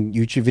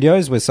YouTube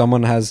videos where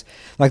someone has,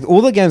 like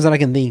all the games that I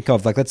can think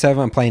of, like let's say if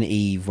I'm playing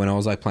Eve when I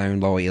was like playing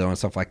lower elo and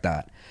stuff like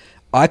that,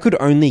 I could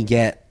only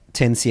get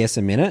 10 CS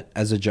a minute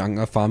as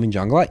a farming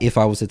jungler if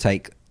I was to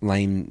take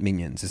lane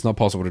minions. It's not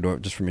possible to do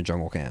it just from your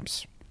jungle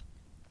camps.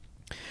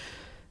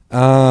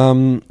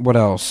 What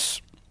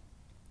else?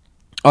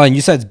 Oh, and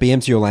you said it's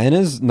BM to your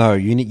laners? No,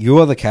 you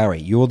are the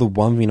carry. You're the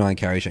 1v9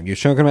 carry champ. You're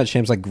talking about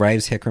champs like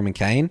Graves, Hecarim, and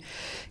Kayn.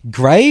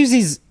 Graves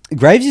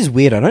is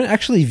weird. I don't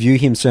actually view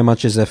him so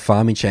much as a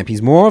farming champ.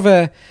 He's more of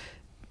a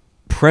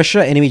pressure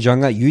enemy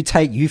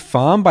jungler. You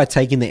farm by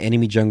taking the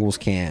enemy jungle's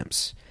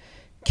camps.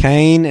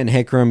 Kayn and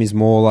Hecarim is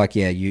more like,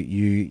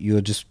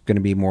 you're just going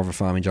to be more of a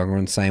farming jungler,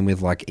 and same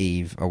with like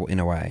Eve in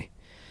a way.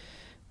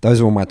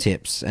 Those are all my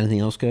tips. Anything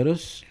else,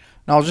 Curtis?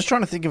 No, I was just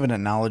trying to think of an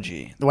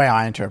analogy, the way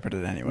I interpret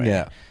it anyway.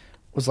 Yeah.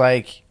 Was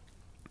like,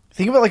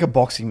 think about like a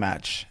boxing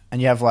match,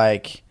 and you have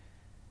like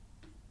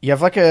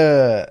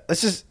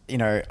let's just,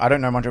 I don't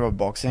know much about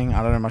boxing.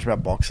 I don't know much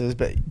about boxers,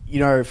 but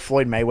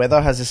Floyd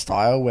Mayweather has a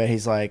style where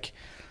he's like,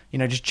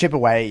 just chip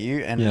away at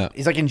you, and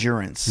he's like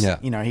endurance.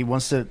 Yeah. He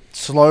wants to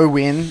slow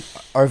win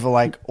over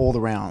like all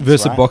the rounds.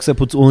 Versus a boxer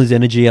puts all his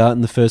energy out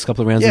in the first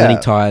couple of rounds, and then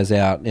he tires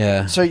out.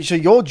 Yeah. So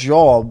your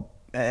job,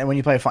 when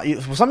you play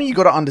something you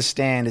got to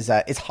understand is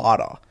that it's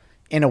harder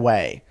in a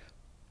way.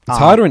 It's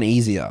harder and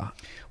easier.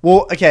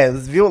 Well, okay,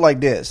 let's view it like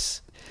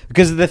this.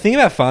 Because the thing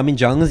about farming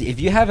junglers, if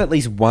you have at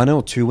least 1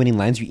 or 2 winning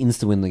lanes, you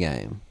insta-win the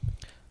game.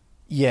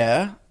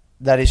 Yeah,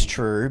 that is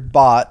true.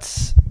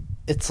 But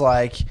it's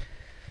like,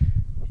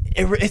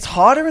 it's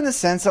harder in the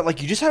sense that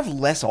like you just have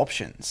less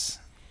options.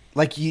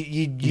 Like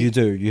you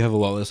do. You have a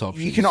lot less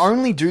options. You can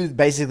only do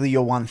basically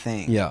your one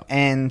thing. Yeah.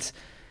 And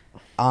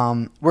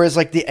whereas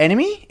like the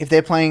enemy, if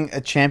they're playing a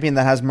champion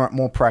that has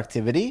more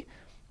proactivity,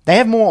 they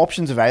have more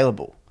options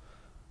available.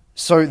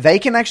 So they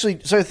can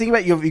actually... So think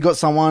about you got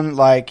someone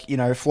like,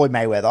 Floyd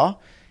Mayweather.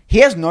 He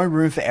has no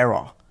room for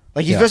error.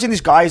 Like, he's versing this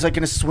guy who's like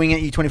going to swing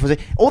at you 24/7.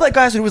 All that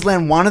guy has to do is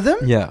land one of them.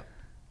 Yeah.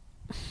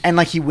 And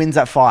like he wins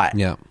that fight.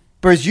 Yeah.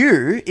 Whereas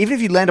you, even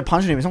if you land a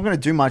punch on him, it's not going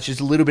to do much.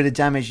 Just a little bit of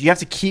damage. You have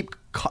to keep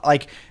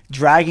like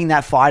dragging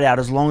that fight out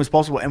as long as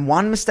possible. And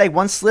one mistake,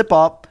 one slip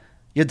up,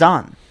 you're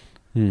done.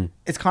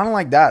 It's kind of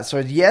like that. So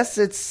yes,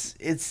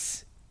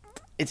 it's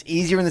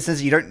easier in the sense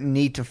that you don't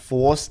need to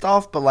force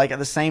stuff, but like at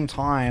the same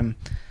time...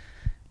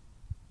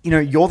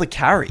 you're the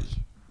carry,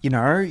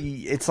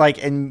 it's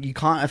like, and you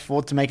can't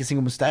afford to make a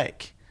single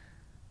mistake.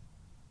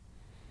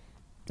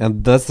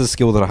 And that's the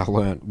skill that I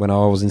learned when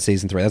I was in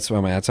season 3. That's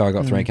how I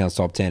got 3 accounts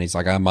top 10. It's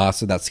like I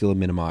mastered that skill of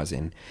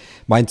minimizing.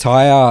 My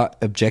entire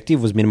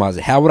objective was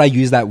minimizing. How would I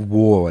use that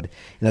ward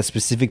in that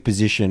specific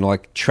position,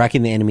 like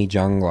tracking the enemy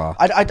jungler?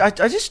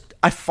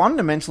 I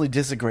fundamentally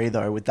disagree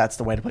though with that's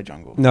the way to play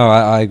jungle. No,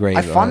 I agree. I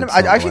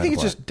actually think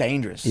it's just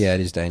dangerous. Yeah,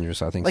 it is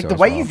dangerous. I think like so the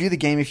way you view the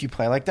game if you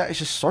play like that, it's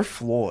just so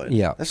flawed.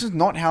 Yeah, this is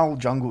not how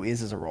jungle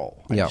is as a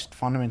role. I just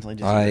fundamentally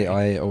disagree.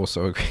 I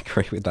also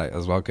agree with that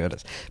as well,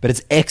 Curtis. But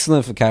it's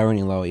excellent for carrying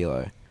in low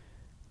elo.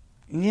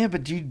 Yeah,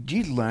 but do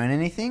you learn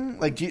anything?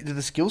 Like, do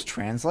the skills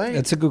translate?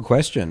 That's a good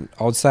question.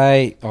 I would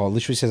say, it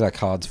literally says our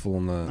cards full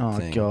on the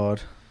thing. Oh,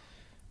 God.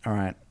 All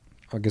right.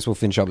 I guess we'll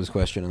finish up this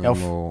question and then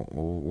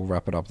we'll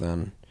wrap it up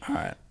then. All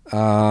right.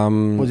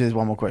 We'll do this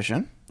one more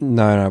question.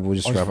 No, we'll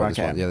just wrap up this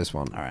one. Yeah, this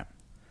one. All right.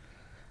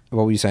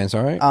 What were you saying,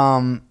 sorry?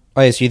 Oh,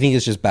 yeah, so you think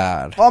it's just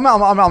bad? Well,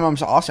 I'm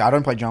asking. I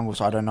don't play jungle,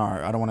 so I don't know.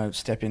 I don't want to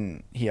step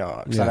in here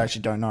because I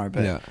actually don't know,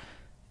 but...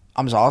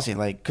 I'm just asking,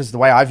 like, because the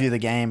way I view the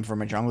game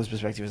from a jungler's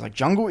perspective is like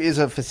jungle is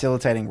a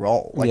facilitating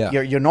role. Like,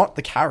 you're not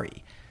the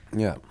carry.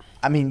 Yeah.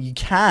 I mean, you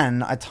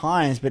can at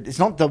times, but it's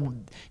not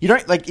you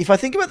don't, like, if I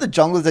think about the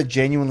junglers that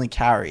genuinely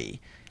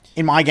carry,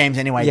 in my games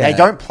anyway, they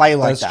don't play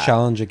like that. Those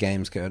challenger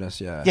games, Curtis,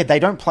 Yeah, they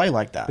don't play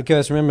like that.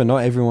 Because remember, not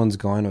everyone's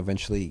going to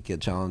eventually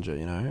get challenger,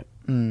 Like,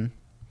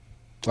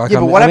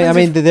 but what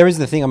happens there is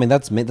the thing,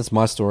 that's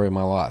my story of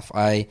my life.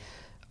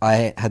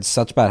 I had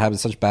such bad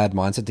habits, such bad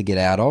mindset to get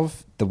out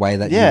of the way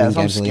that you win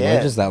games in League of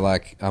Legends that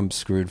like I'm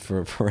screwed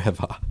for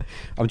forever.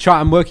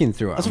 I'm working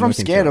through it. That's what I'm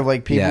scared of,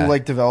 like people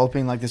like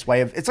developing like this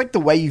way of, it's like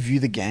the way you view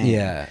the game.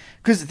 Yeah.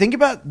 Because think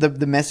about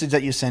the message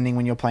that you're sending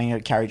when you're playing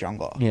a carry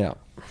jungler. Yeah.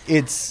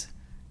 It's,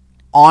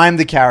 I'm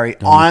the carry.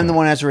 I'm the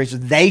one who has to reach.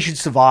 They should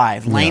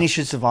survive. Laney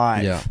should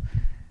survive. Yeah.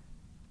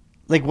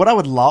 Like, what I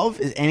would love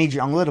is any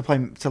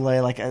jungler to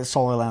lay like a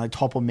solo lane, like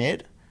top or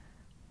mid,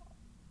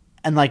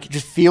 and like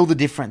just feel the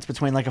difference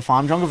between like a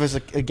farm jungler versus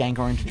a gank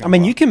oriented jungler. I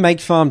mean, you can make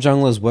farm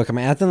junglers work. I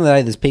mean, at the end of the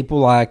day, there's people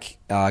like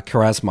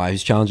Karasma,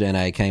 who's Challenger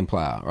NA Kane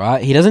player,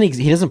 right? He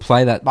doesn't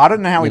play that. But I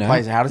don't know how he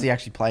plays it. How does he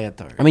actually play it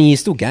though? I mean, he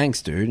still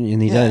ganks, dude,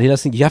 and he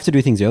doesn't. You have to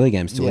do things early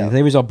games too. Yeah.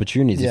 There is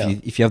opportunities Yeah.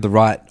 if you have the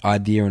right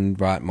idea and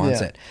right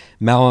mindset.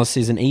 Malice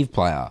is an Eve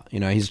player. You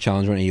know, he's a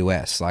Challenger on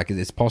EUS. Like,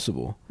 it's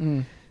possible.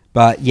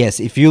 But yes,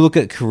 if you look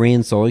at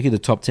Korean solo queue, the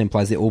top 10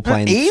 players, they're all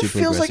playing. Eve super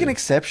feels like aggressive. an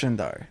exception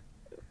though,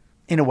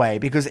 in a way,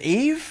 because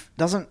Eve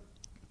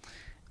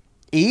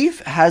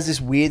has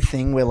this weird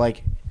thing where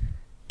like,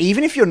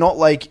 even if you're not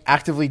like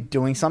actively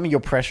doing something, you're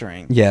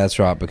pressuring. Yeah, that's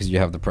right, because you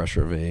have the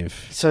pressure of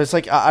Eve. So it's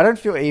like I don't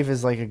feel Eve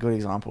is like a good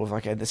example of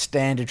like the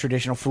standard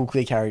traditional full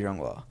clear carry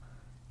jungler.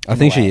 I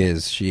think she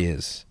is. She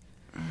is.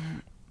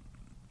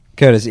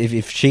 Curtis,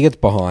 if she gets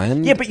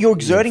behind... Yeah, but you're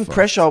exerting fucked.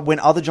 pressure when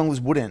other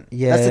junglers wouldn't.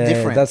 Yeah, that's the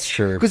difference. that's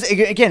true. Because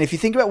again, if you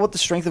think about what the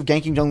strength of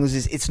ganking junglers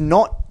is, it's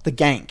not the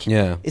gank.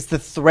 Yeah. It's the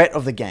threat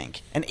of the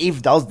gank. And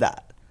Eve does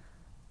that.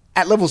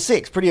 At level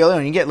 6, pretty early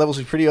on. You get level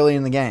 6 pretty early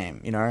in the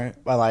game, you know,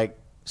 by like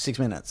 6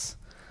 minutes.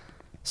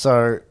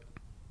 So,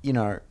 you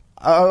know,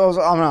 I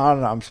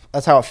don't know.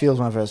 That's how it feels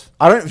when I first...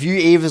 I don't view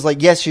Eve as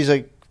like, yes,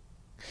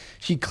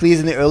 she clears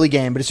in the early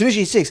game, but as soon as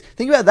she's 6,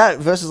 think about that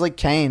versus like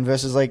Kayn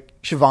versus like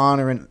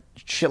Shyvana and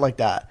shit like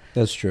that.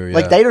 That's true, yeah.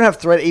 Like, they don't have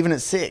threat even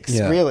at 6,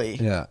 Yeah, really.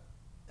 Yeah.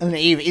 And then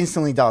Eve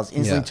instantly does.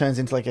 Instantly turns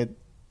into like a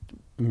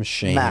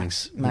Machine.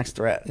 max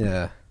threat.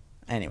 Yeah.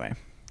 Anyway.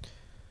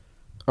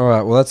 All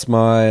right, well, that's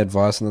my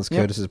advice, and that's Yep.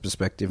 Curtis's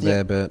perspective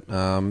Yep. there. But,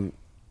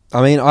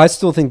 I mean, I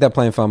still think that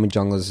playing farming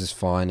junglers is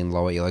fine in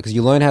lower elo, because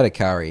you learn how to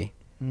carry.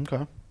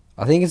 Okay.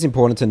 I think it's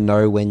important to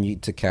know when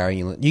to carry.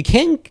 You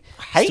can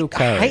still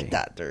carry. I hate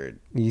that, dude.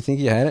 You think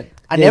you hate it?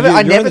 I Yeah, never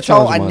you're in the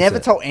challenger never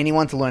mindset. told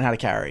anyone to learn how to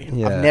carry.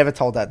 Yeah. I've never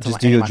told that to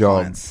Just any do your of my job.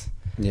 clients.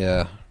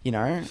 Yeah. You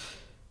know,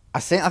 I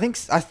think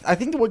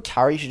the word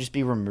carry should just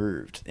be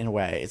removed in a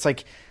way. It's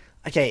like,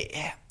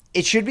 okay,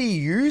 it should be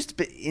used,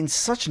 but in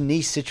such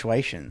niche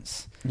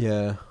situations.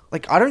 Yeah.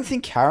 Like, I don't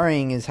think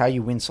carrying is how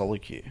you win solo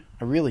queue.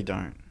 I really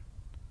don't.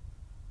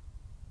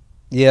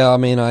 Yeah, I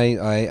mean,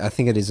 I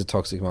think it is a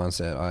toxic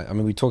mindset. I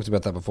mean, we talked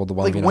about that before. The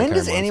one. Like, when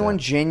does anyone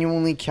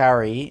genuinely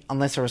carry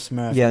unless they're a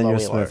smurf? Yeah, in you're a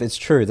low elo? Smurf. It's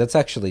true. That's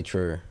actually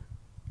true.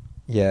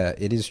 Yeah,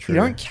 it is true. You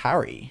don't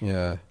carry.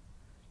 Yeah.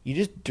 You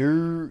just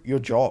do your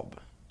job.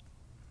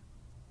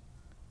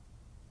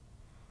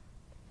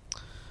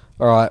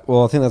 All right.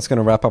 Well, I think that's going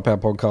to wrap up our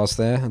podcast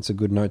there. That's a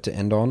good note to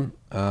end on.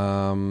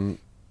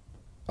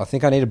 I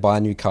think I need to buy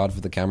a new card for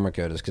the camera,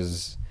 Curtis,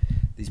 because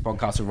these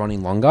podcasts are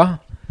running longer.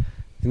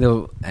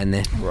 And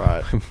then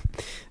Right.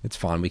 it's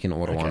fine. We can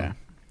order Okay. one.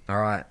 All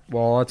right.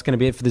 Well, that's going to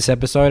be it for this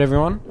episode,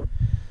 everyone.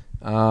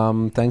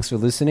 Thanks for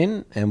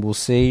listening, and we'll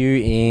see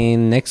you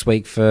in next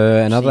week for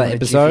another you in a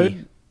episode.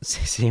 jiffy.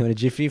 See you in a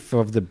jiffy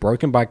for the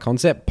Broken by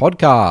Concept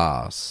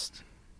podcast.